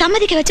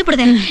சம்மதிக்க வச்சு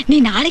போடுதேன். நீ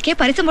நாளைக்கே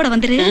பரிசு போட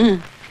வந்துரு.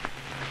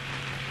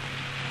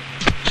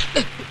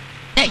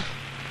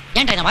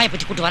 ஏன்டா என்ன வாயை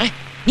பற்றி கூட்டு வர?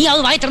 நீ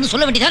அது வாயை திறந்து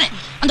சொல்ல வேண்டியதானே?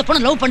 அந்த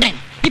பொண்ணு லவ் பண்றேன்,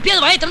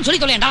 இப்பயாவது வாயை திறந்து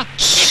சொல்லி தொலையண்டா.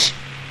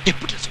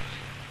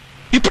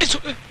 எப்படி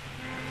சொல்ல?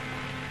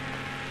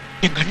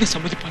 எங்க அண்ணன்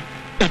சம்மதிப்பான்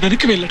நான்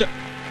நினைக்கவே இல்லடா.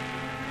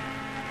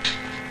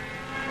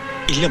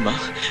 இல்லம்மா,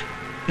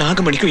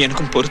 நாகமணிக்கும்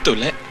எனக்கும் பொருத்தம்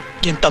இல்ல.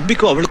 என்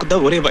தம்பிக்கும் அவளுக்கும்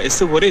தான் ஒரே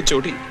வயசு, ஒரே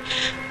ஜோடி.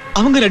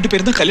 அவங்க 2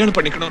 பேரும் தான் கல்யாணம்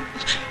பண்ணிக்கணும்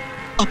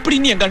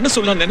அப்படின்னு எங்க அண்ணன்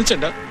சொல்ல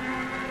நினைச்சேன்டா.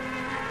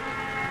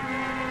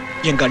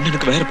 எங்க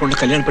அண்ணனுக்கு வேற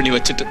பொண்ணு கல்யாணம் பண்ணி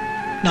வச்சுட்டு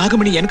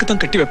நாகமணி எனக்கு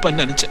தான் கட்டி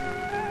வைப்பான்னு நினைச்சேன்.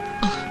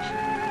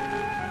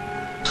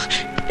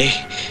 ஏய்,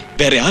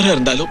 வேற யாரா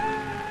இருந்தாலும்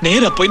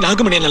நேரா போய்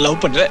நாகமணி என்ன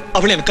லவ் பண்ற,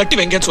 அவளை எனக்கு கட்டி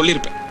வைங்கன்னு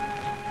சொல்லியிருப்பேன்.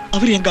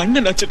 அவர் எங்க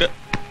அண்ணன் ஆச்சுட.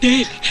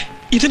 ஏய்,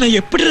 இதை நான்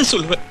எப்படி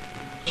சொல்லுவேன்?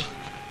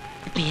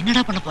 இப்ப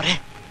என்னடா பண்ண போற?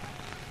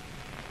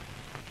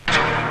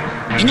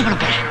 என்ன பண்ண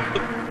போற?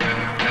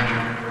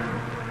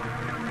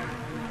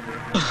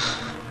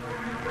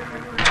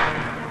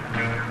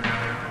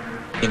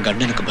 எங்க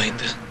அண்ணனுக்கு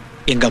பயந்து,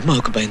 எங்க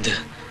அம்மாவுக்கு பயந்து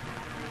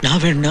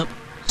நான் வேணா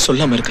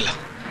சொல்லாம இருக்கலாம்.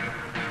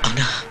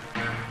 ஆனா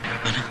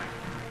ஆனா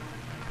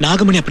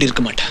நாகமணி அப்படி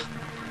இருக்க மாட்டா.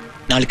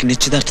 நாளைக்கு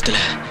நிச்சயதார்த்தத்துல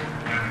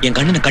எங்க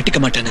அண்ணனை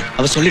கட்டிக்க மாட்டான்னு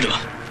அவ சொல்லிடுவா.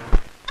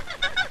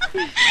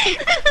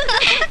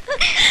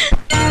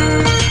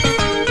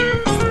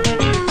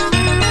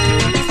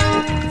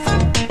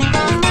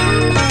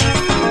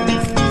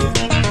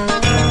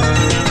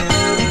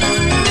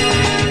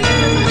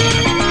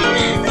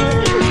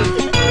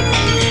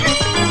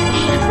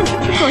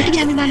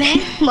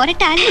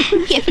 மொரட்டாள்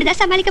எப்படிதான்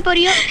சமாளிக்க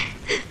போறியோ?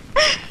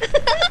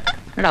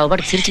 அவ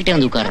பாட்டு சிரிச்சுக்கிட்டே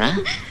வந்து உட்கார்றா.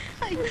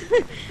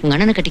 உங்க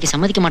அண்ணனை கட்டிக்க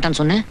சம்மதிக்க மாட்டான்னு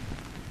சொன்ன.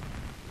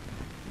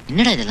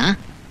 என்னடா இதெல்லாம்?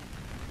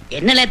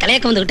 என்னல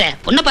தலையக்க வந்துகிட்ட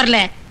பொண்ணை பாருல.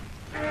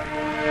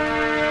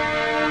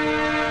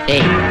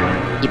 ஏய்,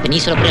 இப்ப நீ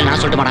சொல்ல போறியா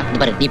நான் சொல்லட்டு மாடா? இந்த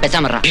பாரு, நீ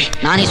பேசாம இருடா.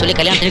 நானே சொல்லி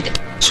கல்யாணம் நிறுத்து.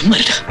 சும்மா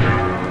இருடா,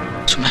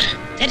 சும்மா இரு.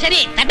 சரி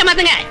சரி, தட்ட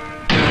மாத்துங்க.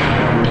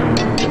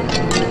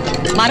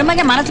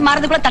 மருமக மனசு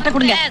மாறதுக்குள்ள தட்ட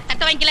கொடுங்க.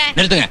 தட்ட வாங்கிக்கல.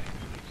 நிறுத்துங்க.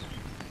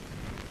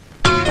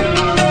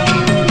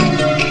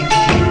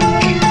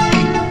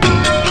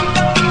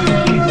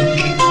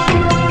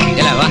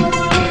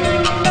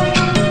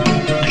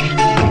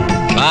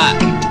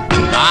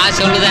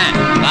 சொல்லுதேன்,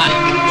 வா.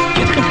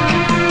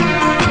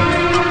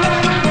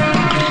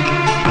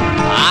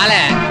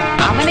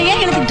 அவனையே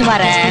எழுதிட்டு எடுத்துட்டு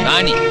வர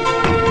ராணி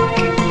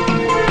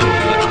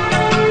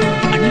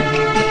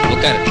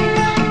உட்காரு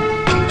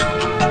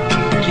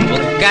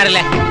உட்காருல.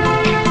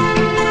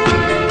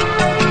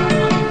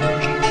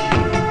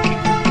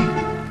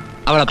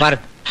 அவளை பாரு.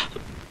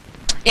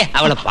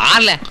 அவளை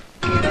பாருல.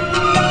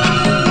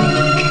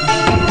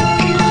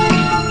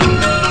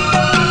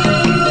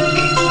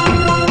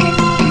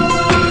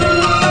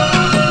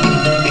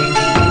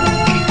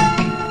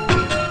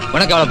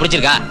 உனக்கு அவளை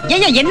பிடிச்சிருக்கா?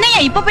 ஏன் என்னையா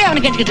இப்ப போய் அவனை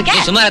கேட்டுக்கிட்டு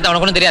இருக்க? சும்மா இருக்க,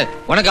 உனக்கு ஒண்ணும் தெரியாது.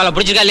 உனக்கு அவளை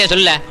பிடிச்சிருக்கா இல்லையா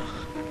சொல்லல.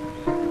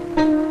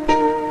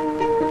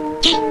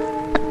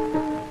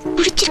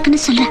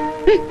 பிடிச்சிருக்குன்னு சொல்ற.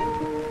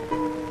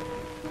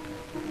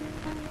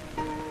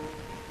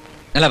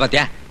 நல்லா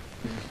பாத்தியா?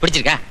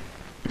 பிடிச்சிருக்கா?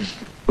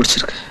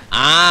 பிடிச்சிருக்கு.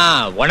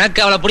 உனக்கு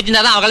அவளை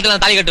பிடிச்சிருந்தாதான் அவ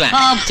காலத்துல தாலி கட்டுவேன்.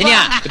 சினியா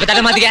இப்ப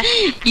தட்ட மாத்திக்க.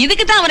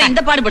 இதுக்கு தான் அவரை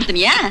இந்த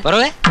பாடுபடுத்தினியா?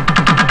 பரவே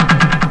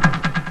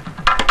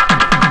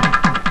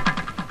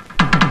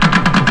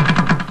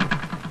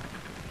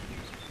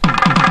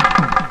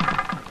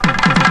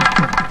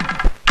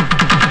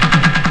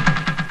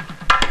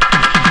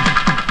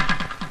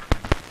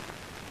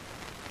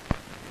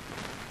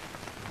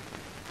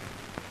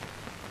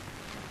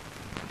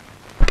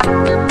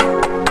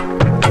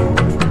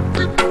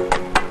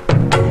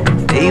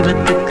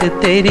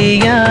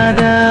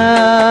தெரியாதா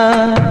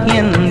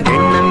என்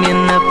எண்ணம்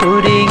என்ன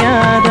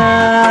புரியாதா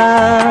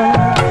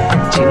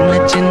சின்ன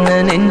சின்ன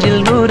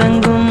நெஞ்சில்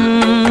உறங்கும்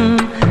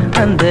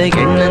அந்த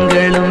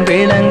எண்ணங்களும்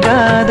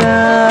விளங்காதா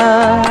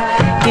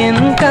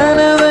என்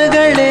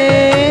கனவுகளே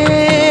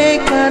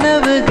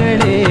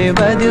கனவுகளே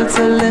பதில்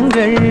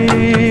சொல்லுங்கள்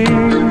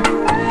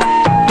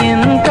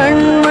என்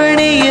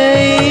கண்மணியை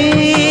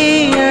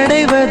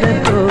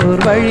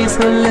அடைவதற்கோர் வழி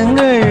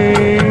சொல்லுங்கள்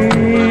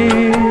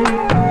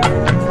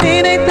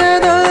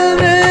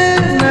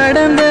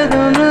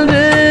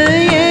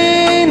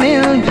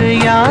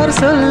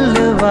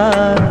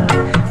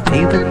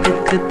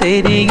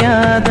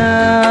தெரியாதா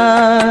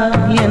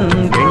என்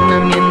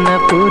எண்ணம் என்ன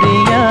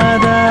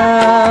புரியாதா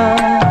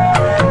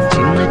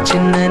சின்ன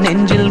சின்ன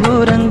நெஞ்சில்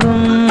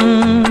உறங்கும்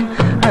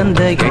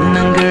அந்த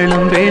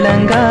எண்ணங்களும்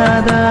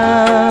விளங்காதா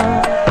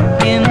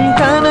என்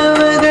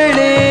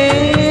கனவுகளே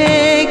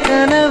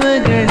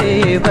கனவுகளே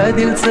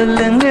பதில்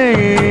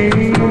சொல்லுங்கள்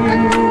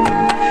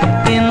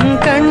என்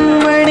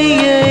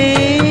கண்மணியை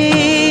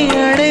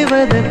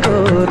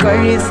அடைவதற்கோர்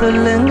வழி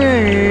சொல்லுங்கள்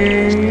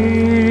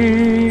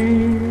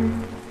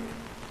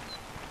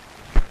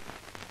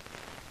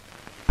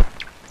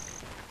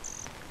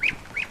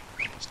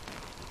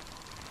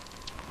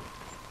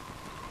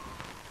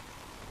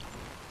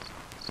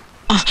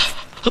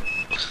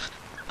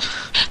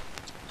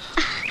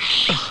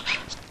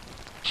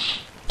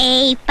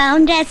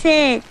பவுன்ராசு,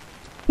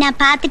 நான்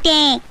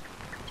பார்த்துட்டேன்.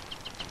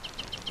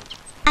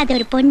 அது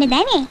ஒரு பொண்ணு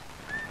தானே?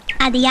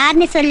 அது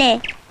யாருன்னு சொல்லு.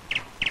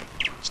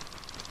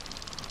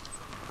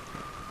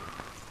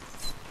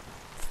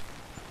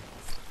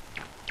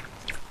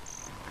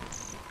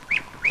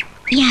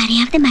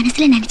 யாரையாவது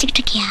மனசுல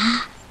நினைச்சுக்கிட்டு இருக்கியா?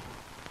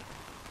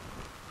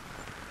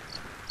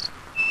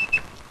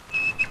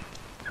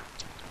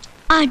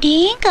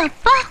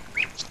 அடேங்கப்பா,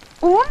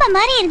 ஊமை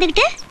மாதிரி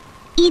இருந்துகிட்டு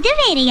இது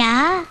வேறையா?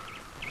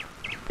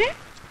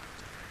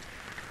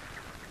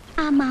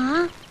 ஆமா,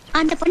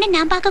 அந்த பொண்ணை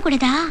நான் பார்க்க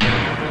கூடாதா?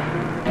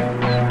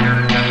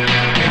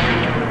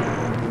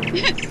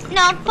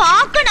 நான்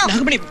பார்க்கணும்.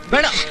 நாகமணி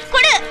வேணாம்.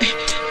 கொடு.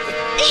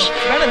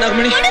 வேணாம்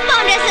நாகமணி. கொடு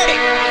பவுன்ராசு.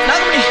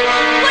 நாகமணி.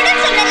 கொடு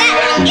சொல்லல.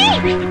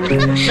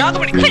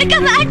 நாகமணி. கொடுக்க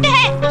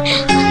மாட்டேன்.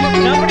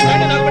 நாகமணி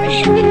வேணாம் நாகமணி.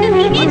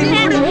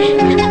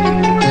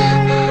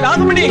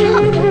 நாகமணி.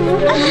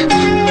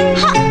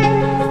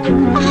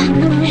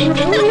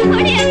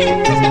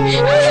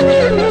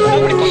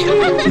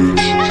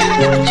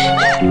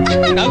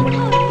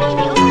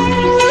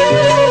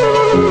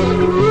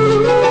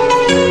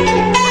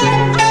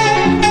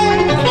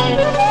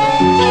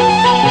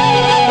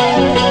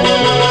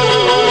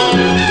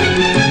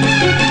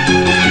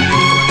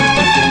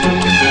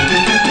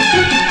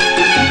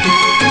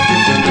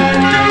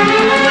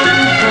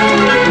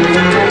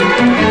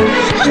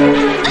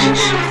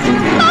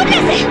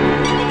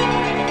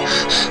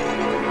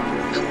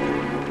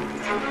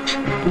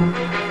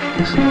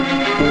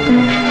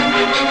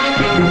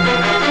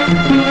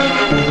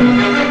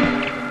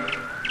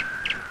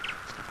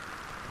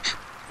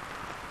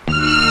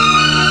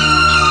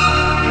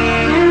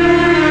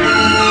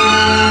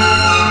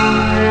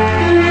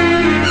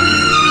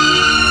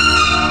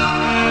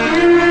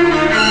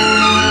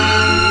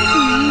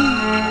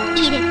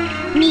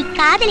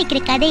 காதலிக்கிற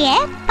கதைய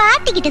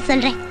பாட்டிக்கிட்ட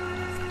சொல்றேன்.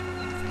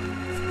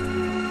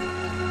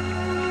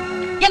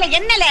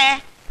 என்னல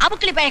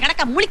அமுக்களி பையன்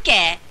கணக்க முழிக்க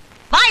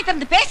வாய்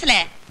திறந்து பேசல.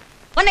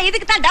 உன்னை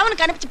இதுக்கு தான்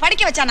டவுனுக்கு அனுப்பிச்சு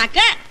படிக்க வச்சானாக்க.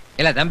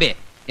 இல்ல தம்பி,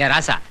 ஏன்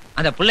ராசா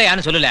அந்த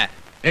புள்ளையான்னு சொல்லல,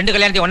 2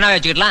 கல்யாணத்தையும் ஒன்னாவே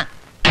வச்சுக்கிடலாம்.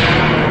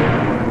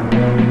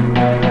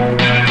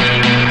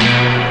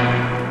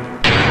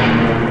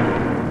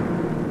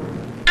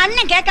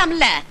 அண்ணன்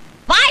கேட்காமல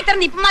வாய்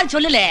திறந்து இப்ப மாதிரி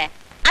சொல்லல.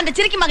 அந்த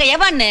சிரிக்கி மக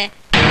எவன்னு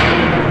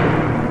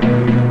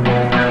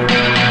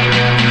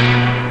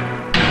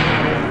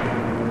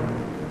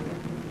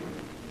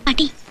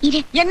பாட்டி இரு,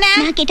 என்ன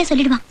நான் கேட்ட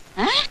சொல்லிடுவான்.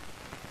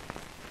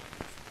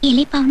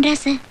 இலை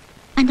பவுன்ராசு,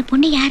 அந்த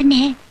பொண்ணு யாருன்னு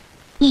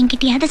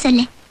என்கிட்டயாவது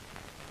சொல்லு.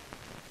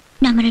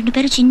 நம்ம 2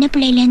 பேரும் சின்ன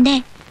பிள்ளையில இருந்தே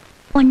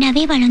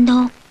ஒன்னாவே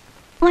வளர்ந்தோம்,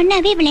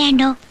 ஒன்னாவே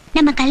விளையாண்டோம்.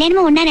 நம்ம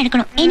கல்யாணமும் ஒன்னா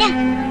நடக்கணும்.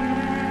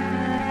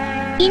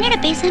 என்னடா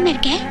பேசாம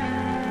இருக்க?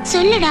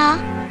 சொல்லுடா.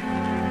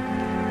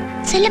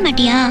 சொல்ல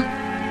மாட்டியா?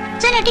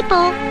 சொல்லாட்டி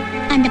போ.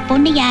 அந்த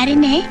பொண்ணு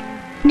யாருன்னு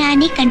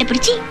நானே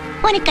கண்டுபிடிச்சு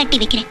உனக்கு கட்டி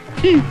வைக்கிறேன்.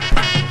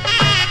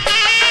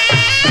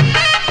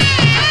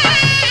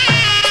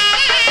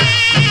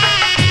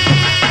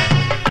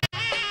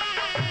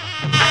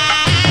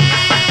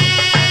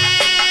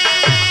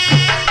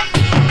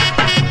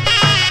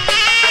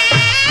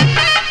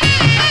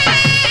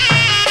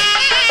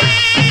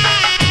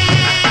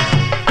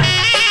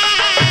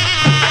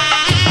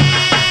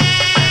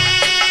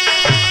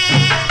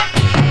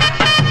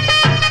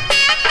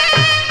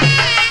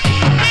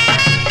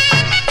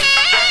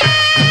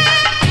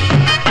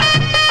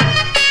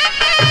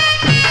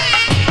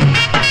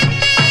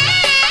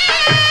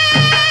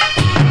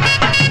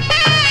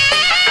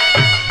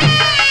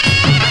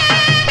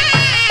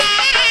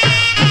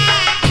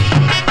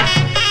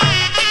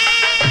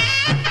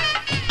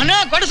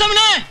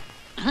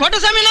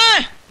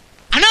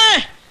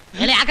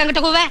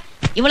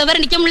 இவ்வளவு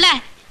பேர் நிக்க முடியல,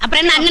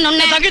 அப்புறம் என்ன அண்ணன்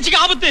ஒண்ணு தங்கச்சிக்கு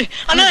ஆபத்து.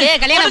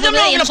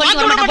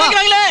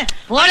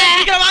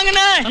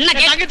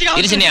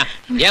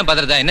 ஏன்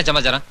பதறதா? என்ன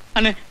சமாச்சாரம்?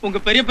 அண்ணே, உங்க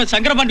பெரியப்ப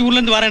சங்கரபாண்டி ஊர்ல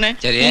இருந்து வரேனே.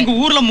 உங்க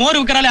ஊர்ல மோர்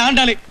விக்கிறாளே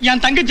ஆண்டாளு,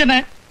 என் தங்கச்சனே.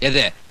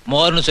 எது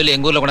மோர்னு சொல்லி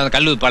எங்க ஊர்ல கொண்டாந்து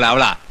கல்லு விப்பாள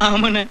அவளா?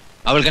 ஆமாண்ணே.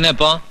 அவளுக்கு என்ன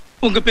இப்போ?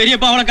 உங்க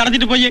பெரியப்பா அவளை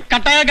கடத்திட்டு போய்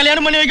கட்டாய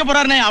கல்யாணம் பண்ணி வைக்க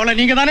போறாருனே. அவளை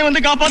நீங்க தானே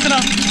வந்து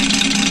காப்பாத்தலாம்.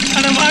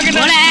 அண்ணே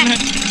வாங்கண்ணே.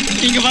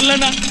 நீங்க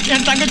வரலன்னா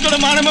என் தங்கச்சியோட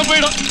மானமே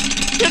போயிடும்.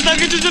 என்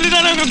தங்கச்சி சொல்லி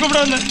தானே உங்க கூப்பிட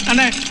வந்தேன்.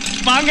 அண்ணே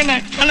வாங்கண்ணே.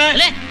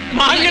 அண்ணே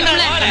வாங்கண்ணே.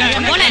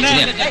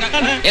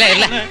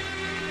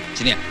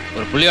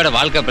 ஒரு புள்ளியோட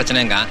வாழ்க்கை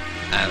பிரச்சனைங்க.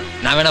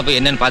 நான் வேணா போய்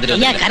என்னன்னு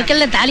பாத்துட்டு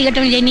கற்கல்ல தாலி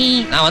கட்டணும் ஜெனி.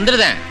 நான்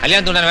வந்துருதேன்.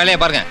 கல்யாணத்தோட வேலையை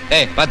பாருங்க.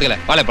 பாத்துக்கல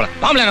பாலை போலாம்.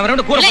 பாம்பல நான்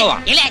வரணும் கூட போவா.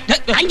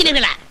 அஞ்சு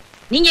நிமிடங்களா?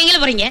 நீங்க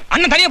எங்க போறீங்க?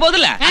 அண்ணன் தனியா போகுது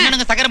இல்ல?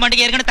 அண்ணனுங்க சக்கர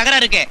மாட்டிக்கு ஏற்கனவே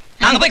தகராறு இருக்கு.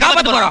 நாங்க போய்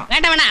காப்பாத்த போறோம்.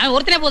 வேண்டாம் வேணாம்,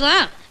 ஒருத்தனே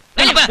போதும்.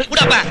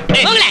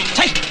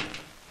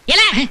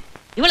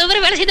 இவ்வளவு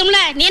பேர் வேலை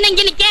செய்தோம்ல, நீ என்ன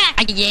இங்க நிக்க?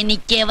 ஐயே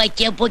நிக்க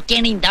வைக்க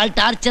போக்கேன்னு இந்த ஆள்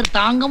டார்ச்சர்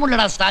தாங்க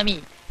முடியலடா சாமி.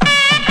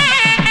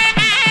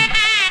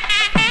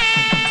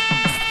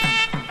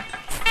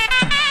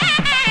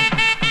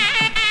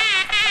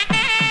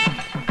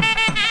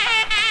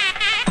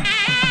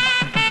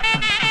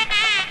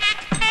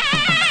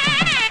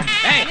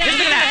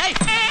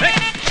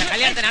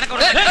 கல்யாணத்தை நடக்க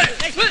விட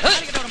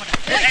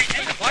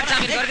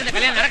கோட்டாமி வரைக்கும் இந்த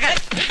கல்யாணம் நடக்க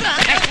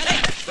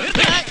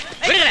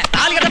விடுங்க.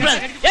 தாலி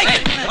கட்டப்படாது.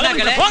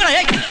 போங்கடா.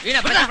 வீணா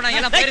பண்ணா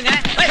எல்லாம் போயிருங்க.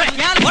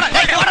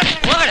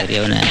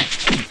 பெரியவனே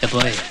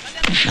போய்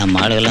நம்ம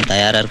ஆளுகள்லாம்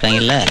தயாரா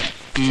இருக்காங்கல்ல?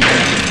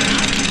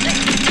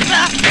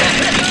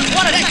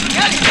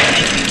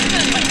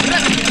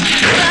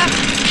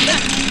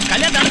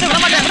 கல்யாணம் நடத்த விட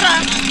மாட்டேன்.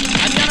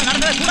 கல்யாணம்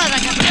நடத்தவே கூடாது.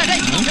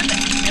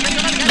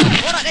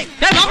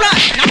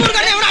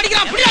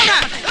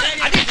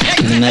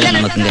 இனிமேல்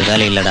நமக்கு இந்த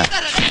வேலை இல்லடா.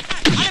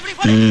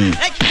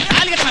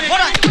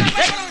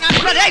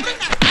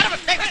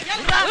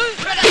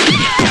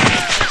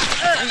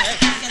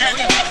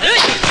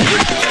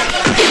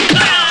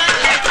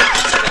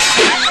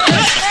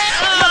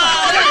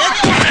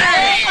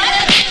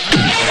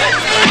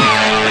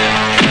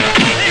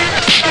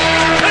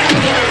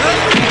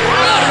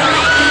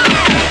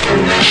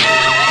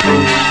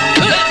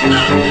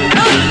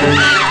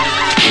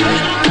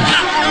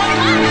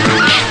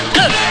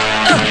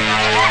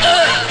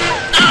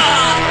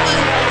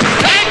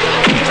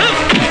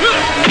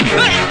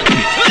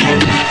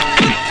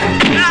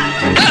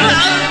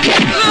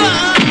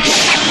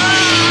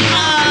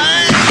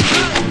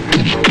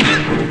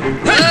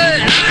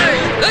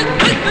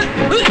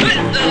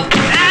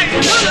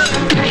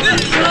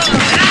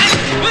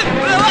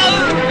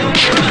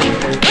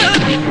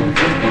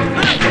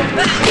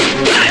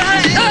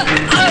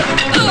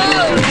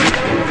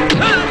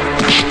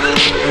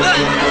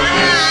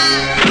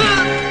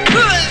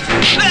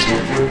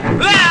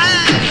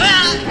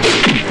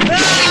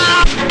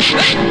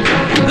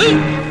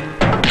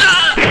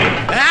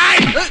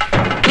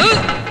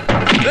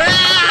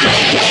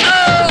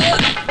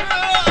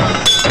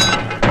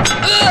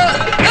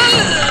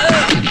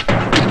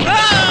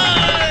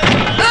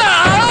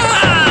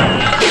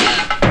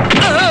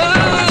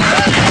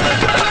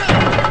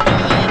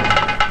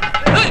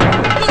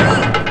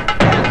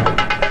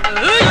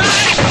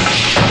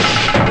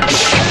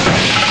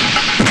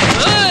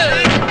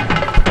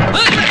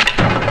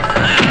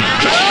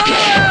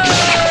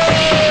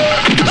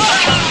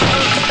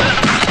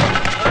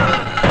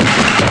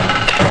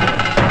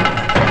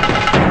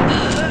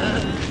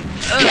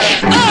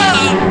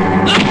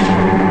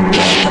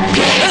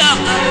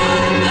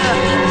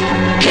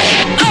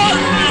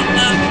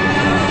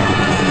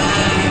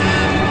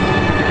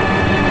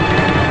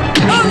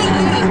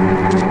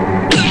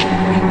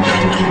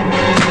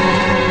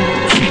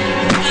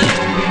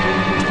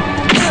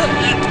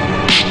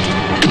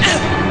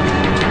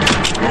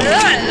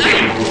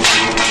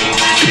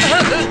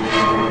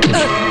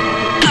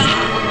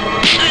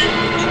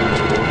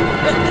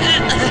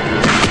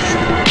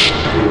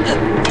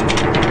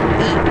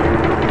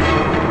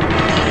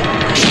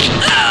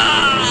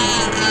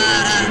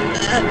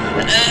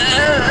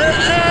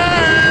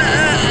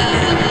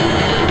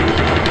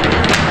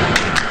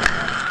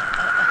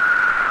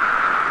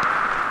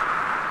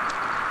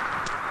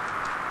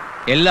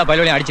 எல்லா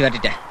பயிலையும் அடிச்சு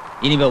விரட்டிட்டேன்.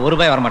 இனிமே ஒரு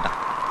ரூபாய் வரமாட்டான்.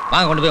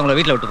 வாங்க கொண்டு போய் உங்களை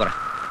வீட்டில் விட்டு போறேன்.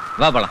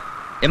 வா போலாம்.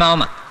 ஏமா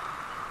வாமா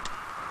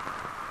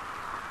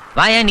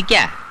வா. ஏன் நிக்க?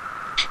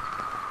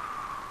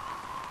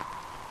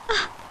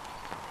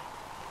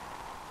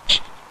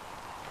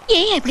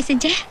 ஏன் இப்படி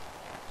செஞ்ச?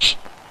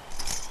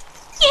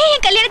 ஏன்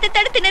என் கல்யாணத்தை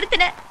தடுத்து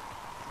நிறுத்தின?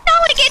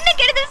 நான் உனக்கு என்ன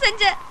கெடுதல்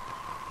செஞ்சேன்?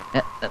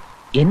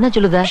 என்ன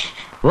சொல்லுத?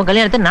 உன்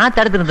கல்யாணத்தை நான்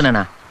தடுத்து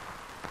நிறுத்தினா?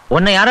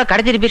 உன்னை யாரோ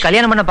கடத்திட்டு போய்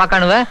கல்யாணம் பண்ண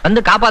பாக்கானுவ,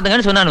 வந்து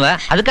காப்பாத்துங்கன்னு சொன்னானுவ.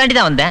 அதுக்காண்டி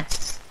தான் வந்தேன்.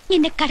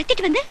 என்ன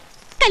கடத்திட்டு வந்து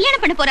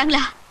கல்யாணம் பண்ண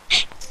போறாங்களா?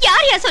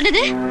 யார் யா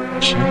சொன்னது?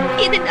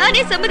 இது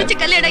நானே சம்மதிச்ச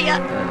கல்யாணம் யா.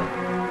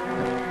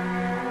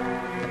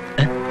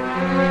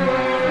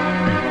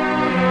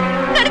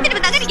 கடத்திட்டு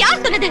வந்தாங்க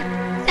யார் சொன்னது?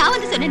 நான்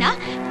வந்து சொன்னேனா?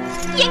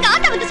 எங்க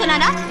ஆத்தா வந்து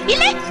சொன்னானா?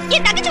 இல்ல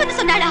என் தங்கச்சி வந்து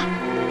சொன்னாடா?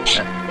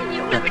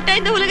 இவளை விட்டா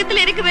இந்த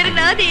உலகத்துல எனக்கு வேற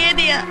நாதி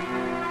ஏதியா?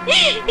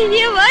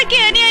 என் வாழ்க்கை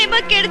அநியாயமா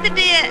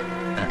கெடுத்துட்டிய.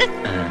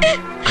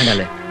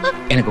 ஆண்டாளு,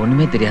 எனக்கு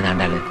ஒண்ணுமே தெரியாது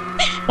ஆண்டாளு.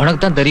 உனக்கு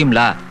தான்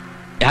தெரியும்ல,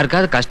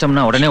 யாருக்காவது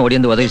கஷ்டம்னா உடனே ஓடி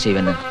வந்து உதவி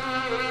செய்வேன்னு.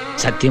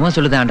 சத்தியமா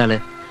சொல்லுது ஆண்டாளு,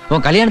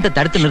 உன் கல்யாணத்தை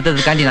தடுத்து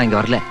நிறுத்ததுக்காண்டி நான் இங்க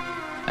வரல.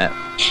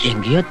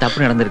 எங்கேயோ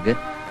தப்பு நடந்திருக்கு.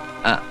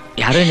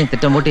 யாரோ என்னை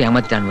திட்டம் போட்டு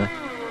ஏமாத்திட்டானுவ.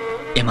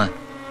 ஏமா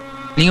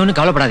நீங்க ஒன்னும்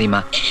கவலைப்படாதீமா.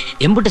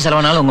 எம்புட்டு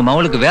செலவானாலும் உங்க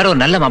மகளுக்கு வேற ஒரு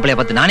நல்ல மாப்பிளைய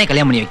பார்த்து நானே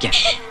கல்யாணம் பண்ணி வைக்க.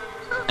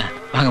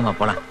 வாங்கம்மா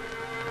போலாம்.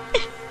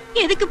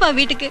 எதுக்குப்பா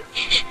வீட்டுக்கு?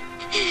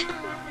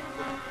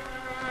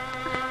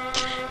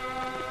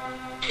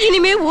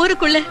 இனிமே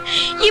ஊருக்குள்ள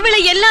இவளை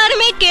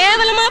எல்லாருமே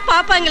கேவலமா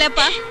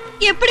பாப்பாங்களேப்பா.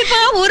 எப்படிப்பா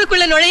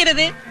ஊருக்குள்ள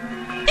நுழையிறது?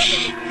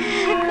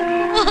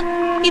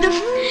 இதோ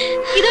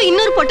இதோ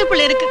இன்னொரு பொட்டு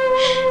புள்ள இருக்கு.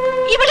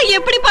 இவளை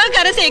எப்படிப்பா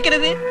கரை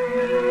சேர்க்கிறது?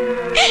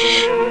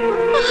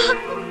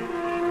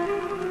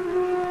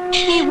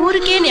 நீ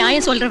ஊருக்கே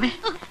நியாயம் சொல்றவன்,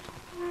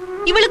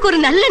 இவளுக்கு ஒரு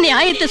நல்ல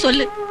நியாயத்தை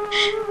சொல்லு.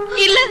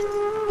 இல்ல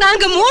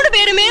நாங்க 3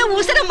 பேருமே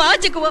உசுர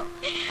மாச்சுக்குவோம்.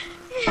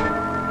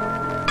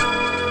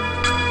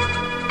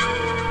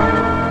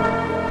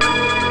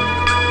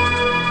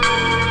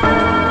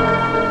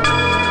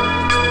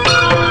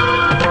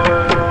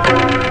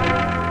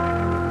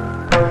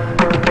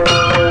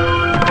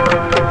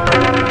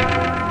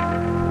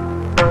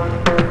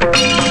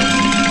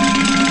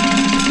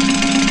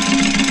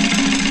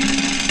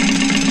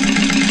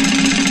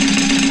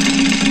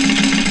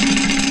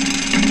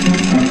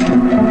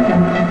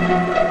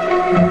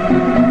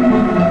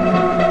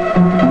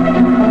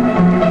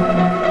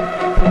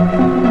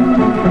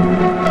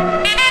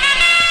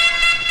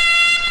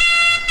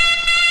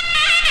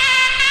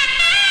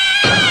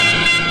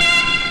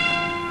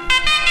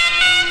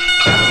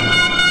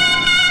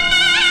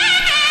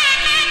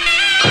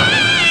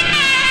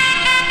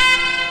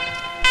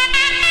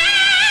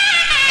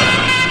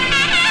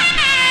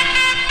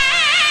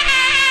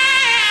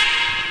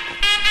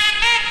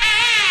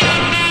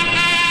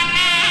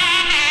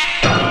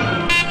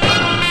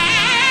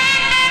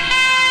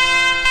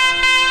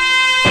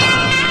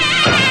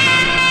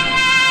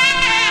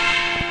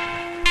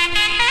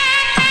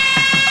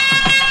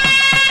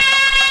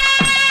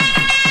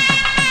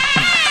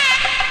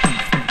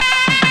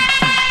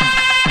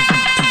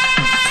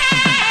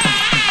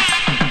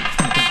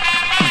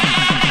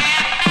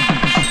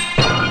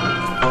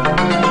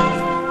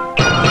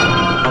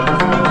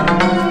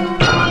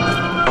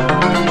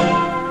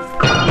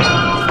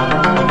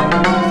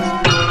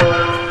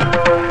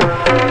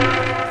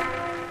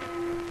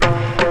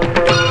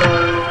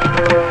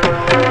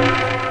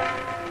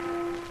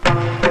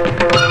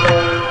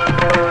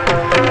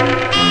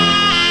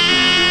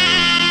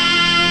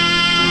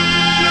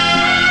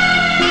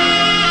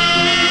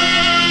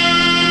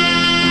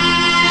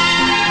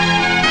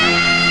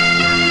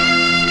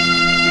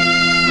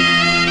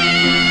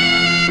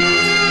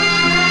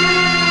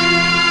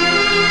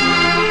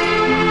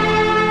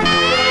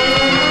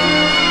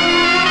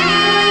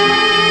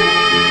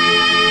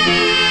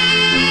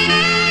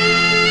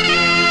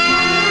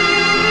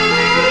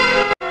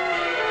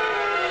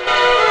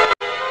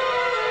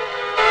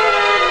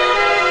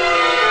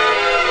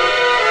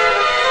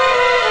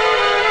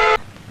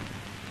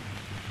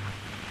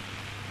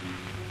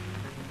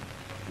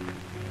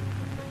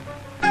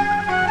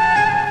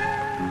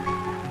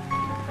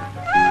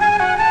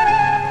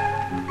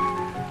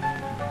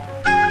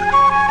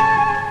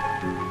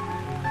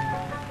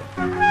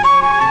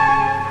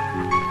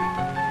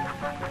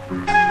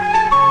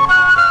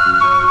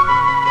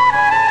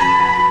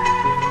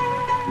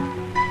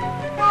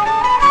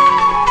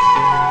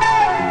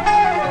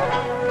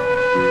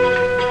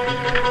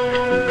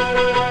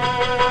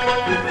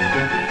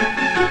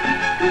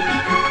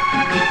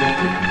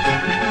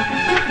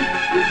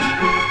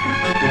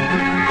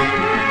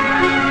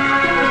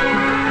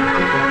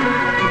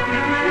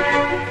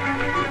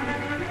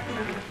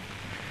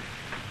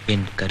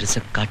 என்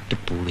கரிசக்காட்டு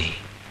பூவே,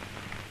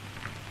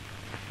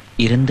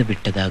 இறந்து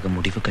விட்டதாக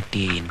முடிவு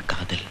கட்டிய என்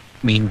காதல்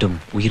மீண்டும்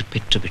உயிர்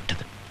பெற்று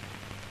விட்டது.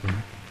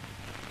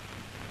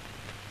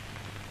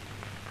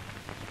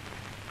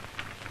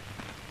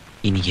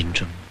 இனி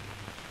என்றும்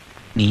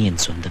நீ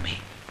என் சொந்தமே.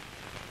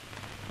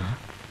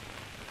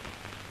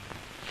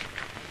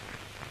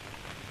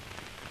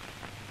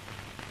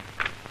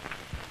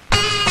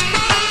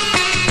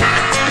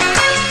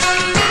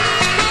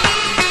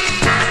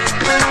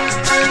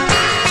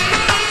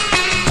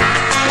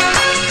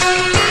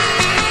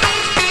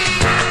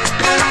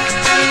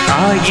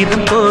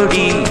 ஆயிரம்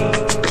கோடி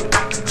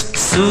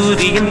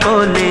சூரியன்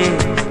போலே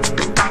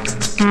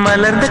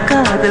மலர்ந்த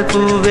காதல்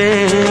பூவே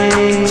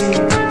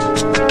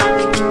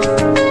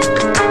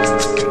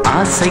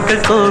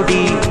ஆசைகள்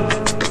கோடி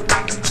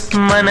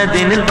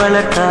மனதினில்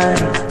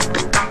வளர்த்தாய்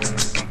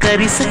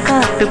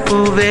கரிசக்காட்டு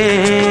பூவே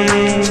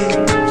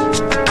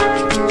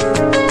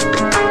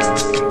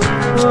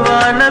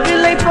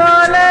வானவில்லை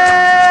போல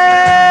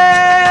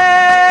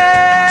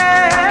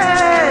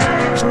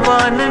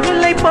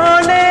வானவில்லை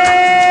போல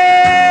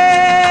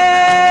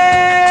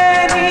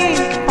நீ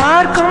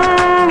பார்க்கும்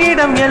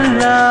இடம்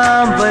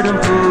எல்லாம்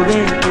வரும்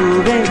பூவே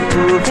பூவே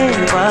பூவே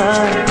வா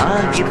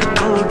ஆயிரம்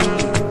கோடி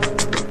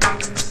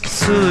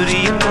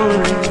சூரியன்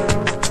போல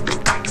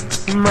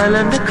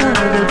மலர்ந்த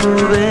காதல்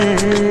பூவே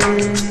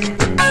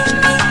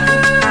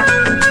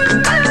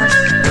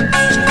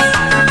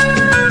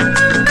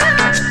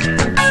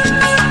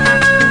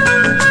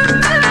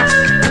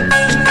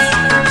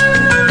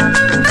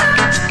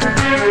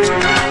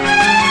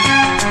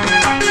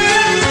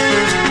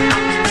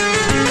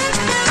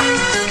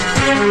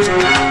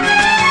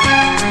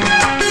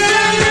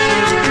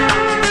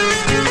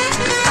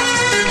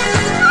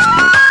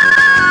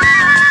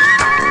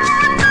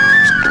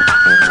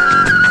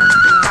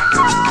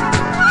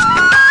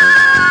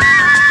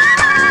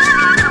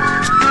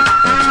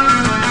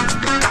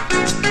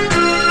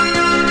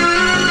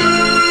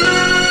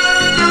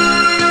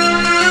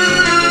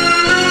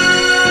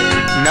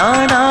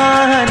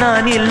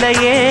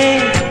இல்லையே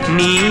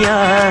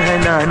நீயாக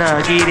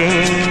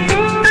நானாகிறேன்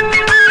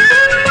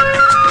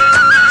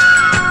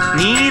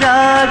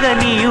நீராக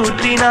நீ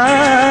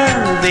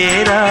ஊற்றினால்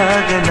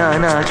வேறாக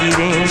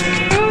நானாகிறேன்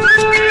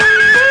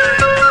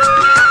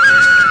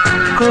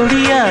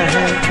கொடியாக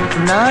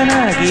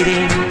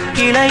நானாகிறேன்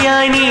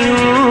கிளையாய் நீ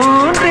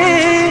ஊன்று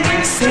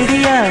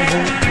செடியாக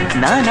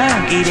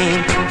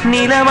நானாகிறேன்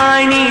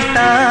நிலமாய் நீ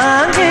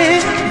தாங்கு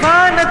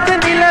வானத்து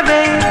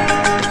நிலவே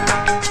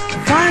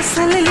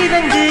வாசலில்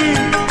இறங்கு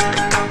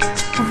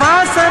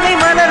வாசனை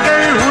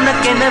மலர்கள்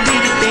உனக்கென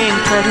விடுத்தேன்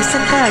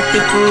கரிசக்காட்டு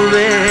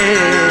பூவே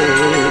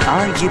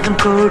ஆயிரம்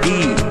கோடி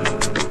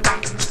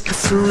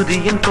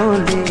சூரியன்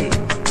போலே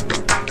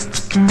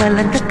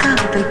மலர்ந்த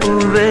காதல்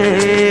பூவே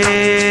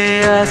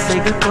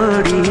ஆசைகள்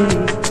கோடி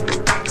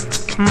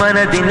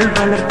மனதில்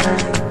வளர்த்த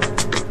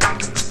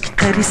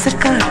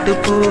கரிசக்காட்டு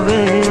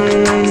பூவே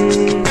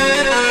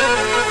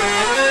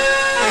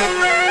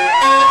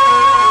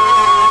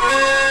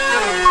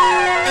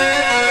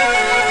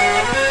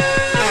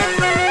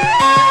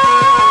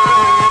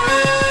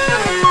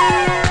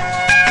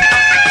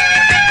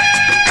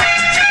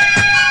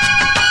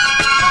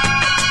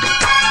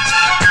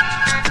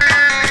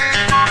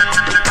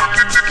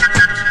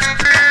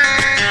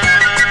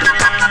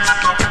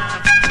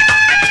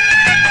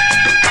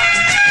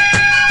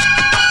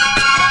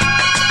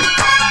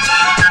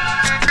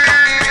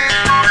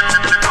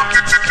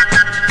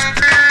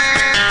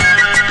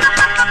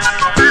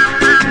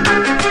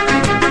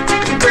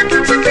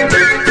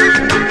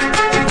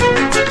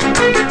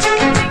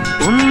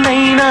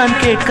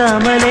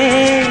கேட்காமலே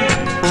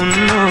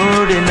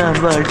உன்னோடு நான்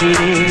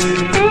வாழ்கிறேன்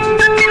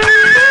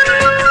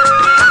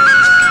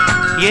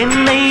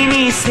என்னை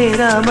நீ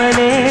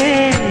சேராமலே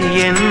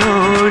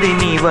என்னோடு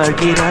நீ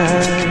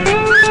வாழ்கிறாய்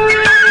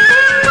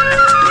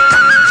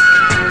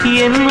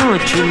என்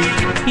மூச்சு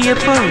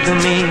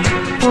எப்போதுமே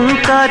உன்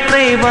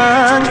காற்றை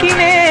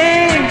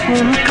வாங்கினேன்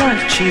உன்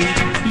காட்சி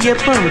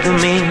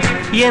எப்போதுமே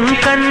என்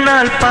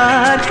கண்ணால்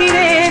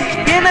பார்க்கிறேன்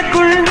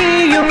எனக்குள்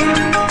நீயும்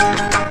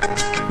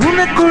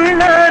உனக்குள்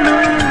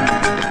நானும்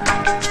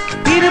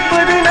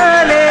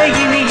இருப்பதுனாலே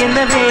இனி என்ன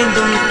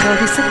வேண்டும்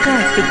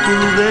கரிசக்காட்டு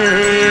பூவே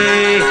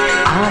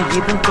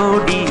ஆயிரம்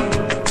கோடி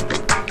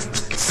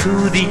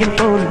சூரியன்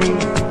போலே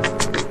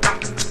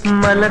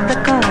மலர்ந்த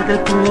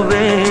காதல்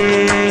பூவே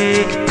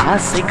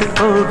ஆசைகள்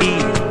கோடி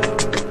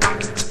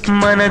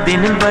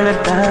மனதினில்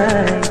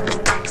வளர்த்தாய்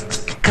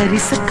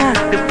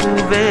கரிசக்காட்டு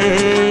பூவே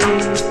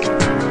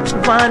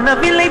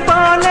வானவில்லை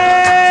போலே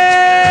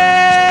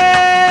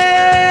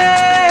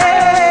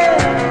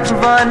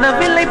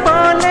வானவில்லை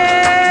போலே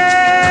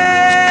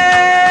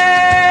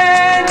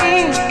நீ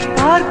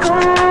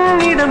பார்க்கும்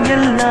இடம்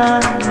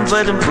எல்லாம்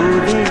வரும்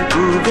பூவே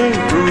பூவே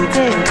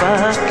பூவே வா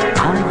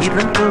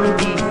ஆயிரம்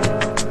கோடி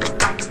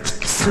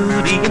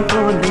சூரியன்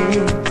போலே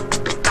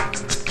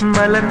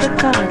மலர்ந்த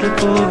காதல்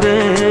பூவே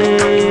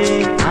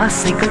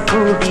ஆசைகள்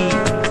கோடி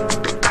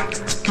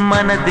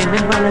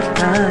மனதினில்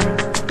வளர்த்தாய்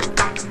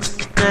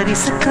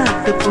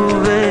கரிசக்காட்டு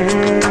பூவே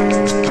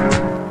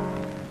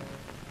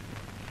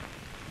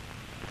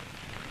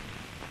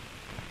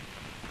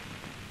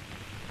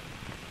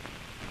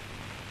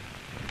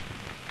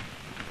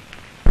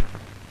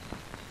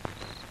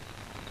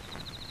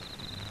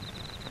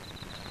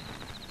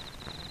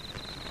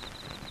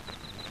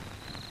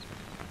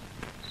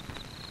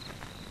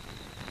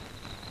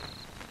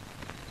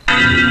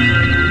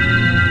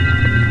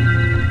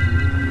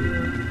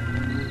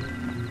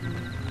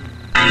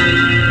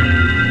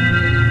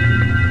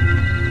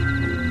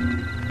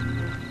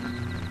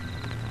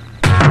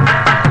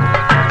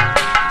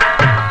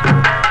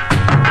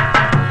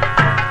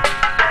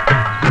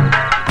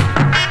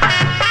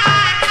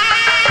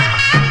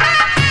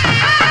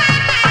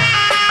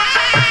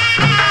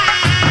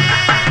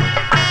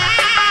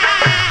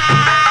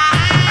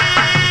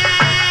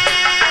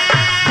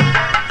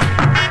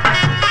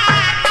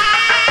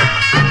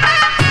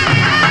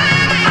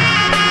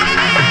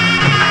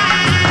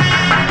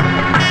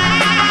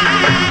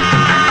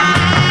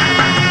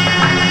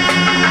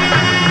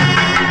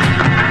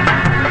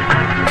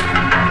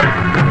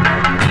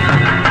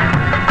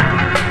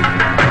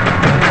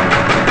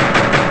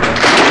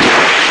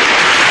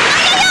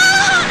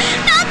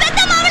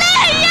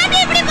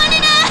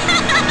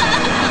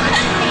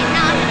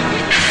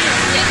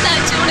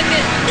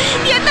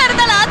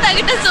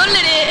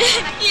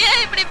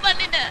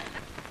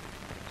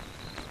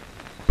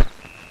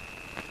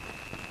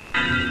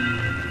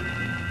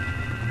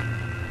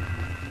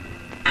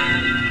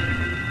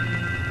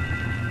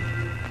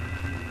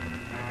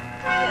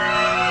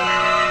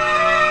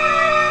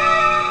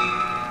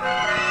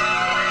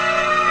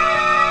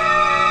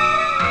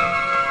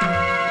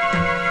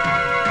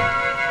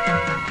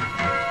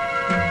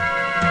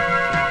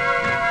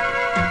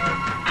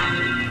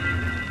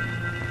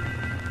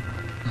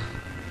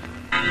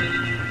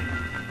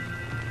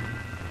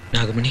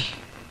நாகமணி,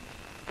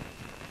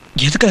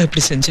 எதுக்காக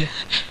இப்படி செஞ்ச?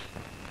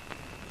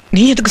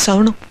 நீ எதுக்கு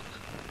சாவணும்?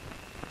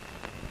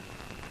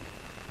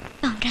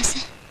 பவுன்ராசு,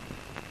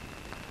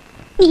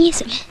 நீயே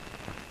சொல்லு,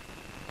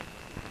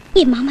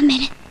 என் மாமா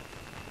மேல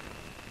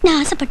நான்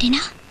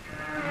ஆசைப்பட்டேனா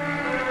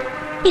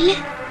இல்ல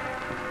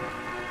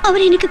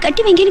அவர் எனக்கு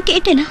கட்டி வைங்கன்னு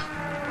கேட்டேனா?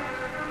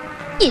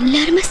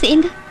 எல்லாருமே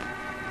சேர்ந்து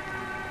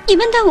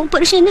இவன் தான் உன்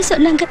புருஷன்னு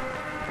சொன்னாங்க.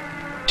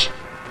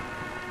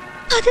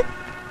 அது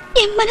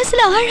என்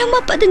மனசுல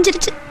ஆழமா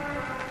பதிஞ்சிருச்சு.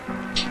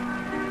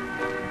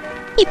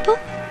 இப்போ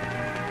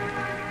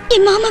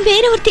என் மாமா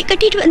வேற ஒருத்தைய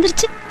கட்டிட்டு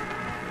வந்துருச்சு.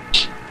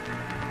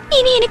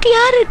 இனி எனக்கு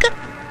யாரு இருக்கா?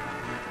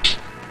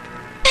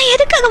 நான்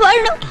எதுக்காக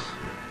வாழணும்?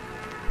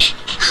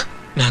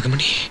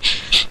 நாகமணி,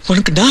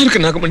 உனக்கு நான்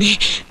இருக்கு நாகமணி.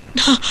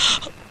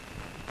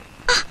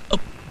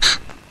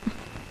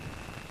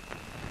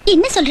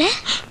 என்ன சொல்ற?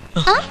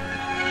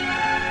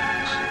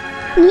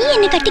 நீ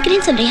என்ன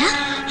கட்டிக்கிறேன்னு சொல்றியா?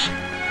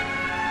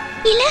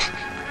 இல்ல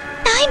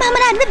தாய்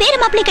மாமனா இருந்து வேற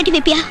மாப்பிள்ளை கட்டி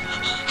வைப்பியா?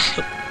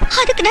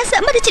 அதுக்கு நான்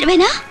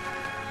சம்மதிச்சிடுவேனா?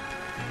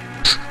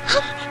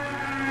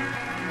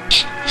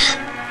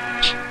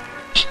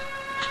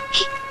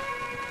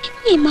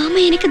 என் மாமா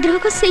எனக்கு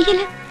துரோகம்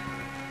செய்யல.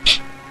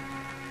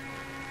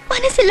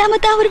 மனசு இல்லாம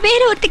தான் அவர்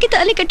வேற ஒருத்திக்கு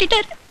தாலி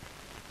கட்டிட்டாரு.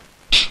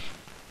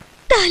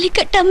 தாலி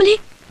கட்டாமலே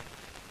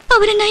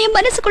அவரை நான் என்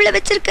மனசுக்குள்ள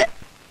வச்சிருக்க.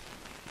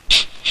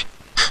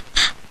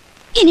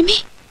 இனிமே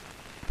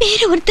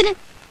வேற ஒருத்தனை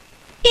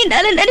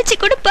என்னால நினைச்சு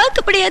கூட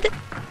பார்க்க முடியாது.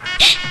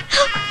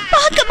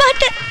 பார்க்க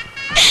மாட்டேன்.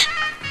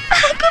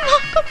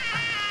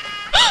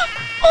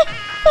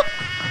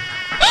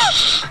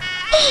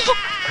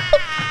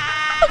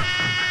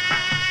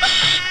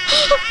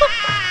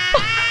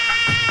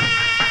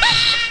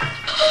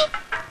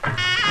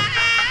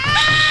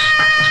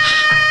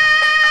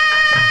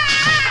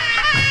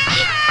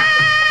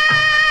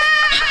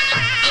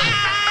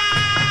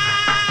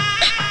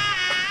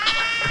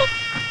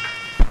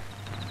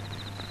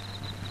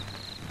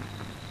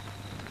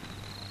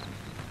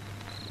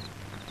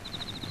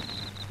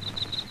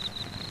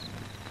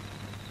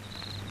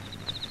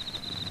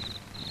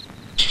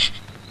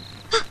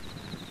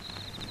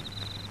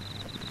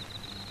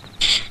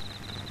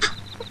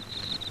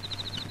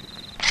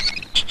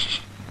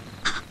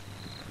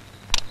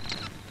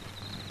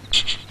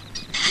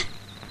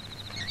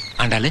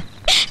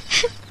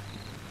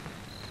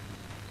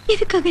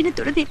 எதுக்காக என்ன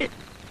தொடுதீரு?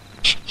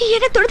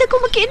 என்ன தொடுறதுக்கு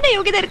உமக்கு என்ன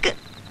யோகிதா இருக்கு?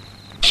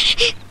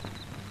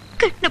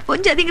 கண்ண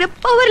பொஞ்சாதீங்கிற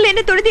பவர்ல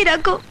என்ன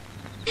தொடுதீராக்கும்?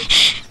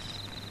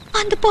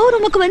 அந்த பவர்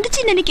உமக்கு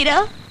வந்துச்சு நினைக்கிறா?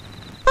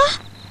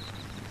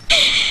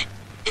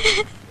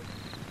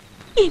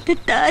 இந்த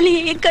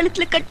தாலியை என்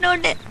கழுத்துல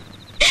கட்டினோன்னு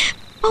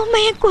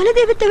உண்மை என்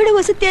குலதெய்வத்தை விட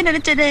வசதியா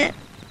நினைச்சது.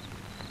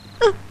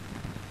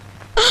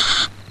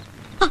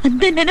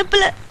 அந்த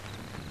நினைப்புல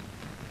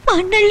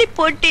மண்ணள்ளி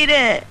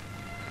போட்டீரு.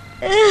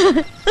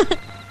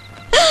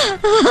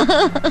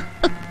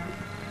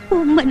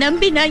 உம்மை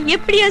நம்பி நான்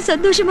எப்படியா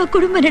சந்தோஷமா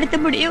குடும்பம் நடத்த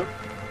முடியும்?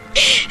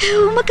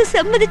 உமக்கு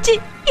சம்மதிச்சு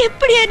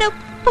எப்படியா நான்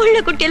புள்ள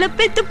குட்டியெல்லாம்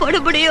பெத்து போட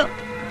முடியும்?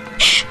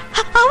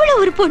 அவள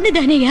ஒரு பொண்ணு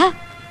தானையா?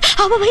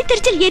 அவ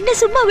வைத்தறிச்சல் என்ன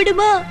சும்மா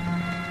விடுமா?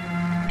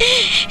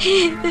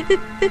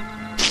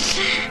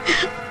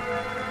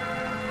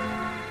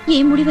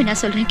 என் முடிவை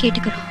நான் சொல்றேன்,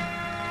 கேட்டுக்கிறோம்.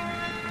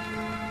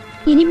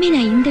 இனிமே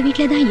நான் இந்த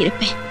வீட்டுல தான்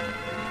இருப்பேன்.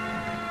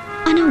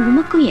 ஆனா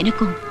உமக்கும்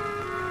எனக்கும்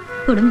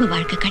குடும்ப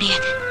வாழ்க்கை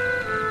கிடையாது.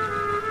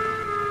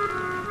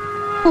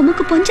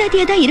 உமக்கு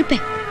பொஞ்சாதியா தான்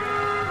இருப்பேன்.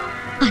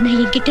 ஆனா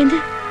என்கிட்ட இருந்து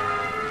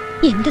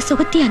எந்த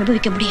சுகத்தையும்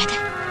அனுபவிக்க முடியாது.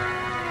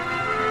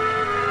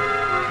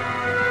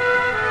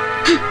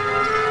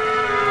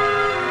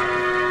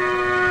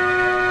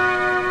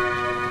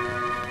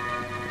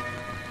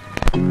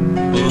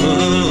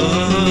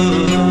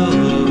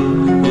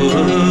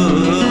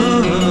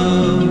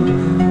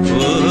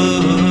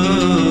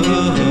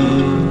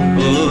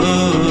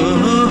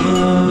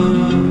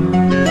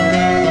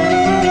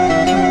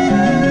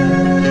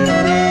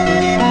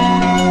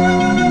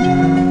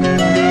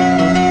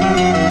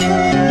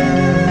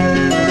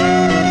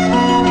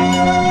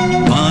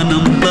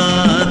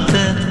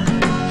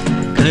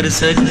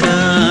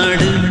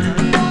 கரிசக்காடு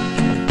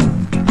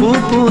பூ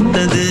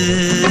பூத்தது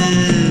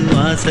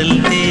வாசல்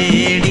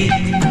தேடி,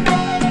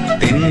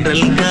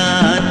 தென்றல்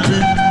காற்று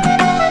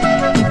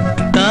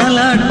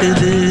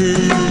தாலாட்டுது,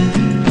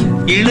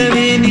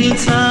 இளவேனில்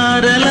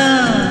சாரலா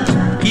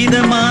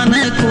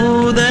இதமான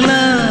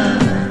கூதலா,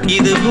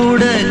 இது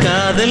கூட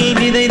காதல்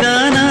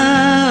விதைதானா?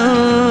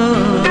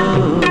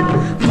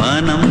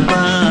 வானம்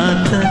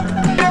பார்த்த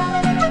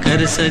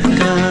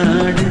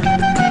கரிசக்காடு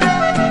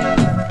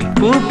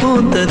பூ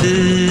பூத்தது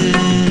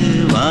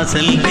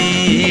வாசல்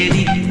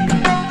தேடி,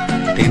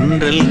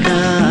 தென்றல்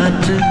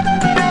காற்று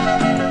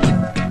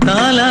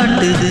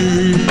தாலாட்டுது.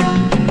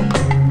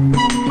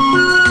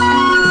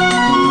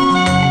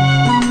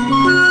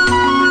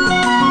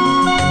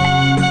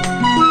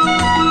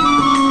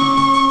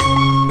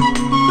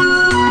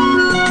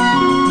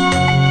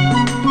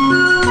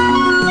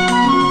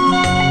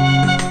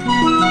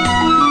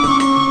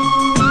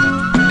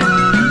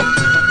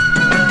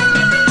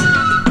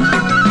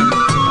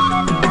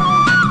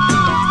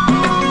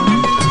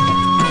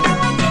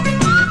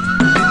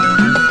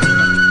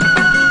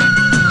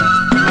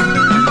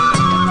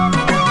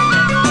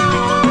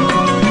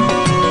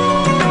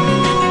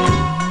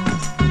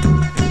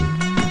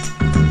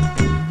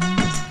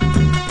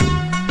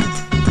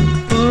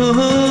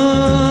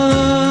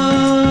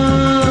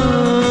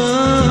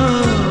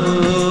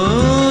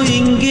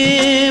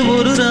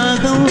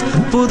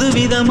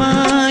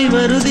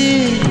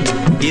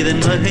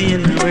 இதன் வகை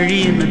என்ன வழி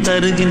என்ன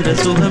தருகின்ற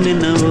சுகம்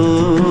என்னவோ.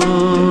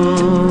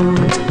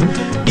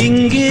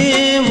 இங்கே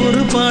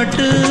ஒரு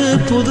பாட்டு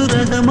புது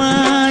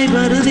ரகமாய்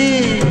வருதே,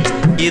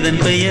 இதன்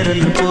பெயர்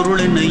என்ன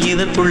பொருள் என்ன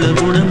இதற்குள்ள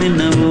குணம்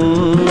என்னவோ.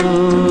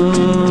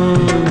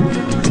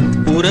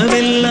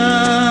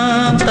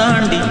 உறவெல்லாம்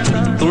தாண்டி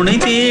துணை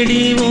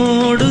தேடி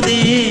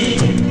ஓடுதே,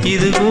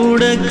 இது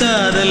கூட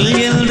காதல்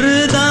என்று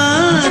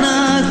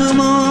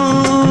தானாகுமோ.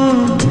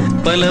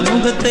 பல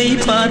முகத்தை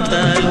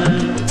பார்த்தாலும்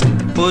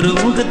ஒரு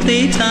முகத்தை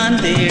தான்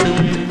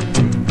தேடும்,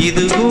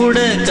 இது கூட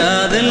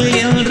காதல்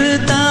என்று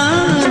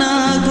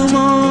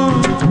தானாகுமோ.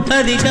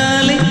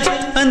 அதிகாலை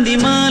அந்தி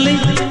மாலை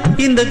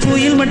இந்த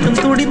குயில் மட்டும்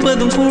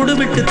துடிப்பதும் கூடு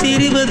விட்டு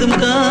திரிவதும்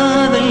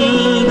காதல்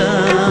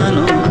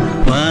தானோ.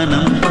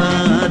 வானம்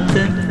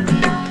பார்த்த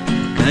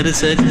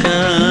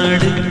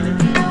கரிசக்காடு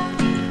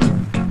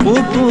பூ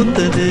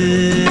பூத்தது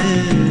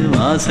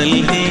வாசல்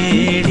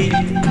தேடி,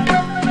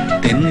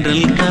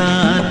 தென்றல்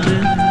காற்று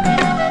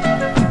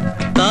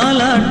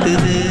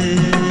தாலாட்டுது.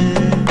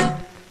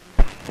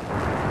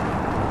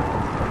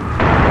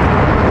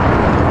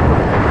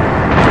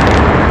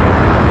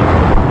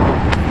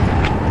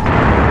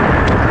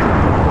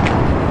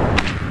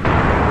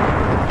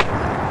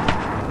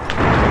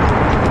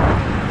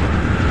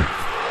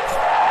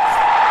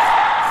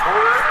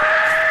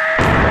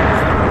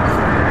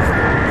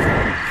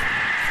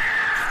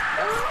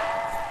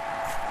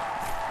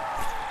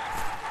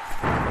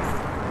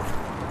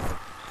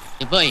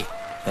 போய்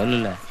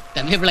சொல்லல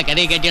தம்பி பிள்ளை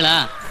கதையை கேட்டீங்களா?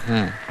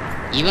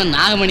 இவன்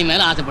நாகமணி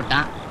மேல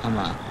ஆசைப்பட்டான்.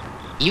 ஆமா,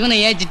 இவனை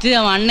ஏச்சிட்டு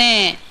அவன்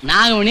அண்ணன்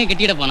நாகமணியை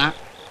கட்டிட போனான்.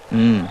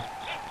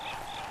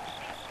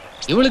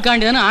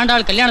 இவளுக்காண்டி தானே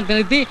ஆண்டாள் கல்யாணத்தை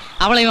நிறுத்தி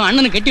அவளை இவன்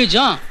அண்ணனுக்கு கட்டி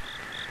வச்சோம்.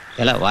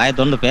 வாயை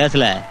தொண்டு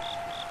பேசல.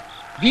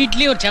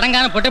 வீட்லயே ஒரு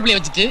சடங்கான பொட்டப்பிள்ளைய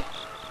வச்சுட்டு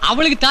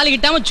அவளுக்கு தாலி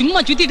கிட்டாம சும்மா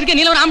சுத்திட்டு இருக்க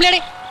நீல ஒரு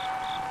ஆம்பளையாடே.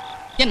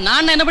 ஏன்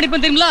நான் என்ன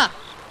பண்ணிப்பேன் தெரியுங்களா?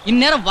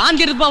 இந்நேரம்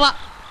வாந்தி இருப்பாவா.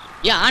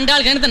 ஏன்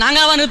ஆண்டாள் கல்யாணத்தை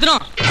நாங்களாவா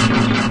நிறுத்தினோம்?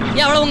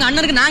 ஏன் அவளை உங்க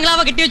அண்ணனுக்கு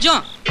நாங்களாவா கட்டி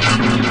வச்சோம்?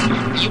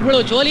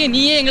 இவ்வளவு சோழியை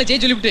நீயே எங்களை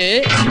செய்ய சொல்லிவிட்டு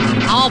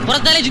அவன்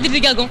புறத்தாலே சுத்திட்டு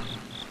இருக்காக்கும்.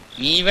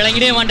 நீ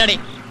விளங்கிடே மாட்டாடே,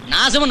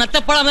 நாசமும்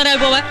நத்தப்படாம தானே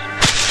போவ.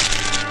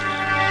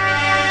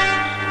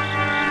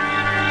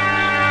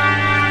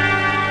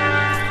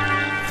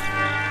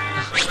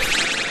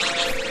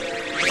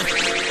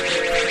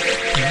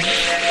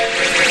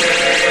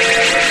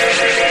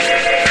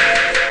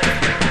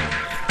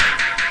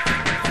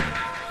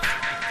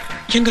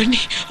 எங்க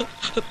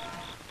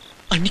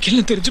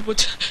அன்னைக்கெல்லாம் தெரிஞ்சு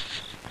போச்சு.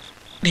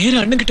 நேர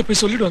அண்ணன் கிட்ட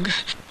போய் சொல்லிடுவாங்க.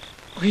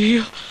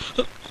 ஐயோ,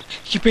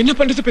 இப்ப என்ன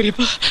பண்றது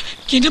பெரியப்பா,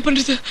 என்ன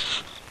பண்றது?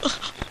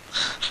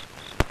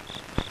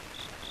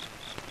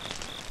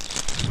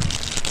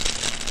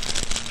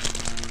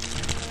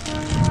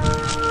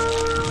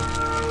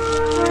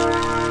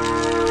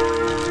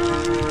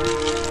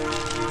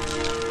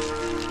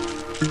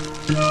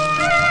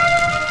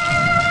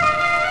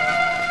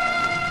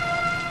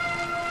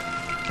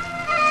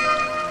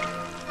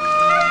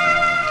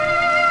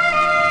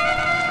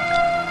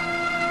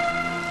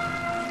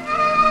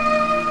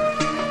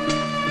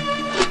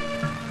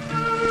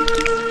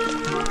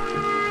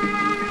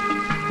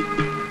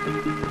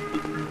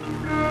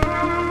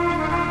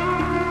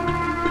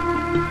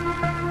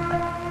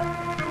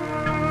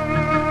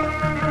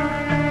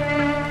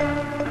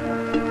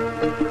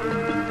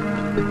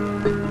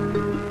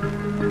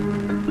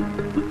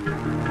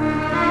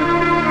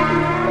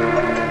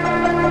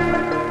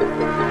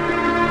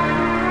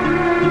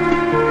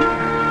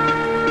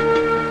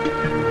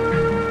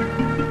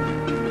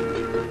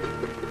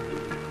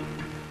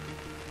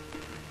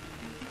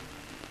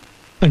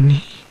 அண்ணி,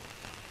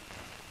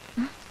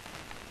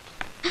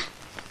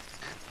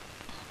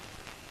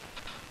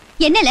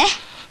 என்னல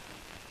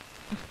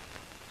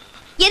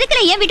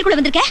எதுக்குல ஏன் வீட்டுக்குள்ள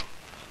வந்திருக்க?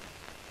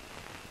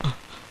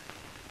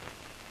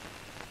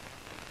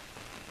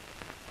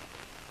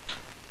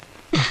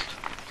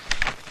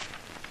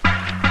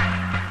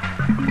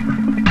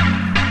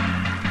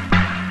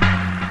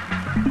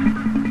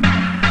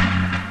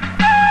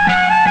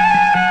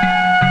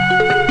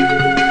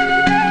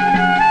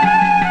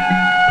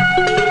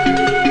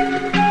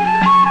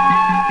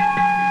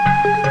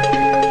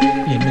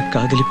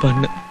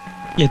 காதலிப்பான்னு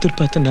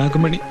எதிர்பார்த்த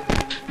நாகமணி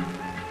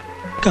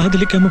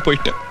காதலிக்காம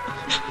போயிட்டான்.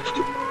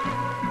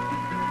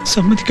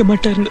 சம்மதிக்க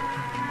மாட்டாருன்னு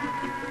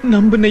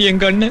நம்பின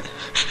எங்க அண்ணன்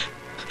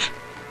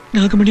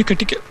நாகமணியை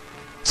கட்டிக்க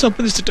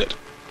சம்மதிச்சிட்டாரு.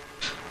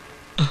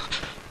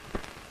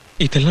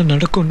 இதெல்லாம்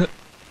நடக்கும்னு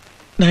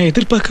நான்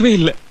எதிர்பார்க்கவே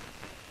இல்லை.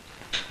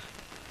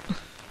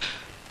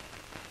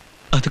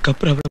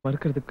 அதுக்கப்புறம் அவளை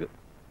மறக்கிறதுக்கு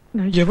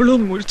நான்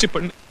எவ்வளவு முயற்சி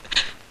பண்ண,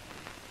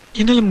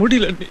 என்னால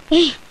முடியல.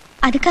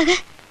 அதுக்காக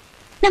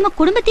நம்ம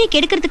குடும்பத்தையே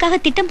கெடுக்கிறதுக்காக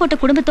திட்டம் போட்ட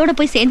குடும்பத்தோட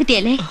போய்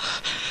சேர்ந்துட்டேலே.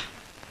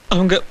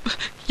 அவங்க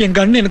எங்க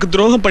அண்ணன் எனக்கு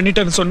துரோகம்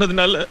பண்ணிட்டான்னு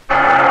சொன்னதுனால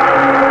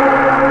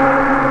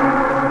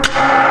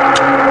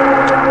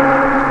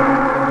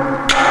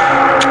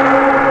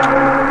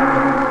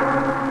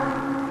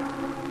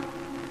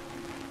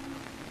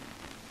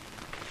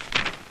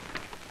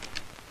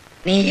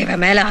நீ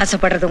இவன் மேல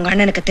ஆசைப்படுறது உங்க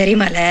அண்ணனுக்கு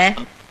தெரியுமால?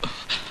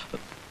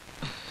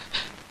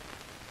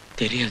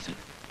 தெரியாது.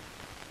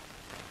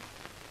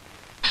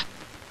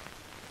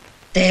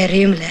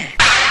 தெரியும்ல.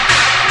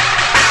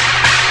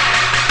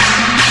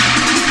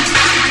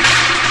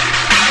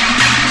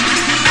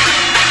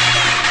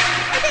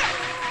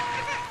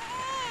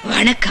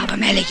 உனக்கு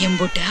அவன் மேல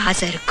எம்புட்டு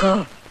ஆசை இருக்கோ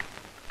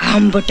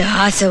அம்புட்டு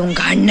ஆசை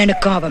உங்க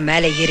அண்ணனுக்கும் அவன்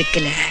மேல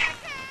இருக்குல்ல.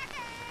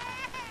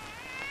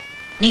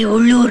 நீ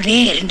உள்ளூர்லே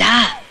இருந்தா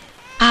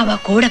அவ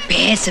கூட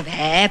பேசுவ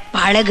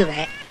பழகுவ,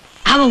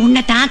 அவ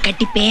உன்னைத்தான்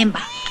கட்டி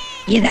பேம்பா.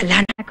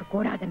 இதெல்லாம் நடக்க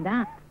கூடாதுன்னா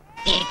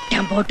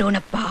திட்டம் போட்டு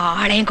உன்னை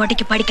பாளையம்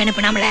கோட்டைக்கு படிக்க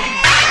அனுப்பினாமல.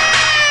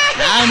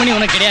 நாகமணி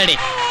உனக்கு கிடையாது,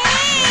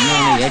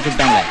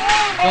 ஏற்றுட்டாங்க.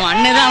 உன்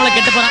அண்ணன் தான் அவளை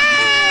கெட்டு போறான்.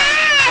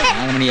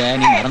 நாகமணிய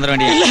நீ மறந்துட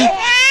வேண்டிய.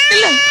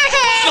 இல்ல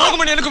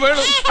நாகமணி எனக்கு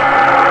வேணும்.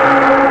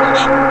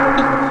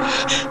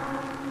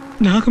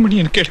 நாகமணி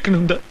எனக்கு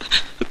எடுக்கணும் தான்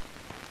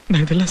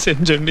நான் இதெல்லாம்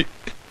செஞ்சேன்.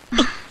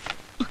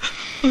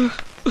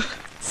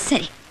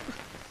 சரி,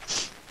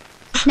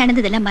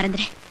 நடந்ததெல்லாம்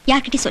மறந்துடு,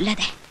 யார்கிட்டயும்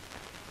சொல்லாத.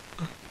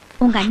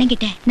 உங்க அண்ணன்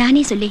கிட்ட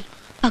நானே சொல்லி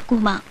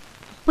பக்குவமா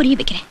புரிய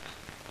வைக்கிறேன்.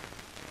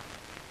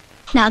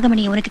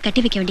 நாகமணியை உனக்கு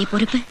கட்டி வைக்க வேண்டிய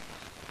பொறுப்பு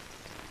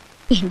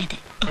என்னது?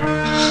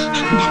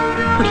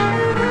 புடி.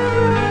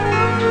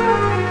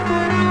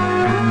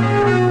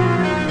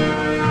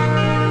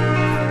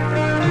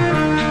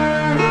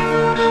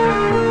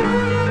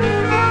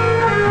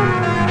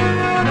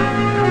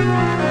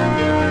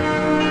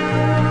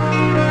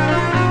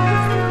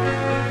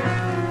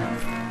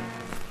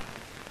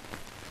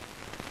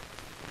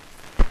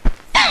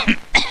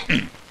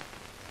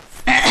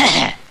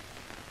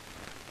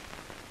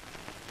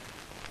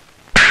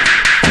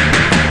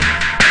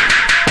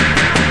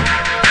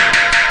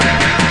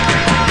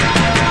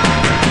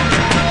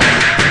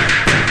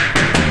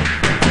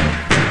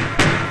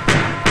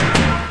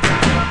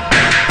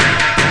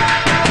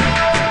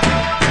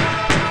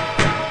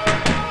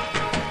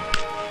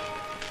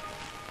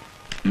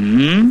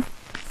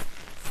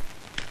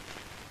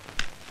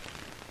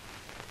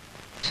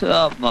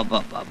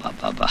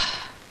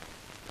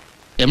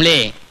 எம்லே,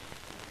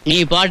 நீ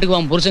பாட்டுக்கு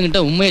அவன் புருஷன்கிட்ட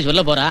உண்மையை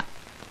சொல்ல போறா,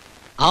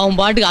 அவன்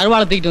பாட்டுக்கு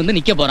அருவாளை தூக்கிட்டு வந்து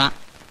நிக்க போறான்.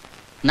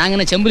 நாங்க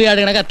என்ன செம்பிலி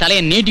ஆடு கணக்கா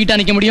தலையை நீட்டிக்கிட்டா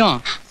நிக்க முடியும்?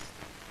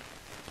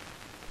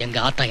 எங்க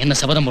ஆத்தா என்ன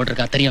சபதம்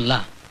போட்டிருக்கா தெரியும்ல?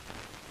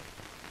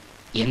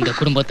 எங்க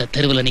குடும்பத்தை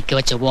தெருவுல நிக்க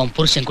வச்ச உன்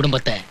புருஷன்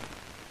குடும்பத்தை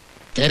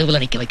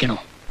தெருவுல நிக்க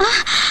வைக்கணும்.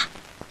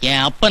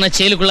 என் அப்பனை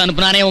செயலுக்குள்ள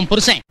அனுப்புனானே உன்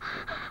புருஷன்,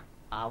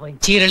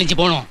 அவன் சீரழிஞ்சு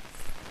போனோம்.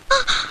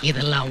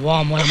 இதெல்லாம்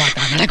உன் மூலமா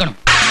தான் நடக்கணும்.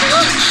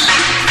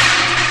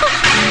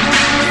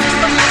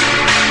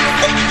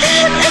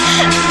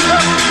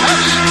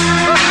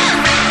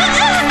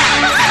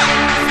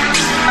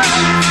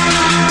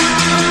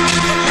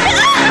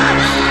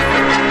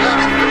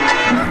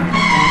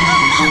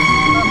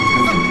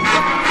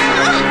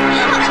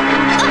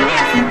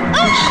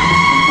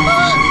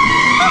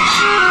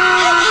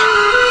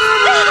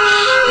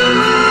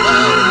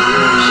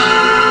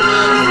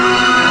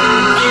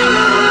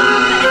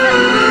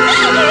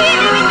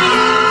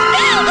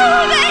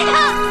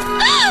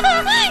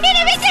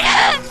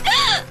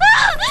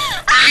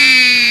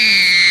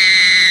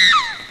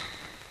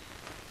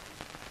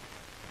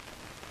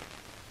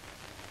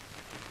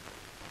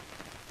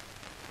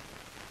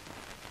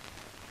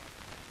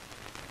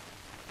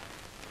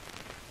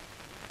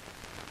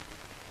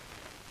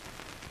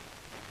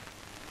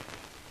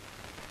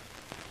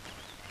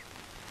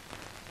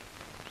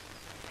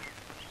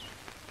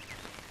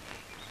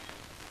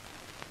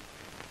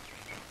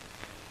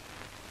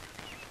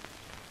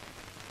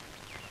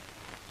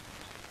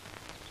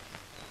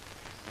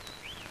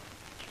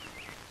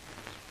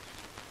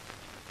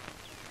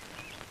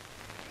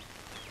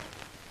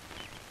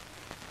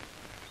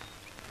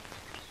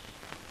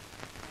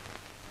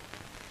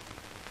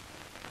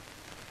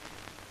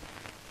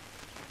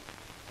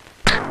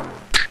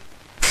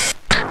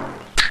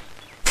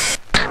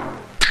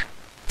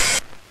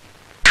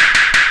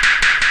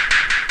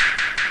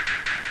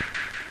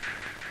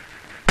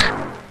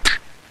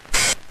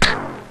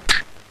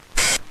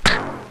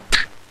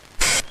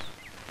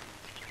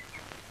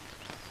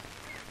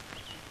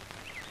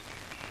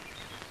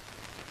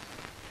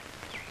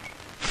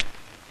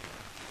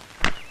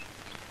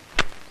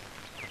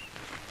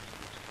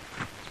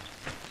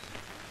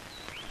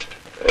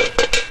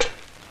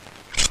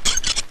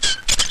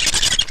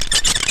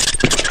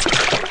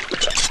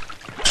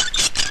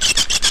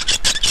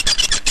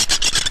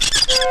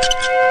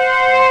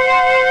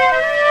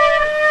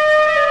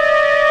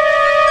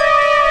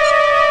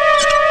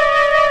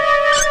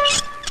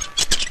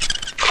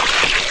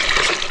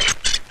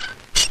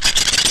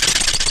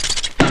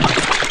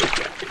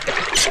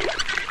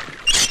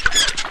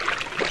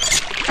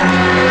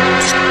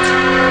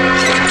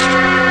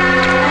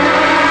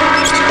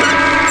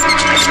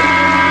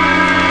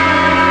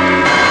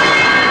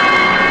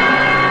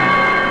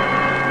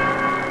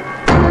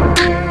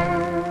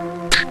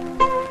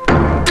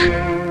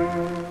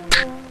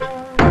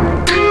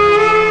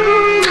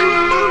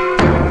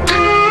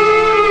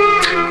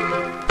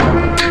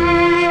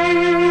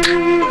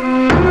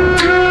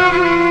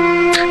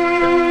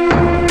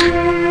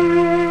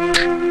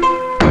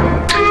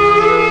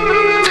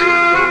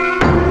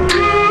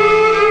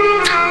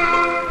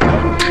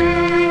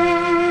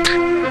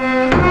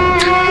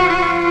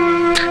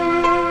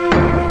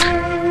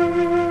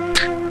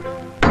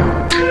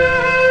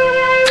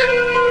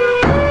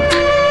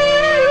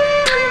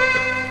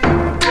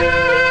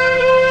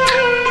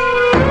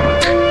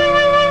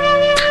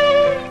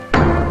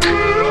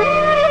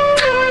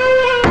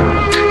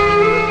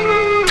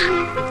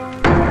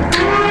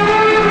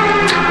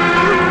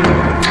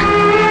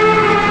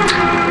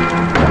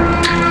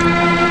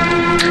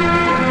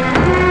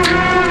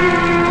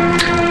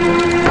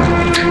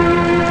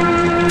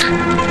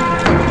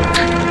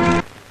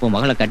 உன்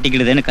மகளை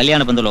கட்டிக்கிடுதேன்னு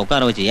கல்யாண பந்தல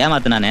உட்கார வச்சு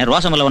ஏமாத்தினானே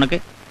ரோசம் இல்ல உனக்கு?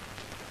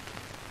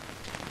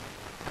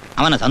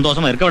 அவனை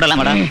சந்தோஷமா இருக்க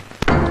விடலாம் மேடம்.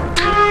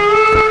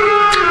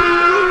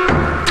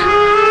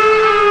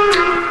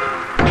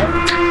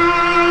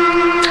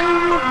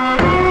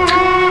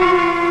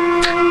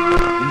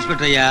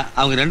 இன்ஸ்பெக்டர் ஐயா,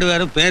 அவங்க 2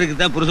 பேரும் பேருக்கு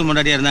தான் புருஷன்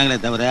முன்னாடியா இருந்தாங்களே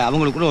தவிர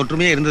அவங்களுக்குள்ள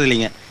ஒற்றுமையே இருந்தது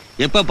இல்லைங்க.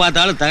 எப்ப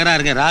பார்த்தாலும்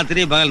தகராறுங்க,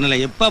 ராத்திரி பகல் நிலை,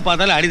 எப்ப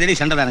பார்த்தாலும் அடிதடி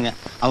சண்டை தானுங்க.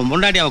 அவன்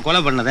முன்னாடி அவன்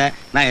கொலை பண்ணதை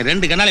நான்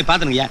 2 கண்ணாலே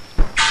பார்த்தனுங்கய்யா.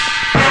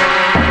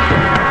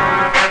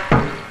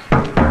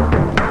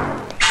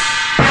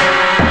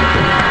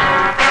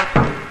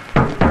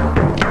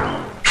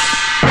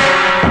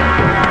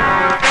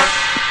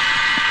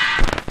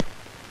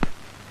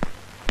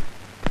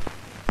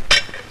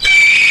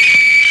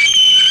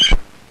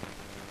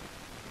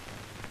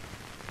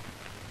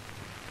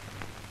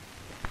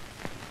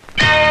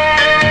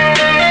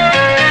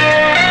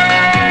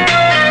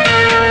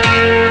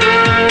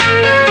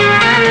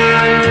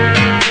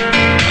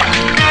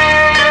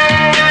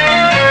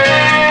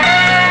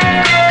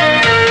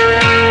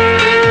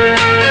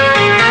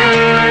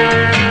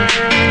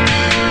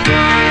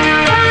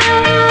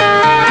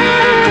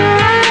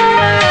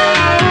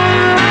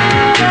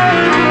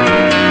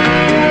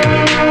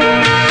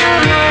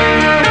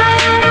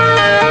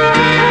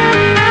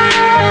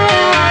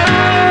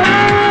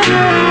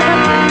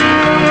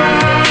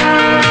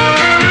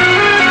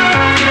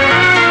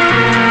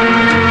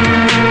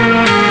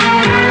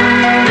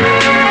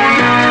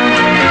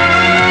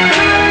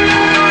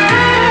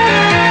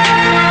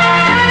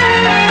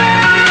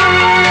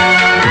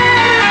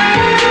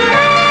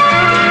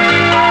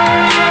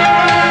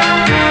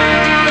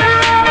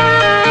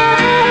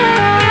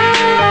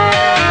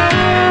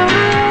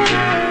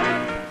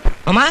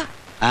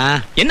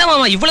 என்ன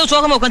மாமா இவ்வளவு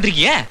சோகமா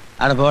உட்காந்துருக்கிய?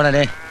 அட போடா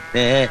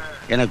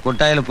எனக்கு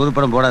கொட்டாயில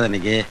புதுப்படம் போடாத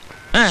அன்னைக்கு,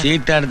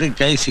 சீட்டாடுத்து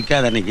கை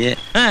சிக்காத அன்னைக்கு,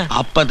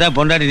 அப்பதான்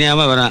பொண்டாட்டி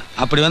ஞாபகம் வரும்.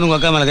 அப்படி வந்து உங்க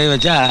அக்கா மேல கை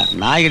வச்சா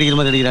நாய் கடிக்கிற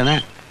மாதிரி அடிக்கிறானே.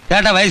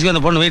 கேட்டா வயசுக்கு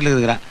அந்த பொண்ணு வீட்டுல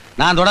இருக்கிறான்.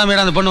 நான் தொடாம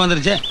அந்த பொண்ணு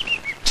வந்துருச்சு.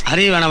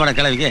 அறிய வேணாமாடா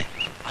கிளவிக்கு.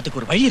 அதுக்கு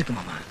ஒரு வழி இருக்கு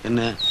மாமா.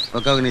 என்ன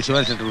அக்காவுக்கு நீ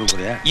சிபாரிசு கொடுக்க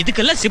போறியா?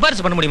 இதுக்கெல்லாம்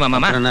சிபாரிசு பண்ண முடியுமா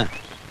மாமா?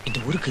 இந்த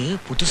ஊருக்கு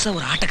புதுசா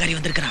ஒரு ஆட்டக்காரி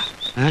வந்திருக்கிறா.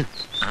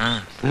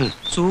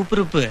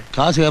 சூப்பர்.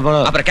 காசு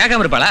கேட்பாளோ? அப்புறம்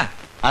கேட்காம இருப்பாளா?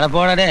 அட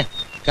போடாடே,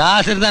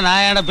 காசு இருந்தா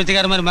நான் ஏடா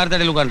பிச்சைக்கார மாதிரி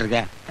மரத்தடியில்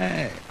உட்காந்துருக்கேன்.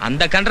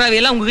 அந்த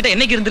கன்றாவியெல்லாம் உங்ககிட்ட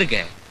என்னைக்கு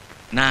இருந்திருக்கு?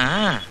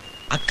 நான்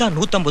அக்கா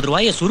 150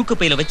 ரூபாய சுருக்கு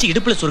பையில வச்சு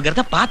இடுப்புல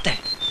சுருக்கிறத பார்த்தேன்.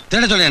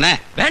 தேட சொல்லேனே?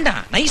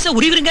 வேண்டாம், நைஸா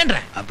உருவிருங்கன்ற.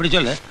 அப்படி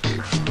சொல்லு.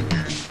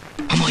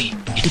 அம்மாய்,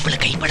 இடுப்புல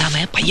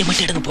கைப்படாம பைய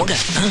மட்டும் எடுங்க போங்க.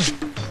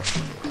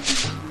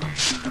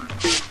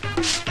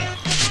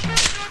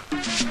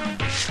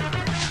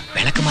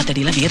 விளக்கு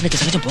மாத்தடியெல்லாம்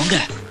வீரனுக்கு சகஜம் போங்க.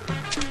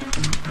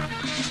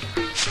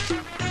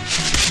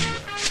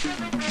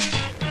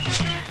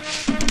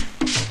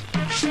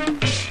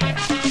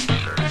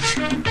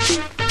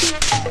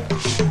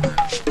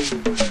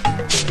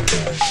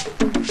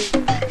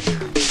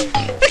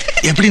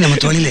 எப்படி நம்ம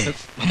தொழிலே?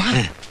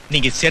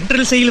 நீங்க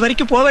சென்ட்ரல் செயல்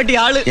வரைக்கும் போக வேண்டிய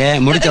ஆளு.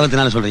 முடிச்ச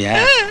அவத்தினால சொல்றியா?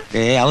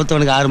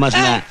 அவத்தவனுக்கு 6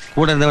 மாசம் தான்,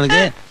 கூட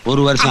இருந்தவனுக்கு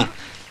 1 வருஷம்.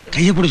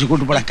 கைய பிடிச்சு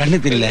கூட்டு போடா, கண்ணு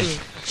தெரியல,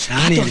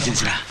 சாணி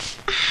அடிச்சிருச்சுடா.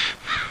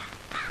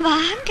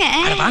 வாங்க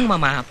வாங்க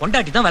மாமா.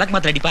 பொண்டாட்டி தான் விளக்கு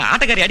மாத்திர அடிப்பா,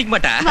 ஆட்டக்காரி அடிக்க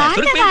மாட்டா.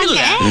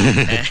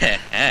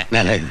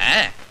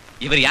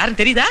 இவர்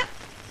யாருன்னு தெரியுதா?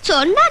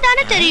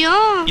 சொன்னாதானே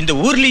தெரியும். இந்த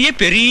ஊர்லயே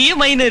பெரிய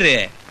மைனரு.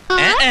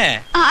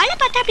 ஆளை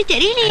பார்த்தா அப்படி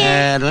தெரியலையே.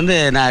 அது வந்து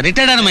நான்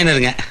ரிட்டையர்டான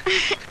மைனருங்க.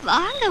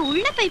 வாங்க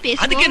உள்ள போய்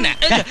பேசுவோம். அதுக்கு என்ன?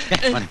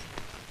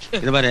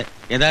 இது பாரு,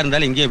 எதா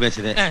இருந்தாலும் இங்கேயே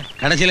பேசுது.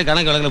 கடைசியில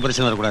கணக்கு வழக்குல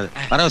பிரச்சனை வரக்கூடாது.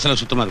 வரவு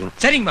செலவு சுத்தமா இருக்கணும்.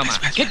 சரிங்க மாமா,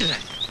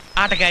 கேட்டுறேன்.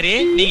 ஆட்டக்காரி,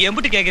 நீங்க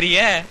எம்பிட்டு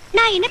கேக்குறீங்க?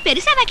 நான் என்ன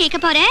பெருசாவா கேட்க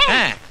போறேன்?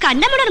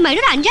 கண்ணமுடர்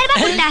மைனர் 5000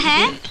 ரூபாய் கொடுத்தாங்க.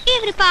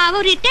 இவரு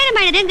பாவம் ரிட்டையர்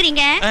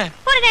மைனர்ங்கறீங்க.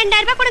 ஒரு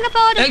 2000 ரூபாய் கொடுங்க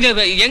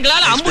போதும்.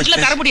 எங்களால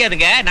அம்புட்ல தர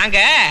முடியாதுங்க. நாங்க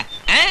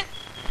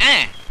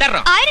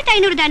தர்றோம்.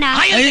 1500 தானா?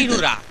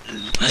 1500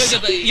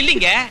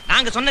 இல்லீங்க,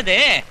 நாங்க சொன்னது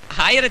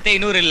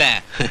 1500 இல்ல,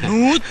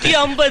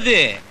 150.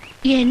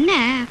 என்ன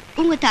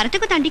உங்க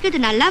தரத்துக்கு தண்டிக்கிறது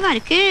நல்லாவா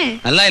இருக்கு?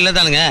 நல்லா இல்ல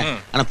தானுங்க.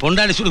 ஆனா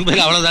பொண்டாடி சுருக்கு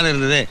போய் அவ்வளவுதானே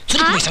இருந்தது.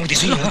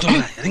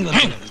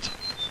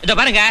 இத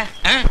பாருங்க.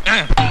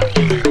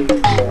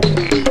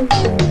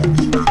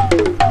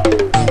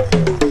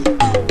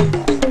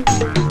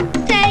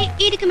 சரி,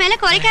 இதுக்கு மேல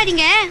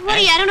குறைக்காதீங்க.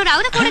 ஒரு 200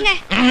 ஆவது போடுங்க.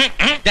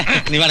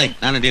 நீ வாடா,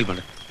 நானே டீல்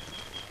பண்றேன்.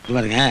 இது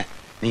பாருங்க,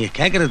 நீங்க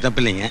கேட்கறது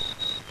தப்பு இல்லைங்க.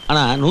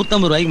 ஆனா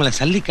 150 ரூபாய்க்கு மேல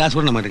சல்லி காசு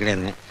கூட நம்ம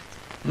கிடையாதுங்க.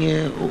 நீங்க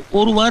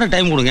 1 வாரம்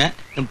டைம் கொடுங்க.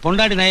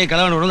 பொண்டாடி நாயை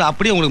கலவான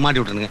அப்படியே உங்களுக்கு மாட்டி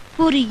விட்டுருங்க.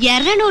 ஒரு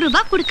 200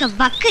 ரூபாய் கொடுக்க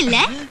வக்கில்ல.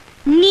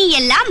 நீ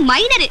எல்லாம்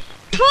மைனர்.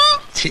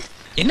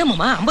 என்ன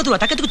மாமா 50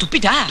 ரூபாய் தக்கத்துக்கு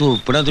துப்பிட்டா?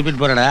 துப்பிடா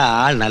துப்பிட்டு போறடா,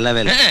 ஆள் நல்ல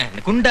வேலை.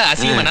 குண்டா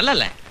அசிங்கமா நல்லா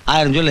இல்ல.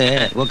 1000 சொல்லு,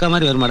 ஒக்க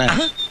மாதிரி வருமாடா?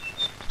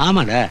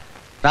 ஆமாடா,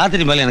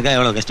 ராத்திரி மேல எனக்கா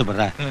எவ்வளவு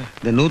கஷ்டப்படுறா.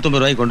 இந்த 150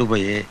 ரூபாய்க்கு கொண்டு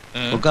போய்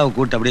ஒக்காவை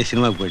கூட்டு அப்படியே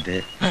சினிமாவுக்கு போயிட்டு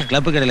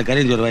கிளப்பு கடையில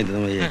கறிஞ்சோறு வாங்கி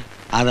தந்த போய்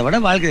அதை விட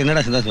வாழ்க்கை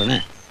என்னடா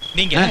சந்தோஷம்.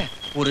 நீங்க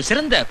ஒரு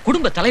சிறந்த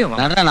குடும்ப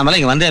தலைவன். நம்மள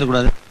இங்க வந்தே இருக்க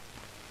கூடாது.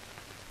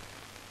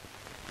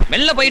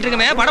 மெல்ல போயிட்டு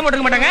இருக்கமே, படம்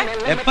போட்டுக்க மாட்டாங்க.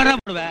 எப்படா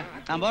போடுவேன்?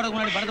 நான் போறதுக்கு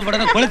முன்னாடி படத்தை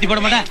போட கொளுத்தி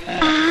போட மாட்டேன்.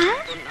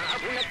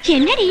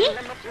 என்னடி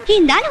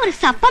இந்த ஆளு ஒரு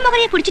சப்ப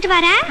மகரைய புடிச்சிட்டு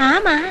வர?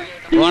 ஆமா,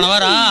 போன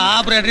வாரம்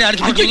ஆபரேட்டர்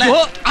அடிச்சு போட்டுல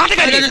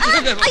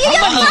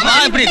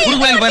இப்படி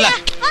குறுக்கு போயில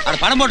அட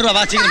படம் போட்டுருவா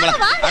வா சீக்கிரம் போலாம்.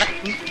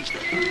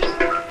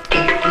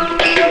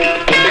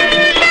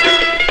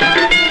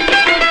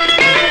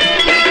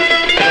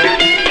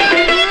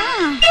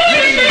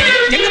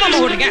 எங்க மாமா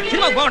ஓடுங்க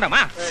சினிமா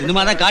போகணுமா?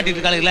 சினிமா தான் காட்டிட்டு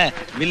இருக்காளுங்களே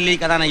வில்லி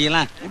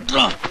கதாநாயகிலாம்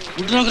விட்டுறோம்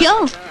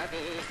விட்டுறோம்.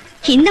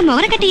 இந்த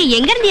மொகரக்கட்டையை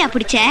எங்க இருந்தியா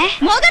பிடிச்ச?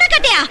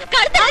 மொகரக்கட்டையா?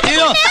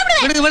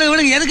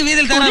 எதுக்கு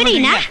வீதியில்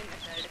தரீங்க?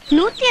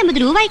 150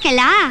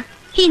 ரூபாய்க்கெல்லாம்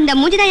இந்த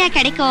மூஞ்சிதாயா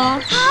கிடைக்கும்.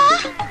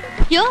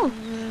 யோ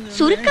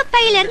சுருக்க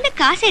பையில இருந்து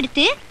காசு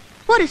எடுத்து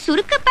ஒரு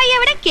சுருக்க பைய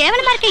விட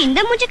கேவலமா இருக்க இந்த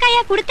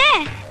மூஞ்சிக்காயா கொடுத்த?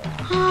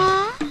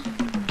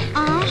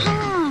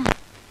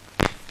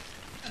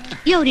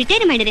 யோ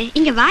ரிட்டையர்மெண்ட்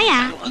இங்க வாயா.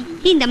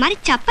 இந்த மாதிரி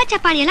சப்ப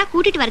சப்பானி எல்லாம்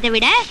கூட்டிட்டு வரதை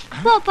விட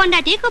போ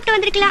பொண்டாட்டியை கூப்பிட்டு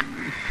வந்திருக்கலாம்.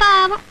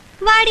 பாவம்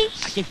வாடி.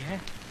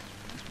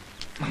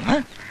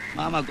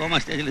 மாமா கோமா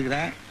ஸ்டேஜ்ல இருக்கிற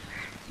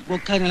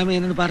உட்கா நிலைமை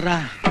என்னன்னு பாடுறா.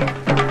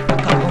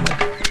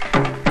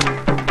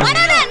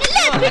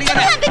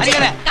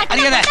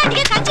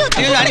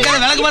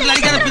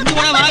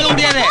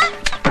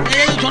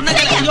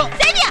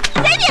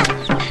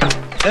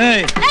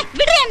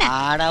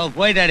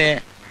 போயிட்டாடே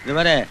இது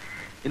பாரு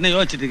என்ன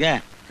யோசிச்சுட்டு இருக்க?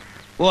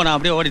 ஓ நான்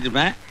அப்படியே ஓடிட்டு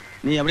இருப்பேன்,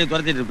 நீ அப்படியே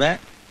துரத்திட்டு இருப்ப,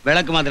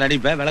 விளக்கு மாத்திர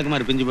அடிப்ப, விளக்கு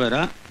மாதிரி பிஞ்சு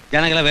போயிடும்,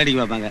 ஜனங்களாம் வேடிக்கை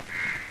பார்ப்பாங்க.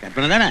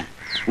 கற்பனை தானே?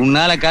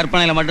 உன்னால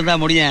கற்பனையில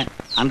மட்டும்தான் முடியும்.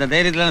 அந்த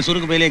தைரியத்துல நான்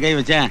சுருக்கு பையிலே கை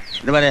வச்சேன்.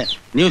 இந்த பாரு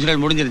நியூஸ்ல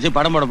முடிஞ்சிருச்சு,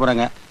 படம் போட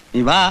போறாங்க.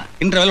 நீ வா,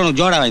 இன்டர்வெல்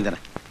உனக்கு ஜோடா வாங்கி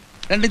தரேன்.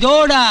 2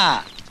 ஜோடா.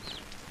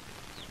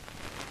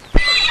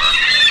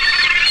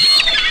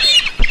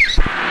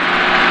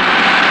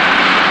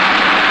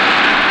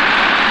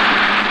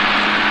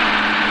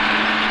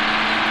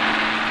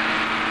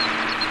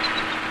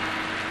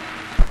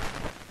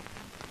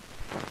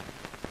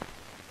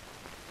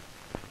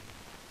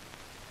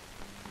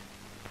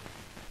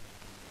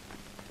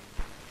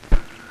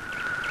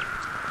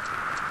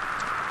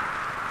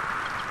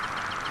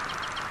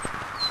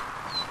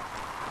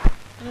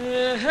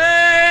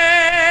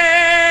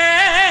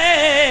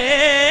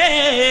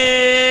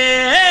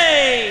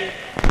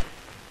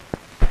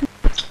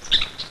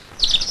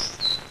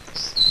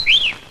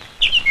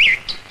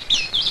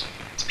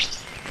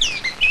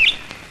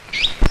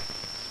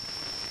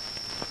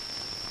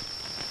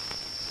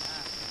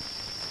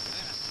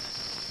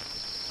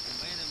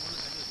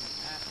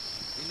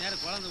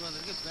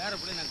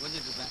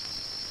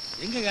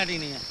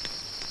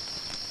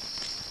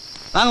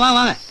 வாங்க வாங்க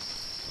வாங்க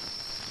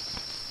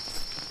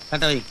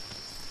கட்ட வை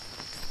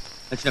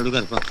வச்சுட்டு அப்படி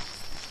உட்காரு போ.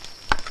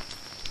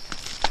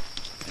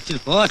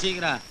 வச்சுட்டு போ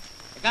சீக்கிரம்.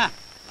 அக்கா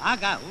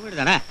வாக்கா உங்க வீடு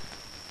தானே?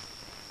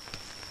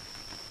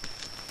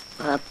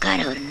 உட்கார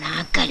ஒரு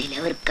நாக்காளியில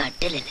ஒரு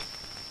கட்டில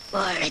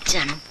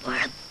பொழைச்சானும்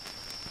பொழப்பு.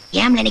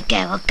 ஏம்ல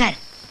நிக்க உட்கார்.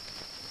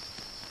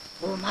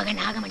 உன்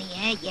மகன் நாகமணிய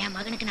என்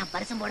மகனுக்கு நான்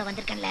பரிசம் போட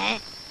வந்திருக்கேன்ல,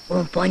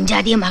 உன்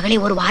பொஞ்சாதிய மகளே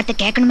ஒரு வார்த்தை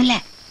கேட்கணும்ல,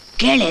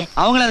 கேளு.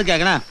 அவங்கள அது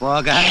கேட்கணும்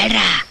போக.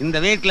 இந்த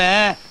வீட்டுல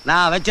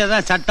நான்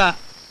வச்சதுதான் சட்டம்.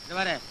 இந்த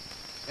பாரு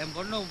என்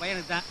பொண்ணு உன்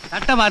பையனுக்கு தான்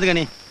சட்டம் பாத்துக்க.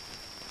 நீ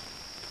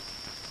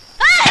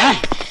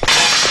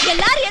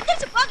எல்லாரும்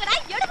எந்திரிச்சு போங்கடா,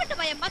 எடுபட்ட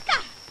பையன் மக்கா.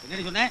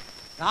 என்னடி சொன்ன?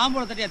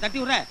 தாம்பூல தட்டியா தட்டி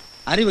விடுற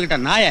அறிவு கிட்ட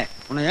நாய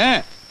உன்னைய.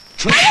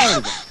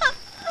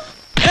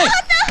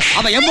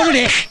 அவ என்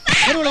பொண்ணுடி,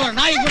 தெருவுல ஒரு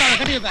நாய் கூட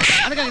கட்டி வைப்பேன்.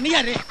 அதுக்காக நீ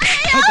யாரு?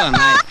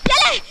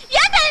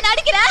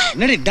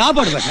 என்னடி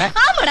டாபாடு பேசுற?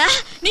 ஆமாடா,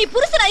 நீ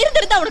புருஷனா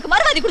இருந்திருந்தா உனக்கு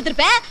மறுவாதி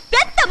கொடுத்திருப்பேன்.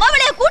 பெத்த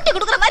மாவளைய கூட்டி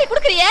கொடுக்குற மாதிரி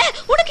கொடுக்குறியே,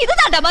 உனக்கு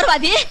இதுதான்டா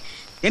மறுவாதி.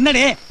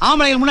 என்னடி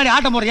ஆம்பளைக்கு முன்னாடி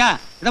ஆட்டம் போறியா?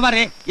 இத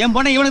பாரு என்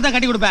பொண்ணை இவனுக்கு தான்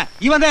கட்டி கொடுப்பேன்.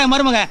 இவன் தான் என்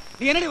மருமக.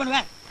 நீ என்னடி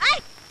பண்ணுவ?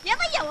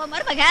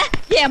 மருமக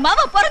என்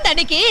மாமா பிறந்த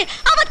அன்னைக்கு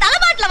அவ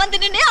தலைமாட்டுல வந்து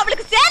நின்னு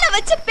அவளுக்கு சேலை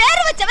வச்சு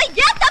பேரு வச்சவன்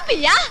ஏன்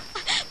தம்பியா?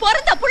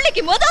 பிறந்த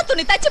புள்ளைக்கு முதல்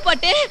துணி தச்சு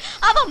போட்டு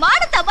அவ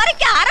மானத்தை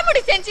மறைக்க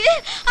அரைமுடி செஞ்சு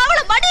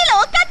அவளை மடியில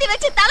உட்காத்தி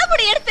வச்சு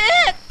தலைமுடி எடுத்து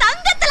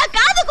தங்கத்துல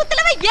காது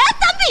குத்துலவன்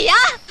ஏன் தம்பியா?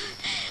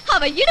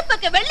 அவ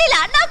இடுப்புக்கு வெள்ளியில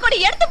அண்ணா கொடி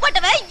எடுத்து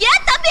போட்டவன்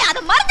ஏன் தம்பி?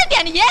 அதை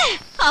மறந்துட்டியா நீ?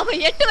 அவ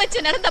 8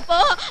 வச்சு நடந்தப்போ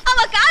அவ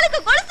காலுக்கு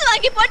கொலுசு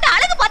வாங்கி போட்டு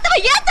அழகு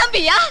பார்த்தவன் ஏன்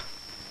தம்பியா?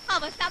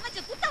 அவ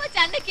சமைச்சு குத்த வச்ச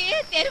அன்னைக்கு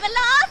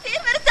தெருவெல்லாம்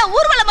சீர்வரிச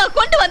ஊர்வலமா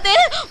கொண்டு வந்து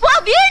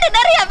வீடு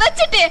நிறைய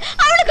வச்சுட்டு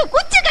அவளுக்கு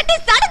குச்சி கட்டி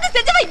சடங்கு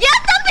செஞ்சவன்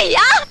ஏன்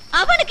தம்பியா?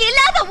 அவனுக்கு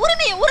இல்லாத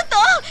உரிமையை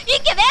உறுத்தோம்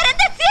இங்க வேற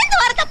எந்த சேர்ந்து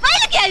வரத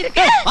பையலுக்கே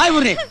இருக்கு. வாய்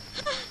ஊரே.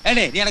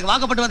 ஏடே நீ எனக்கு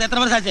வாக்கப்பட்டு வந்து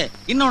எத்தனை வருஷம் ஆச்சு?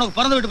 இன்னும் உனக்கு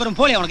பிறந்து விட்டு போறோம்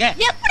போலி உனக்கு.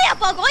 எப்படியா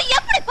போகும்?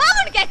 எப்படி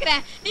போகும்னு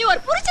கேக்குறேன். நீ ஒரு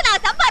புருஷனா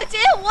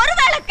சம்பாரிச்சு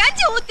ஒருவேளை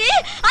கஞ்சி ஊத்தி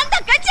அந்த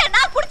கஞ்சியை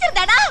நான்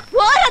குடிச்சிருந்தேனா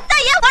ஓரத்தா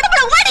என்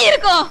உடம்புல ஓடி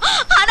இருக்கும்.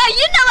 ஆனா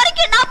இன்ன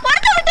வரைக்கும் நான்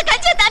பிறந்த விட்டு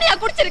கஞ்சியை தனியா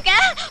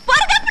குடிச்சிருக்கேன்.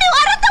 பிறகு எப்படி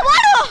ஓரத்த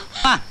ஓடும்?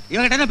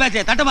 இவங்கிட்ட என்ன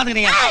பேச்சு? தட்ட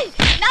மாத்துக்கிறீங்க.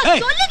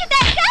 நான் சொல்லிக்கிட்டே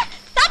இருக்கேன்,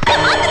 தட்ட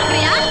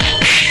மாத்துறியா?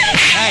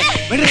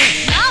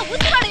 நான்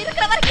உசுரோட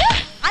இருக்கிற வரைக்கும்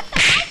அந்த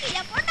காசு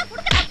என் பொண்ணை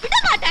கொடுக்க நான் விட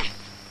மாட்டேன்.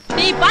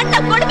 நீ பண்ண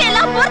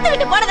கொடுமையெல்லாம் பொறுத்து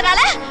விட்டு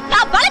போனதுனால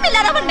நான் பலம்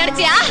இல்லாதவன்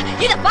நினைச்சியா?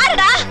 இத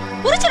பாருடா,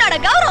 புருஷனோட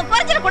கௌரவம்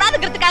குறைஞ்சிட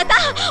கூடாதுங்கிறதுக்காக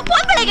தான்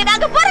பொம்பளைக்கு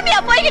நாங்க பொறுமையா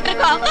போய்கிட்டு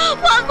இருக்கோம்.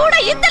 உன் கூட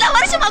இத்தனை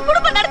வருஷமா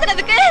குடும்பம்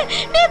நடத்துனதுக்கு,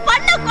 நீ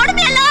பண்ண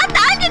கொடுமையெல்லாம்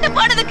தாங்கிட்டு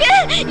போனதுக்கு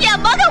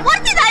என் மகன்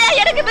ஒருத்திதாயா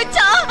எனக்கு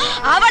மிச்சம்.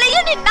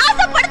 அவளையும் நீ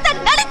நாசப்படுத்த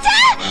நினைச்ச,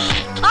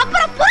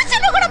 அப்புறம்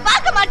புருஷனை கூட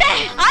பார்க்க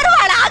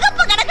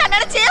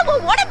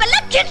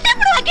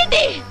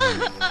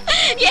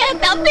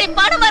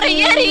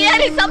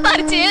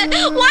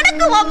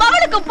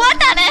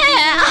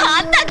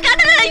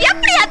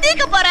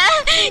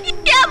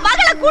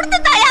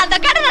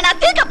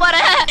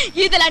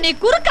நீ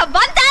குறுக்க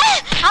வந்த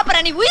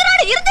அப்புறம் நீ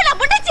உயிரோட இருந்து நான்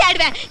முன்னேச்சி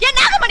ஆடுவேன். என்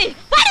நாகமணி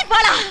பாடி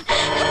போலாம்.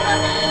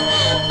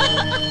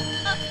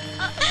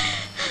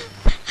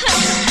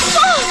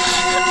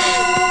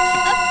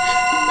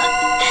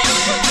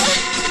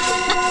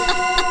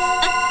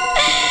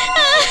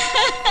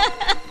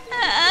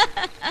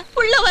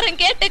 புள்ளவரம்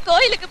கேட்டு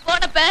கோயிலுக்கு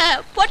போனப்ப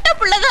பொட்ட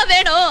புள்ளதான்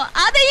வேணும்,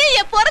 அதையே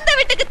என் பிறந்த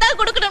வீட்டுக்கு தான்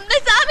கொடுக்கணும்னு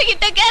சாமி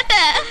கிட்ட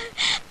கேட்டேன்.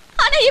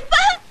 ஆனா இப்ப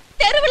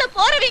தெருவுல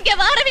போறவங்க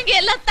வாரவங்க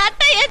எல்லாம்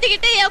தட்டை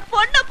ஏத்திக்கிட்டு என்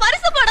பொண்ண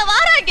பரிசு போட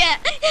வாராங்க.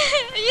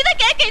 இத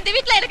கேட்க இந்த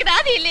வீட்டுல எனக்கு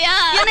நாதி இல்லையா?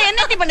 என்ன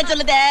என்னத்தி பண்ண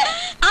சொல்லுத?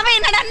 அவன்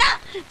என்னடா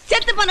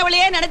செத்து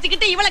போனவளையே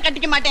நினைச்சுக்கிட்டு இவளை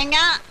கட்டிக்க மாட்டேங்க,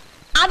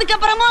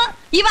 அதுக்கப்புறமும்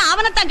இவன்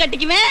அவனைத்தான்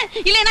கட்டிக்குவேன்,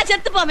 இல்லைன்னா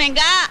செத்து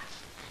போவேங்க.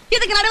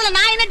 இதுக்கு நடுவுல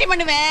நான் என்னட்டி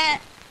பண்ணுவேன்?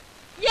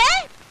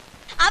 ஏன்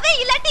அவன்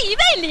இல்லாட்டி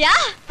இவன் இல்லையா?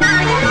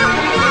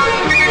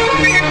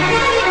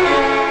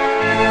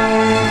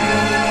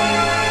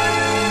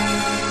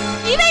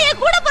 இவன்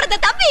என் கூட பிறந்த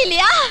தம்பி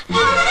இல்லையா?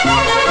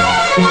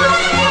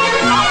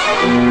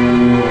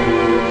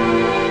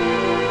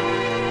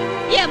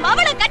 என்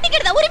மவளை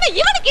கட்டிக்கிறத உரிமை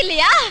இவனுக்கு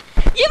இல்லையா?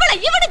 இவளை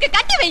இவனுக்கு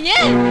கட்டி வைங்க.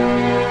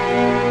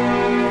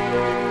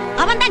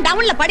 அவன் தான்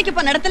டவுன்ல படிக்க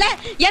போன இடத்துல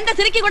எந்த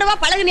சிரிக்கி கூடவா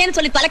பழகுனேன்னு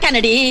சொல்லி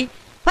தொலைக்கானடி.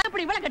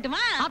 அப்படி இவளை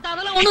கட்டுமா?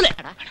 அதெல்லாம் ஒண்ணும்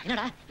இல்ல.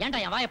 என்னடா ஏன்டா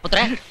என் வாயை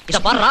புத்துற? இத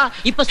பாருடா,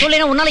 இப்ப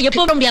சொல்லேனா உன்னால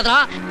எப்பவும் விட முடியாதுடா.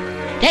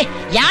 டேய்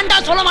ஏன்டா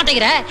சொல்ல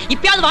மாட்டேங்கிற?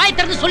 இப்பயாவது வாயை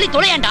திறந்து சொல்லி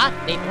தொலையேன்டா.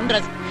 டேய்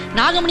பொன்ராஜ்,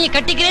 நாகமணியை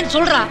கட்டிக்கிறேன்னு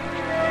சொல்றா.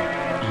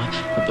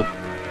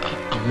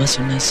 அம்மா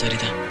சொன்னா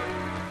சரிதான்.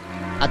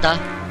 அத்தா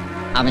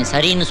அவன்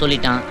சரின்னு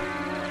சொல்லிட்டான்,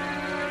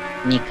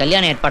 நீ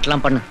கல்யாண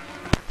ஏற்பாட்டெல்லாம் பண்ணு.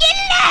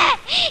 இல்ல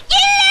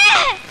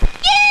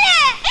இல்ல இல்ல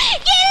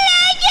இல்ல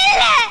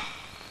இல்ல.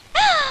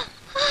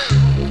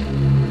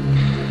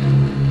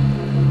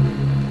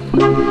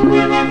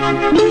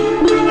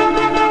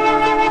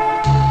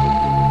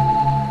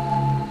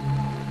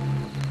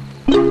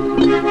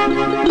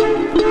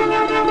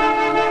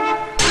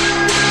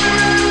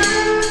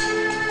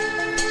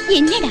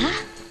 என்னடா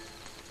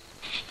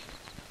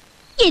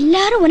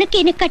எல்லாரும் உனக்கு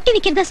என்ன கட்டி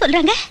வைக்கிறதா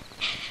சொல்றாங்க?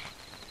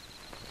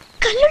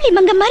 கல்லுள்ளி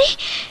மங்க மாதிரி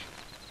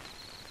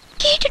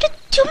கேட்டுட்டு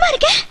சும்மா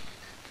இருக்க?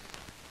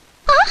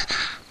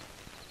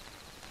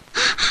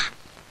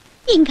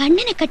 எங்க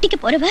அண்ணனை கட்டிக்க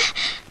போறவ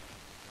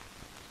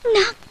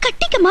நான்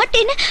கட்டிக்க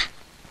மாட்டேன்னு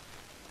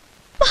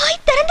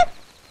வாய் திறந்து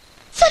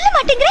சொல்ல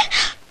மாட்டேங்கிற?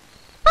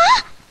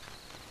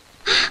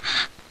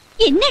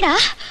 என்னடா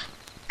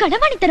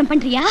கடவாணித்தனம்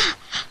பண்றியா?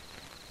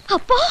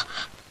 அப்போ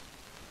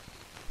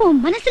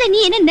உன் மனசுல நீ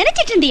என்ன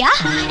நினைச்சிட்டு இருந்தியா?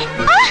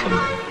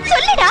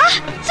 சொல்லுடா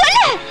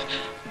சொல்லு.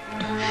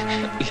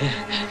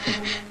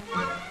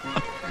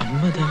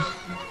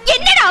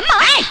 என்னடா அம்மா?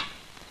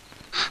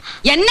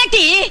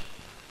 என்னட்டி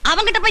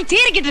அவங்கிட்ட போய்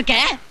சீரிக்கிட்டு இருக்க?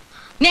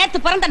 நேத்து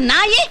பிறந்த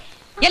நாயி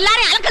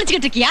எல்லாரையும்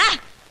அலக்கழிச்சுக்கிட்டு இருக்கியா?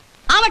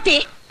 ஆவட்டி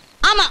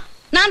ஆமா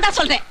நான் தான்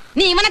சொல்றேன்,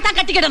 நீ இவனை தான்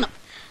கட்டிக்கிடணும்.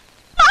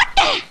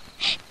 மாட்டேன்,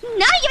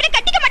 நான் இவனை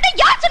கட்டிக்க மாட்டேன்.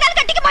 யார் சொன்னாலும்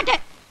கட்டிக்க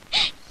மாட்டேன்.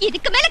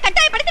 இதுக்கு மேல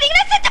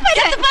கட்டாயப்படுத்துறீங்கன்னா செத்து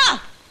போயிடு. செத்துப்போ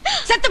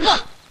செத்துப்போ.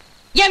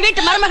 என்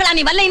வீட்டு மருமகளா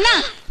நீ வரலைன்னா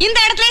இந்த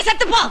இடத்துலயே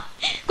செத்துப்போ.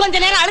 கொஞ்ச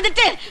நேரம்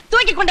அழுதுட்டு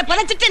தூக்கி கொண்டு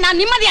புதைச்சிட்டு நான்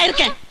நிம்மதியா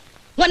இருக்கேன்.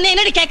 உன்னை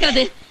என்னடி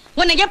கேட்கறது?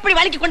 உன்னை எப்படி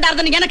வலிக்கு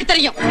கொண்டாடுறதுன்னு எனக்கு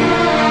தெரியும்.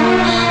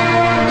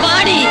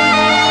 வாடி.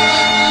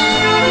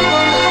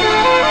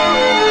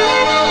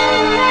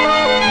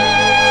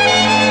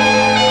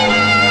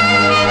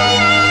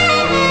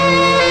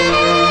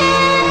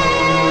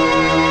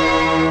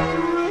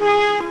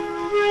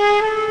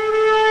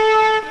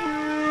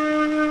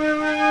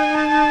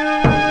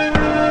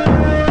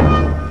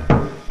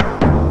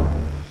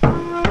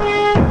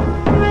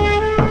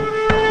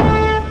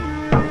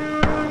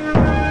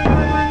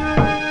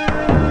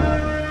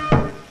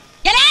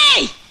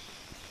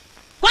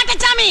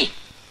 கோட்டைசாமி,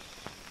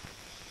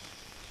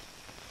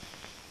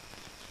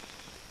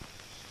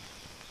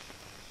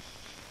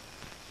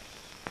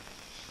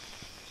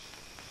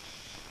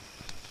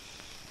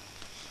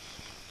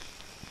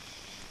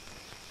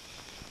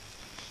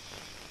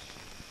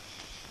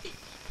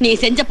 நீ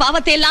செஞ்ச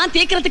பாவத்தை எல்லாம்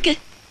தீர்க்கிறதுக்கு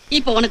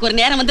இப்ப உனக்கு ஒரு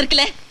நேரம்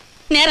வந்திருக்குல?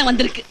 நேரம்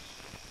வந்திருக்கு.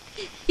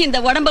 இந்த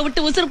உடம்ப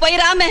விட்டு உசுறு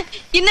போயிராம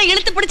இன்னும்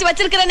இழுத்து பிடிச்சு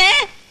வச்சிருக்கிறனே,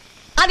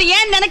 அது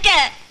ஏன் நினைக்க?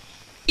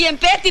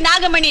 என் பேத்தி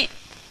நாகமணி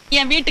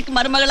என் வீட்டுக்கு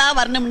மருமகளா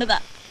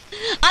வரணும்னுதான்.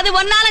 அது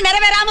ஒன்னால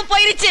நிறைவேறாம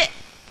போயிருச்சு.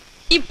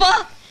 இப்போ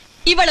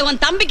இவளை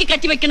உன் தம்பிக்கு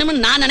கட்டி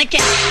வைக்கணும்னு நான்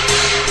நினைக்கிறேன்.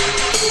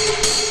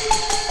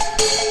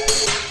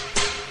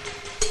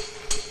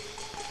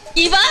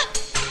 இவ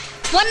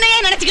உன்னையே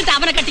நினைச்சுக்கிட்டு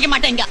அவனை கட்டிக்க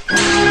மாட்டேங்க.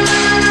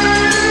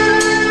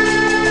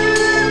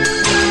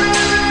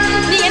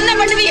 நீ என்ன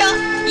பண்ணுவியோ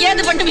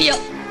ஏது பண்ணுவியோ,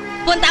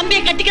 உன்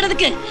தம்பியை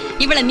கட்டிக்கிறதுக்கு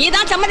இவளை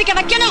நீதான் சம்மதிக்க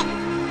வைக்கணும்.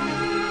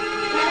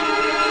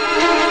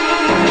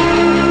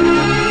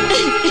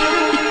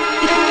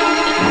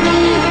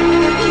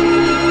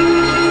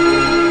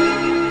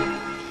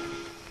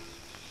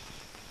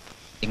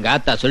 எங்க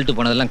ஆத்தா சொல்லிட்டு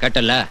போனதெல்லாம்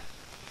கேட்டல.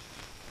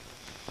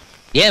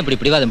 ஏன் இப்படி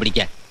பிடிவாதம்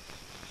பிடிக்க?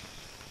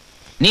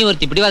 நீ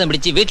ஒருத்தி பிடிவாதம்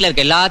பிடிச்சு வீட்டுல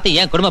இருக்க எல்லாத்தையும்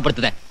ஏன்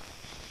குடும்பப்படுத்துத?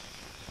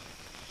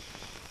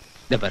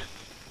 இந்த பாரு,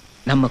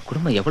 நம்ம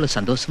குடும்பம் எவ்வளவு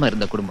சந்தோஷமா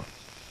இருந்த குடும்பம்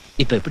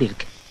இப்ப எப்படி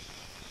இருக்கு?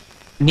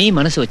 நீ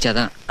மனசு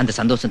வச்சாதான் அந்த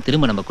சந்தோஷம்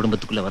திரும்ப நம்ம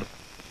குடும்பத்துக்குள்ள வரும்.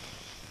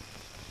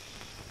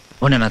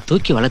 உன்னை நான்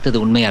தூக்கி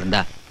வளர்த்தது உண்மையா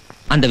இருந்தா,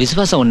 அந்த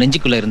விசுவாசம் உன்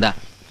நெஞ்சுக்குள்ள இருந்தா,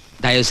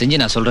 தயவு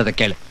செஞ்சு நான் சொல்றத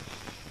கேளு.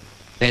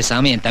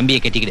 பேசாம என்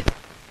தம்பியை கட்டிக்கிடு.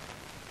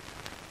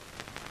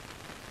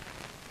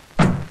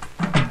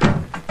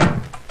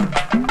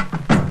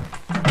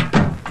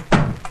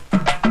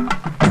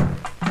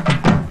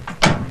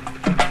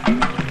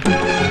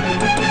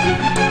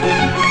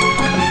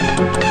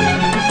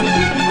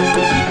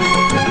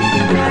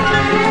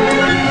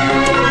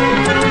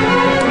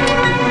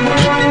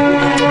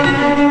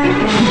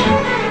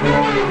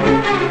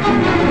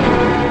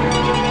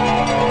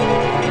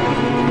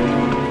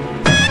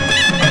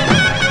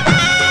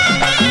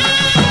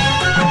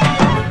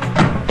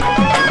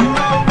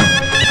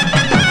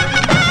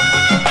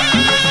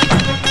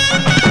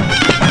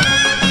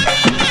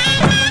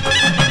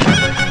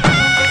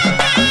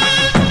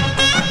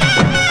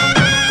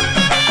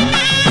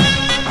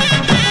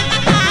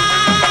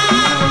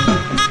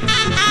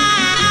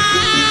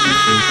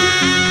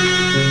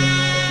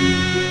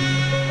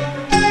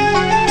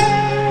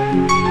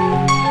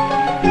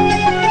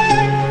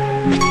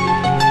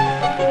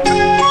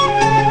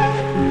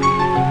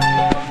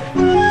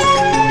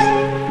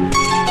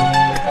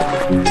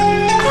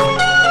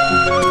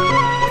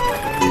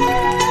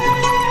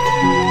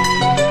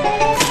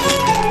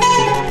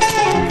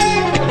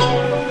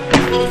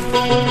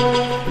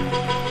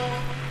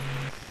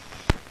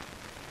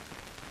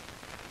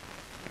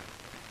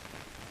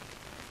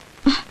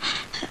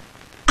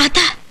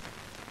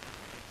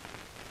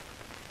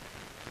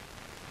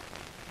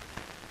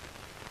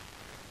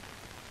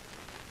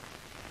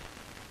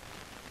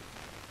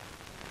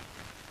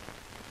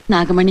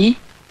 நாகமணி,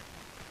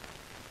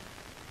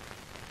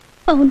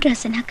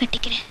 பவுன்ராசை நான்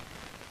கட்டிக்கிறேன்.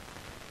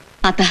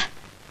 ஆத்தா,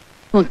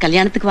 உன்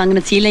கல்யாணத்துக்கு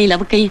வாங்கின சீலையும்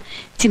லவுக்கையும்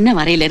சின்ன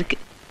வரையில இருக்கு.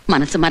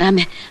 மனசு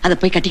மறாம அதை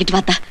போய் கட்டிக்கிட்டு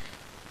வாத்தா.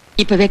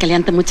 இப்பவே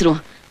கல்யாணத்தை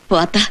முடிச்சிருவோம். போ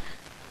ஆத்தா.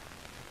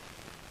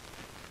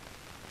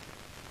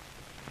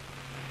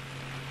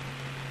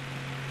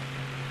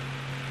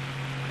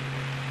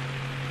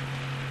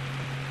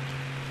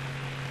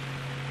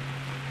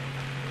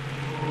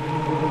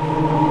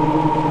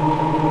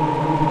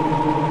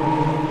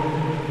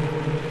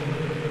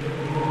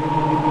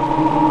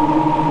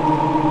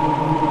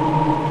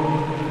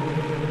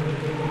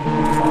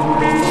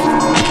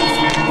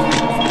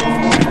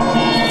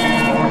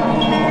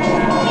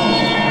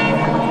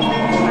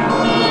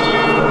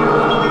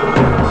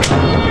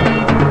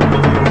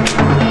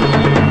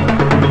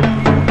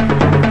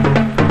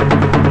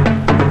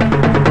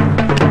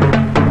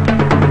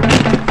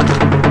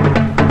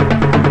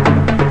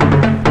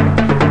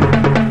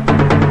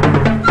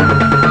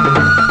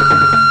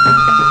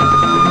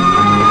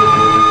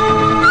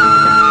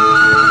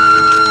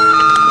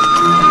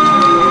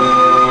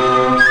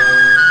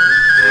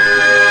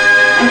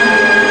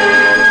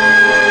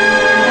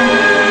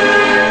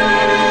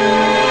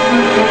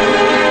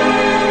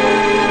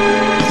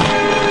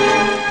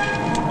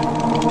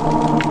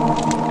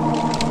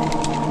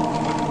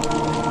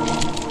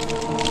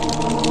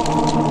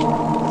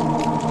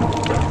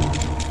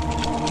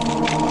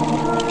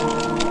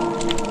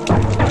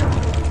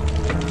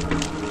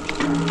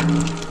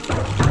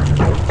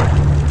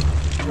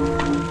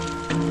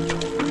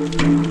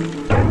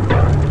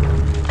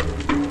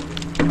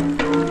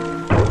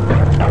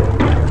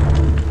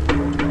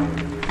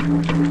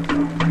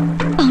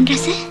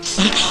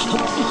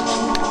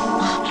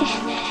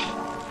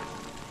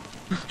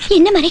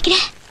 என்ன மறைக்கிற?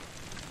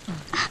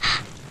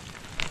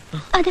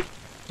 அது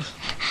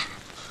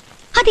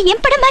அது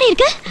என் படம் மாதிரி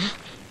இருக்கு.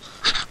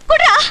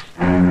 குடுறா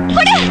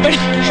குடு.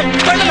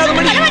 வேணாம்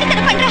நாகமணி. பரவாயில்லை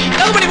பண்ற.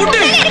 நாகமணி விட்டு.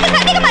 எனக்கு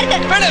சந்தேகமா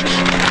இருக்கு. வேணாம்.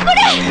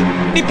 குடு.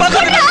 நீ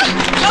பாக்காத.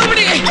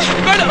 நாகமணி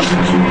வேணாம்.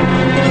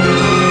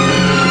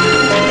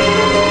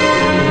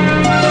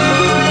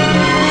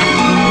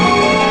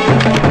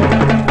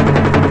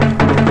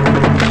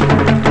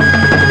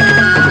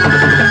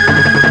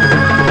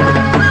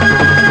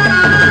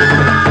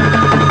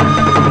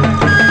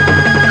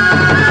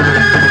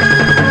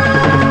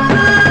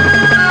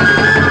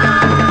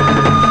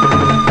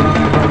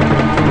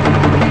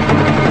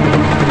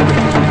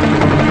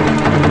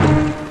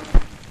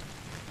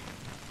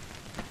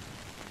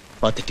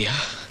 பாத்துட்டியா?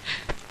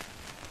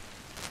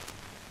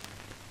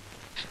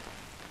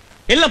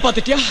 எல்லாம்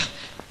பாத்துட்டியா?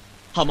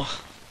 ஆமா,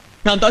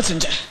 நான் தான்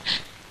செஞ்சேன்.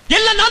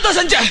 எல்லாம் நான் தான்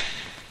செஞ்சேன்.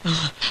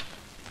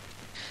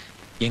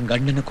 எங்க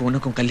அண்ணனுக்கும்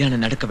உனக்கும்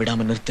கல்யாணம் நடக்க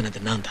விடாம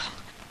நிறுத்தினது நான் தான்.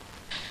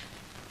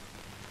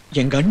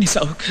 எங்க அண்ணி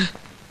சாவுக்கு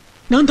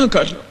நான் தான்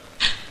காரணம்.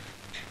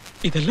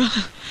 இதெல்லாம்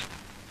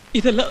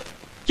இதெல்லாம்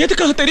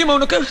எதுக்காக தெரியுமா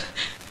உனக்கு?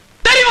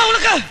 தெரியுமா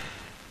உனக்கு?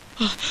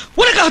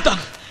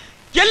 உனக்காகத்தான்.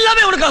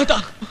 எல்லாமே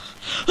உனக்காகத்தான்.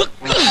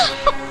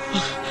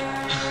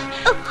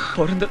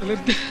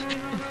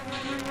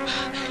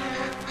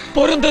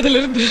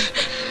 பிறந்ததிலிருந்து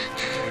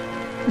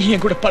நீ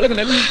என் கூட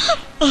பழகுனல,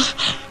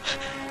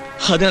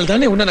 அதனால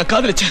தானே உன்னை நான்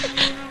காதலிச்சேன்.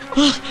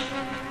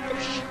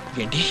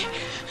 ஏண்டி,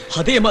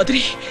 அதே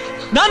மாதிரி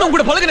நான் உன்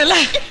கூட பழகுனல,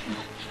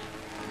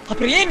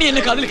 அப்புறம் ஏன் நீ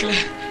என்ன காதலிக்கல?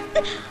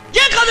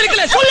 ஏன்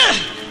காதலிக்கல? சொல்லு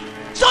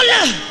சொல்லு.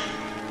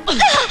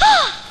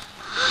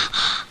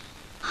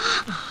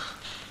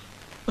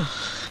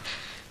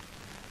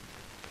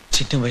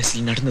 சின்ன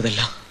வயசுல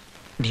நடந்ததெல்லாம்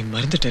நீ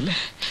மறந்துட்டல.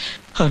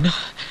 ஆனா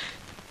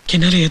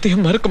என்னால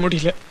எதையும் மறக்க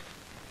முடியல.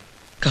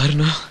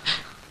 காரணம்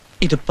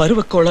இது பருவ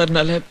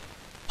கோளாறுனால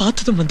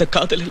பார்த்ததும் அந்த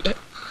காதல் இல்ல.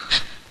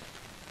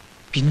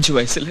 பிஞ்சு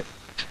வயசுல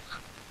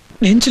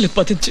நெஞ்சில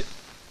பதிஞ்சு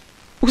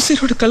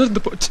உசிரோடு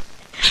கலர்ந்து போச்சு.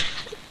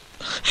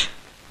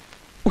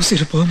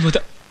 உசிறு போகும்போது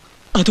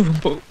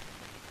அதுவும் போகும்.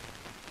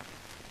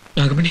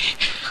 நாகமணி,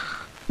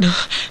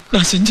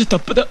 நான் செஞ்ச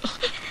தப்புதான்.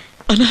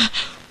 ஆனா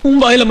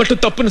உன் வாயில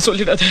மட்டும் தப்புன்னு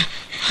சொல்லிடாத.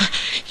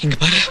 இங்க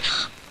பாரு,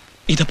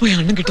 இத போய்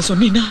அண்ணன் கிட்ட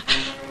சொன்னீன்னா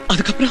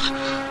அதுக்கப்புறம்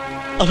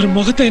அவர்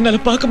முகத்தை என்னால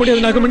பார்க்க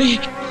முடியாது. நாகமணி,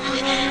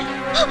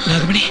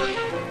 நாகமணி,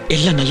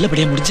 எல்லாம்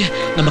நல்லபடியா முடிஞ்சு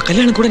நம்ம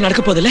கல்யாணம் கூட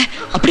நடக்க போதில்ல.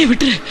 அப்படியே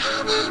விட்டுரு.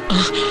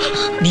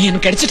 நீ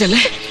எனக்கு கிடைச்சிட்டல.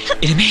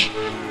 இனிமே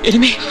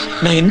இனிமே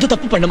நான் எந்த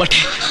தப்பு பண்ண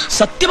மாட்டேன்.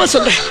 சத்தியமா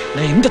சொல்றேன்,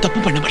 நான் எந்த தப்பு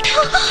பண்ண மாட்டேன்.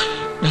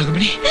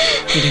 நாகமணி,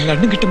 இது எங்க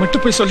அண்ணன் கிட்ட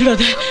மட்டும் போய்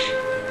சொல்லிடாத.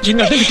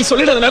 எங்க அண்ணன் கிட்ட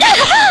சொல்லிடாத.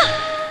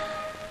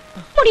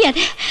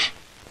 முடியாது.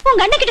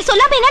 உங்க அண்ணன் கிட்ட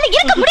சொல்லாம என்னால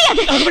இருக்க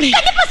முடியாது.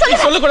 கண்டிப்பா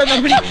சொல்லுங்க. சொல்லக்கூடாது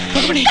நாகமணி.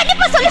 நாகமணி,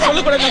 கண்டிப்பா சொல்லுங்க.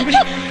 சொல்லக்கூடாது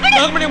நாகமணி.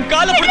 நாகமணி, உன்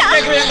காலை பிடிச்சு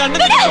கேக்குறேன். எங்க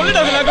அண்ணன் கிட்ட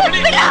சொல்லிடாத நாகமணி.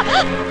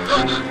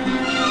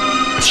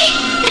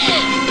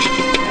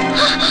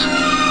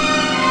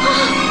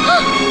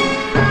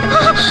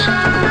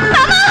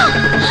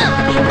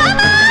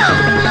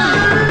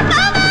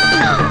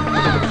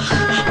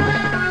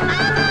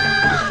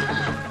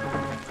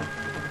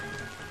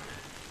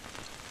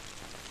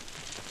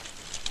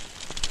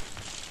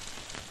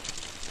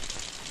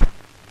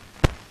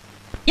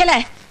 ஏல,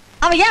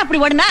 அவ ஏன் அப்படி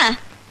ஓடுனா?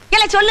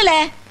 ஏல சொல்லுல,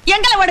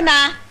 எங்கல ஓடுனா?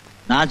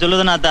 நான்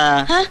சொல்லுதுனா அத்தா.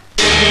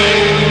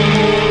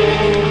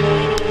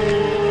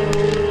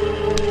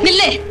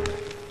 நில்லு.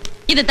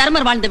 இது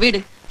தர்மர் வாழ்ந்த வீடு.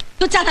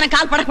 துச்சாதன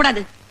கால்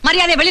படக்கூடாது.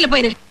 மரியாதை வெளியில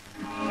போயிரு.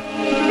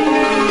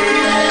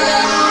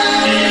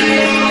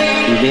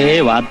 இதே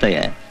வார்த்தைய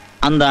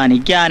அந்த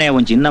நிக்கானே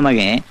உன் சின்ன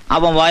மகன்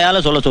அவன்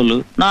வாயால சொல்ல சொல்லு.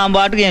 நான்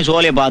பாட்டுக்கு என்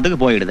சோலைய பாத்துக்கு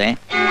போயிடுதேன்.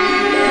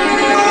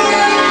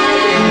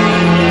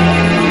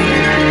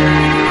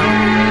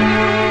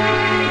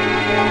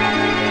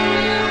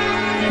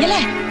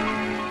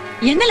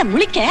 என்னல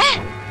முழிக்க?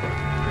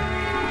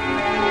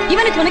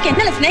 இவனுக்கு உனக்கு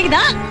என்னல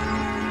சிநேகிதா?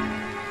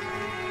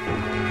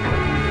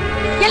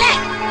 ஏல,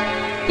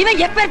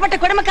 இவன் எப்பேற்பட்ட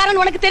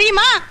கொடுமைக்காரன் உனக்கு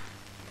தெரியுமா?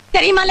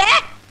 தெரியுமாலே?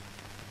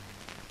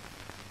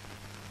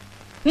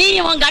 நீ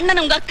உங்க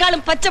அண்ணன் உங்க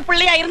அக்காலும் பச்சை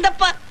பிள்ளையா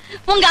இருந்தப்ப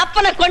உங்க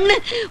அப்பனை கொன்னு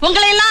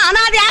உங்களை எல்லாம்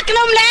அனாதை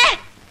ஆக்கணும்ல.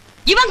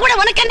 இவன் கூட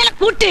உனக்கு என்னல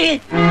கூட்டு?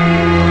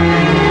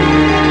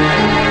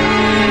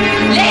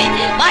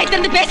 வாய்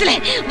திறந்து பேசல.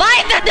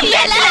 வாய் திறந்து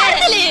பேசல.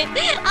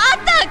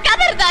 ஆத்தா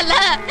கதறதால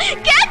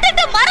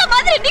கேட்டுட்டு மர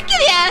மாதிரி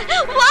நிக்கிறிய.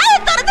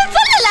 வாய் திறந்து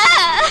சொல்லல.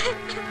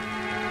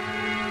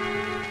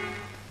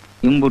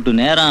 இம்புட்டு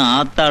நேரம்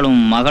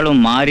ஆத்தாளும்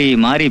மகளும் மாறி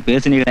மாறி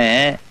பேசுனீங்களே,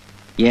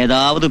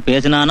 ஏதாவது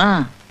பேசினானா?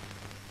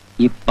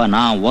 இப்ப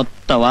நான்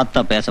ஒத்த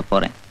வார்த்தை பேச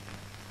போறேன்.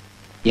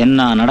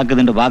 என்ன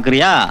நடக்குதுன்னு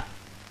பாக்குறியா?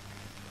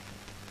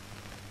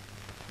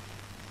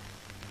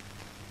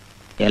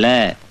 ஏல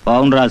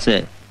பவுன்ராசு,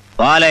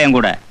 வாழையம்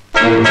கூட.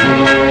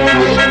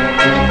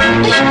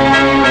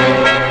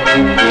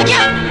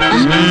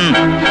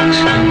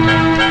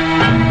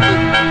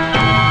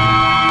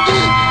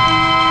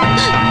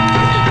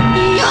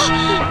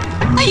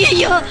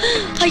 ஐயோ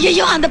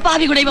ஐயோ, அந்த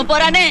பாவி கூட இவன்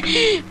போறானே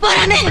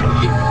போறானே.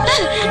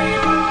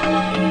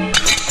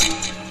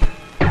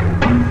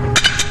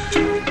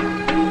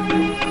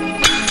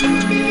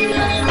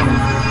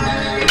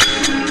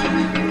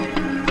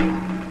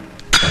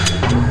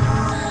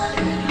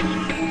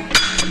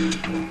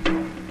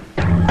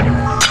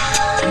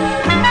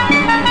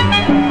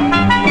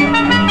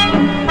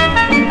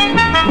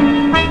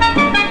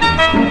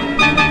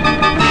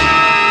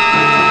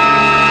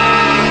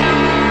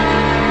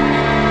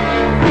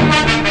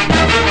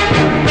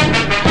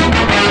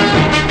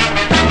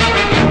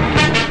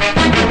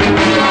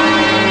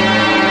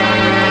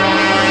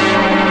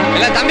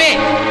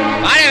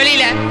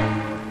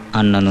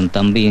 அண்ணனும்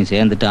தம்பியும்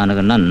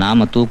சேர்ந்துட்டானுங்கன்னா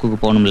நாம தூக்குக்கு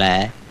போகணும்ல.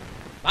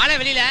 வாழை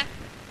வெளியில.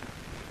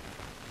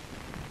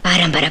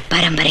 பரம்பரை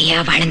பரம்பரையா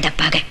வளர்ந்த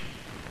பகை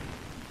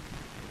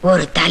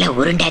ஒரு தலை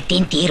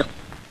உருண்டாத்தையும் தீரும்.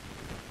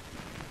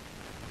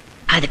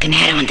 அதுக்கு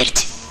நேரம்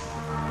வந்துருச்சு.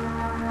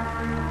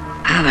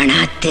 அவனா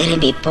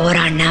திரும்பி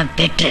போறான்னா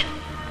பெற்று.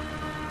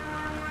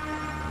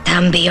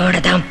 தம்பியோட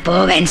தான்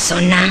போவேன்னு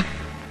சொன்னா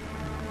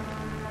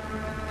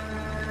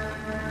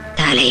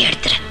தலை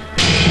எடுத்துரு.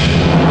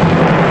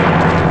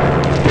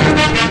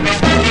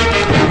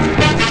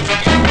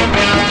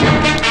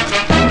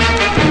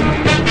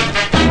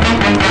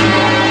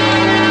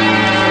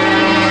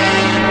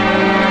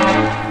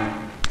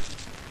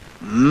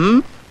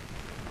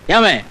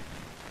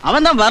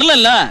 அவன் தான்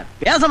வரல.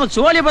 பேசாம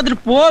சோழிய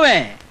பார்த்துட்டு போவே.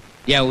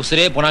 என்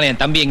உசுரே போனாலும் என்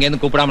தம்பி எங்க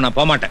இருந்து கூப்பிடாம நான்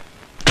போக மாட்டேன்.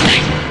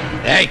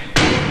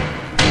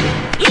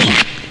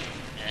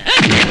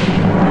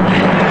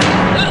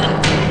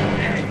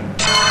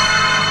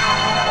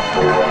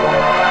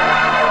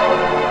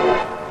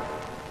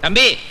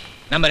 தம்பி,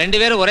 நம்ம ரெண்டு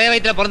பேரும் ஒரே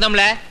வயித்துல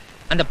பிறந்தோம்ல,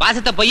 அந்த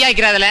பாசத்தை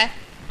பொய்யாக்கிறாதல.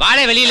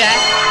 வாழை வெளியில.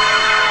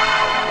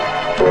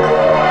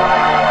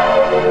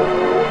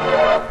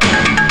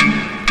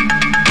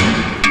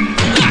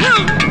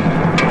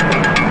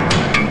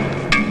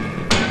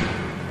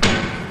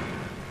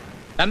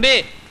 தம்பி,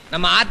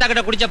 நம்ம ஆத்தா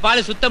கிட்ட குடிச்ச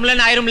பால்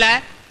சுத்தம்லன்னு ஆயிரும்ல.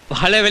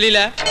 வாழை வெளியில.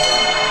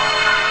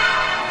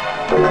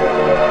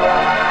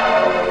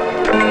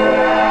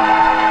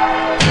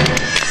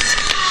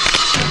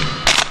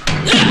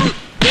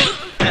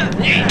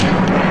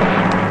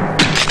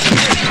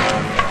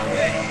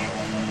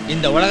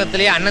 இந்த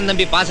உலகத்திலேயே அண்ணன்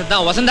தம்பி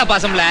பாசத்தான் வசந்தா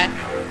பாசம்ல.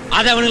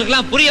 அதை அவங்களுக்கு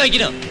எல்லாம் புரிய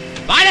வைக்கணும்.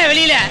 வாழை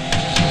வெளியில.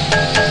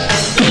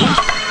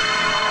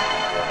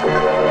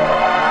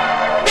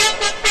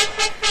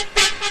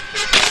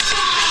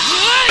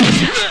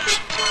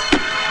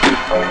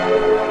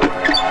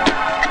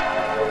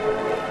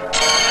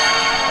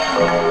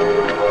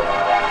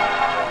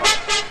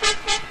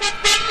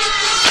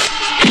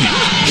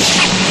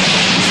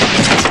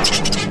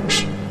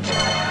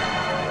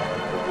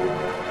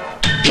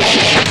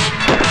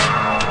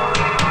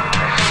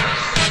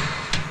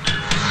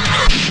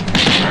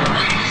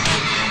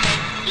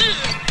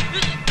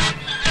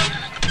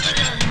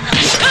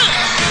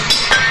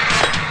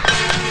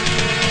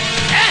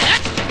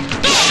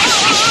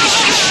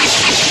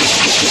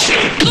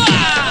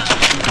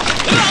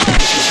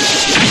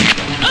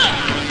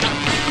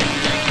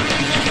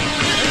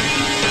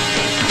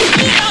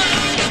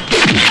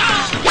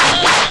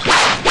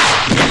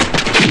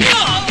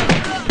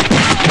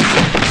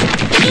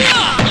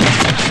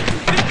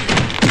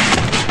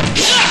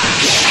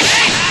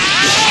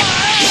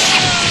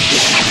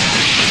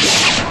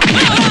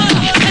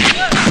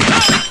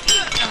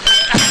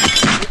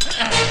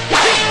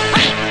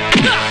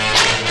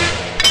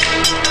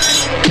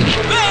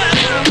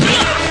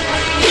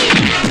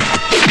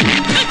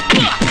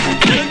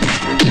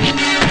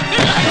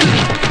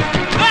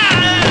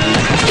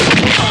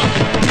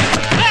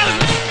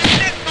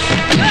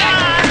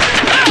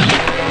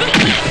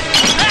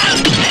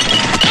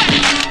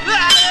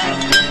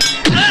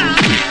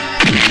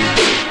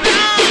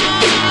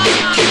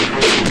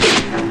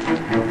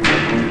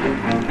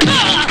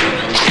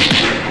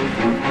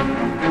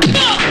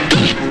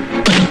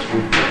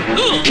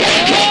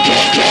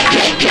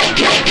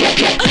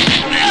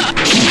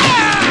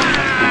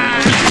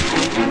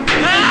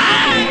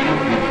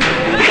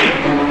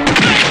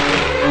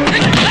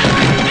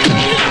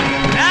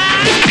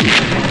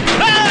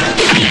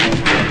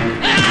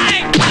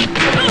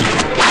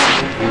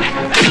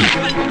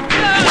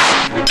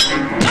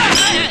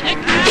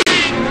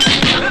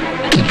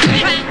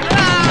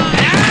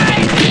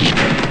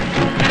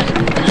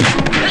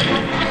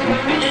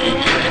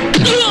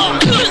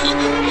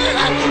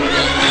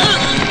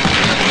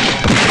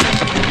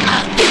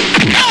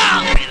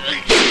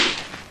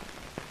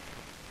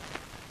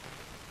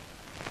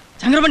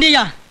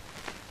 சங்கரபாண்டியா,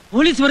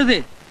 போலீஸ் வருது.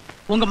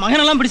 உங்க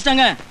மகனெல்லாம்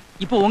பிடிச்சிட்டாங்க.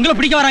 இப்போ உங்களை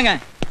பிடிக்க வராங்க.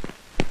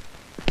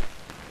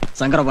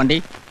 சங்கரபாண்டி,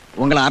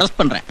 உங்களை அரெஸ்ட்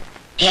பண்றேன்.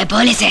 ஏ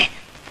போலீஸே,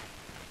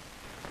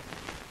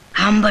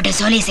 அம்பட்டு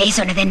சொல்லி செய்ய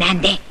சொன்னது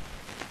நான் தான்.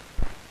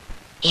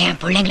 என்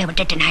பிள்ளைங்களை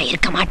விட்டுட்டு நான்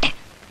இருக்க மாட்டேன்.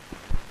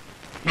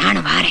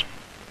 நானும் வாரேன்.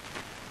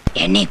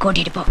 என்னை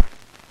கூட்டிட்டு போ.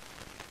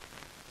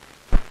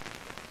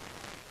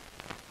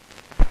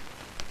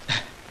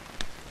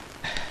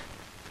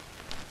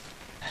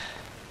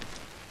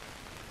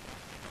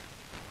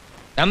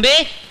 தம்பி,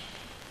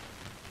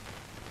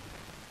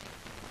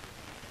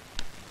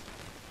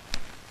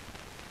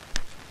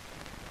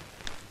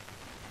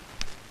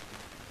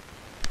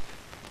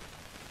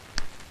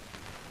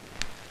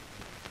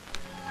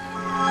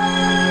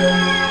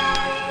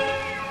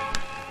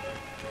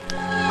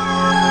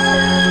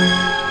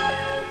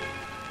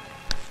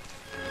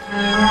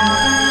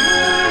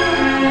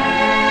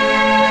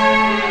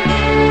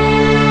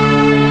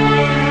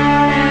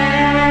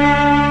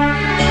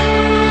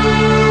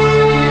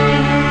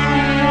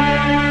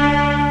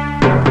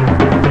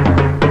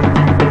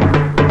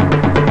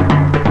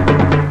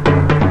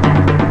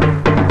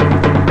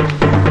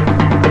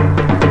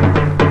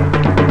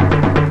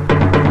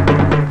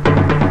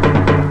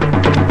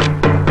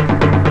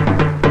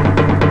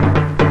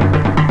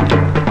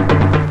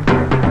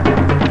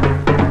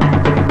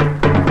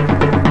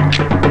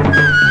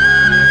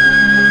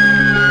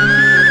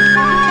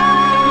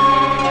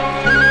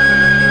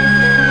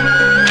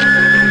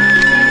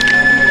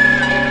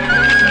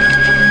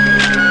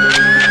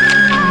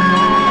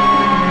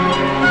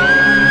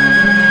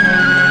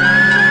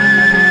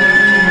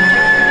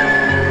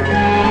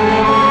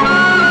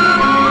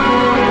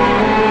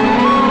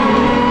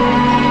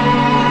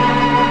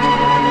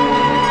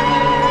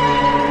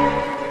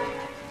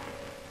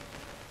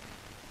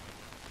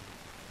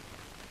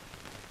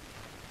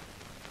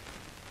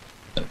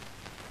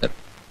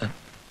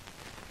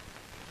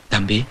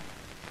 தம்பி,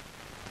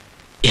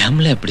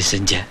 ஏம்ல இப்படி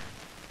செஞ்ச?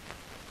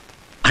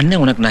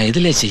 அண்ணன் உனக்கு நான்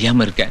எதுல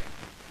செய்யாம இருக்கேன்?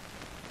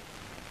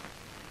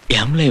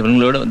 ஏம்ல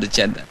இவங்களோட வந்து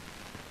சேர்ந்த?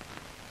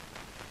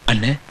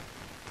 அண்ணே,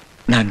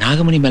 நான்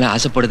நாகமணி மேல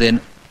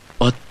ஆசைப்படுதேன்னு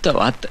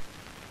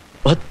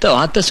ஒத்த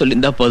வார்த்தை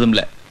சொல்லியிருந்தா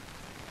போதும்ல.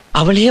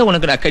 அவளையே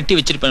உனக்கு நான் கட்டி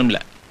வச்சிருப்பேன்ல.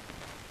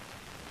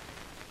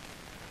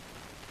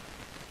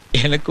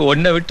 எனக்கு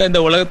ஒன்ன விட்டு அந்த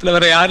உலகத்துல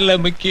வேற யாருல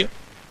முக்கியம்?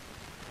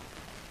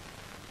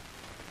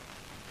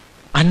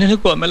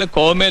 அண்ணனுக்கு உன் மேல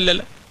கோவமே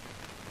இல்லைல்ல.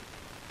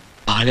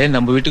 ஆளே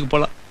நம்ம வீட்டுக்கு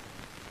போலாம்.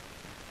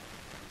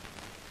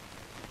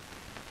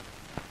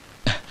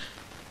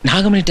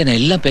 நாகமணிட்ட நான்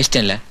எல்லாம்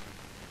பேசிட்டேன்ல.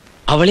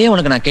 அவளையே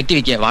உனக்கு நான் கட்டி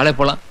வைக்க வாழை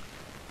போலாம்.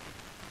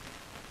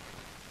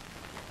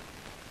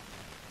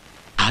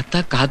 ஆத்தா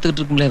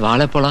காத்துக்கிட்டு இருக்கும்ல,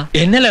 வாழை போலாம்.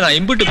 என்னல நான்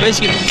இம்புட்டு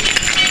பேசிக்கிறேன்.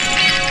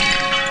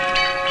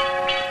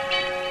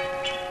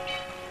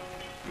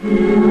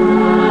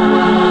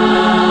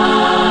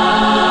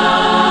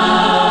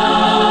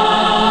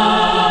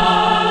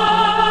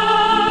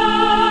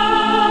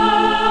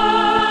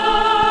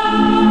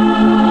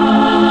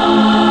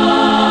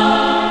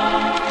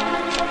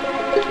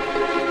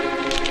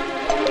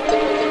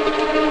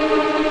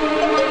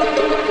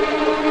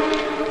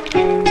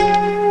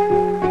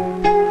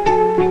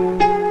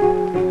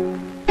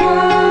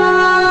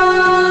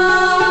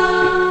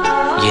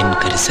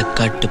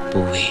 கரிசக்காட்டு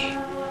பூவே,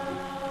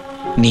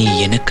 நீ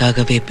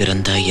எனக்காகவே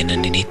பிறந்தாய் என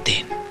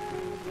நினைத்தேன்.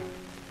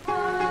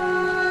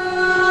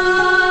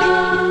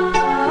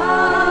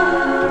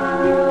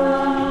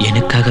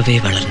 எனக்காகவே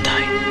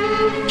வளர்ந்தாய்,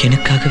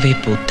 எனக்காகவே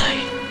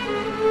பூத்தாய்,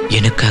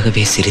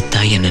 எனக்காகவே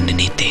சிரித்தாய் என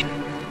நினைத்தேன்.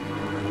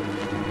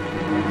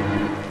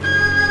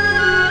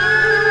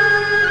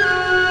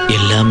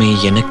 எல்லாமே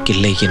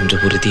எனக்கில்லை என்று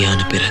உறுதியான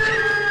பிறகு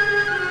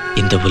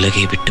இந்த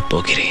உலகை விட்டு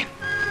போகிறேன்.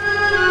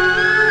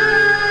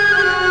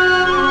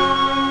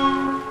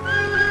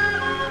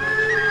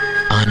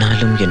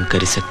 ஆனாலும் என்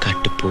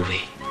கரிசக்காட்டு பூவே,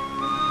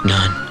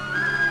 நான்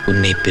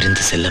உன்னை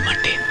பிரிந்து செல்ல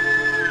மாட்டேன்.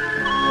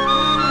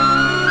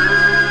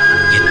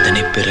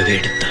 எத்தனை பிறவி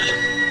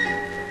எடுத்தாலும்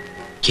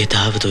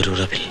ஏதாவது ஒரு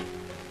உறவில்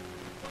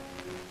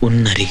உன்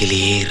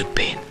அருகிலேயே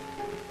இருப்பேன்.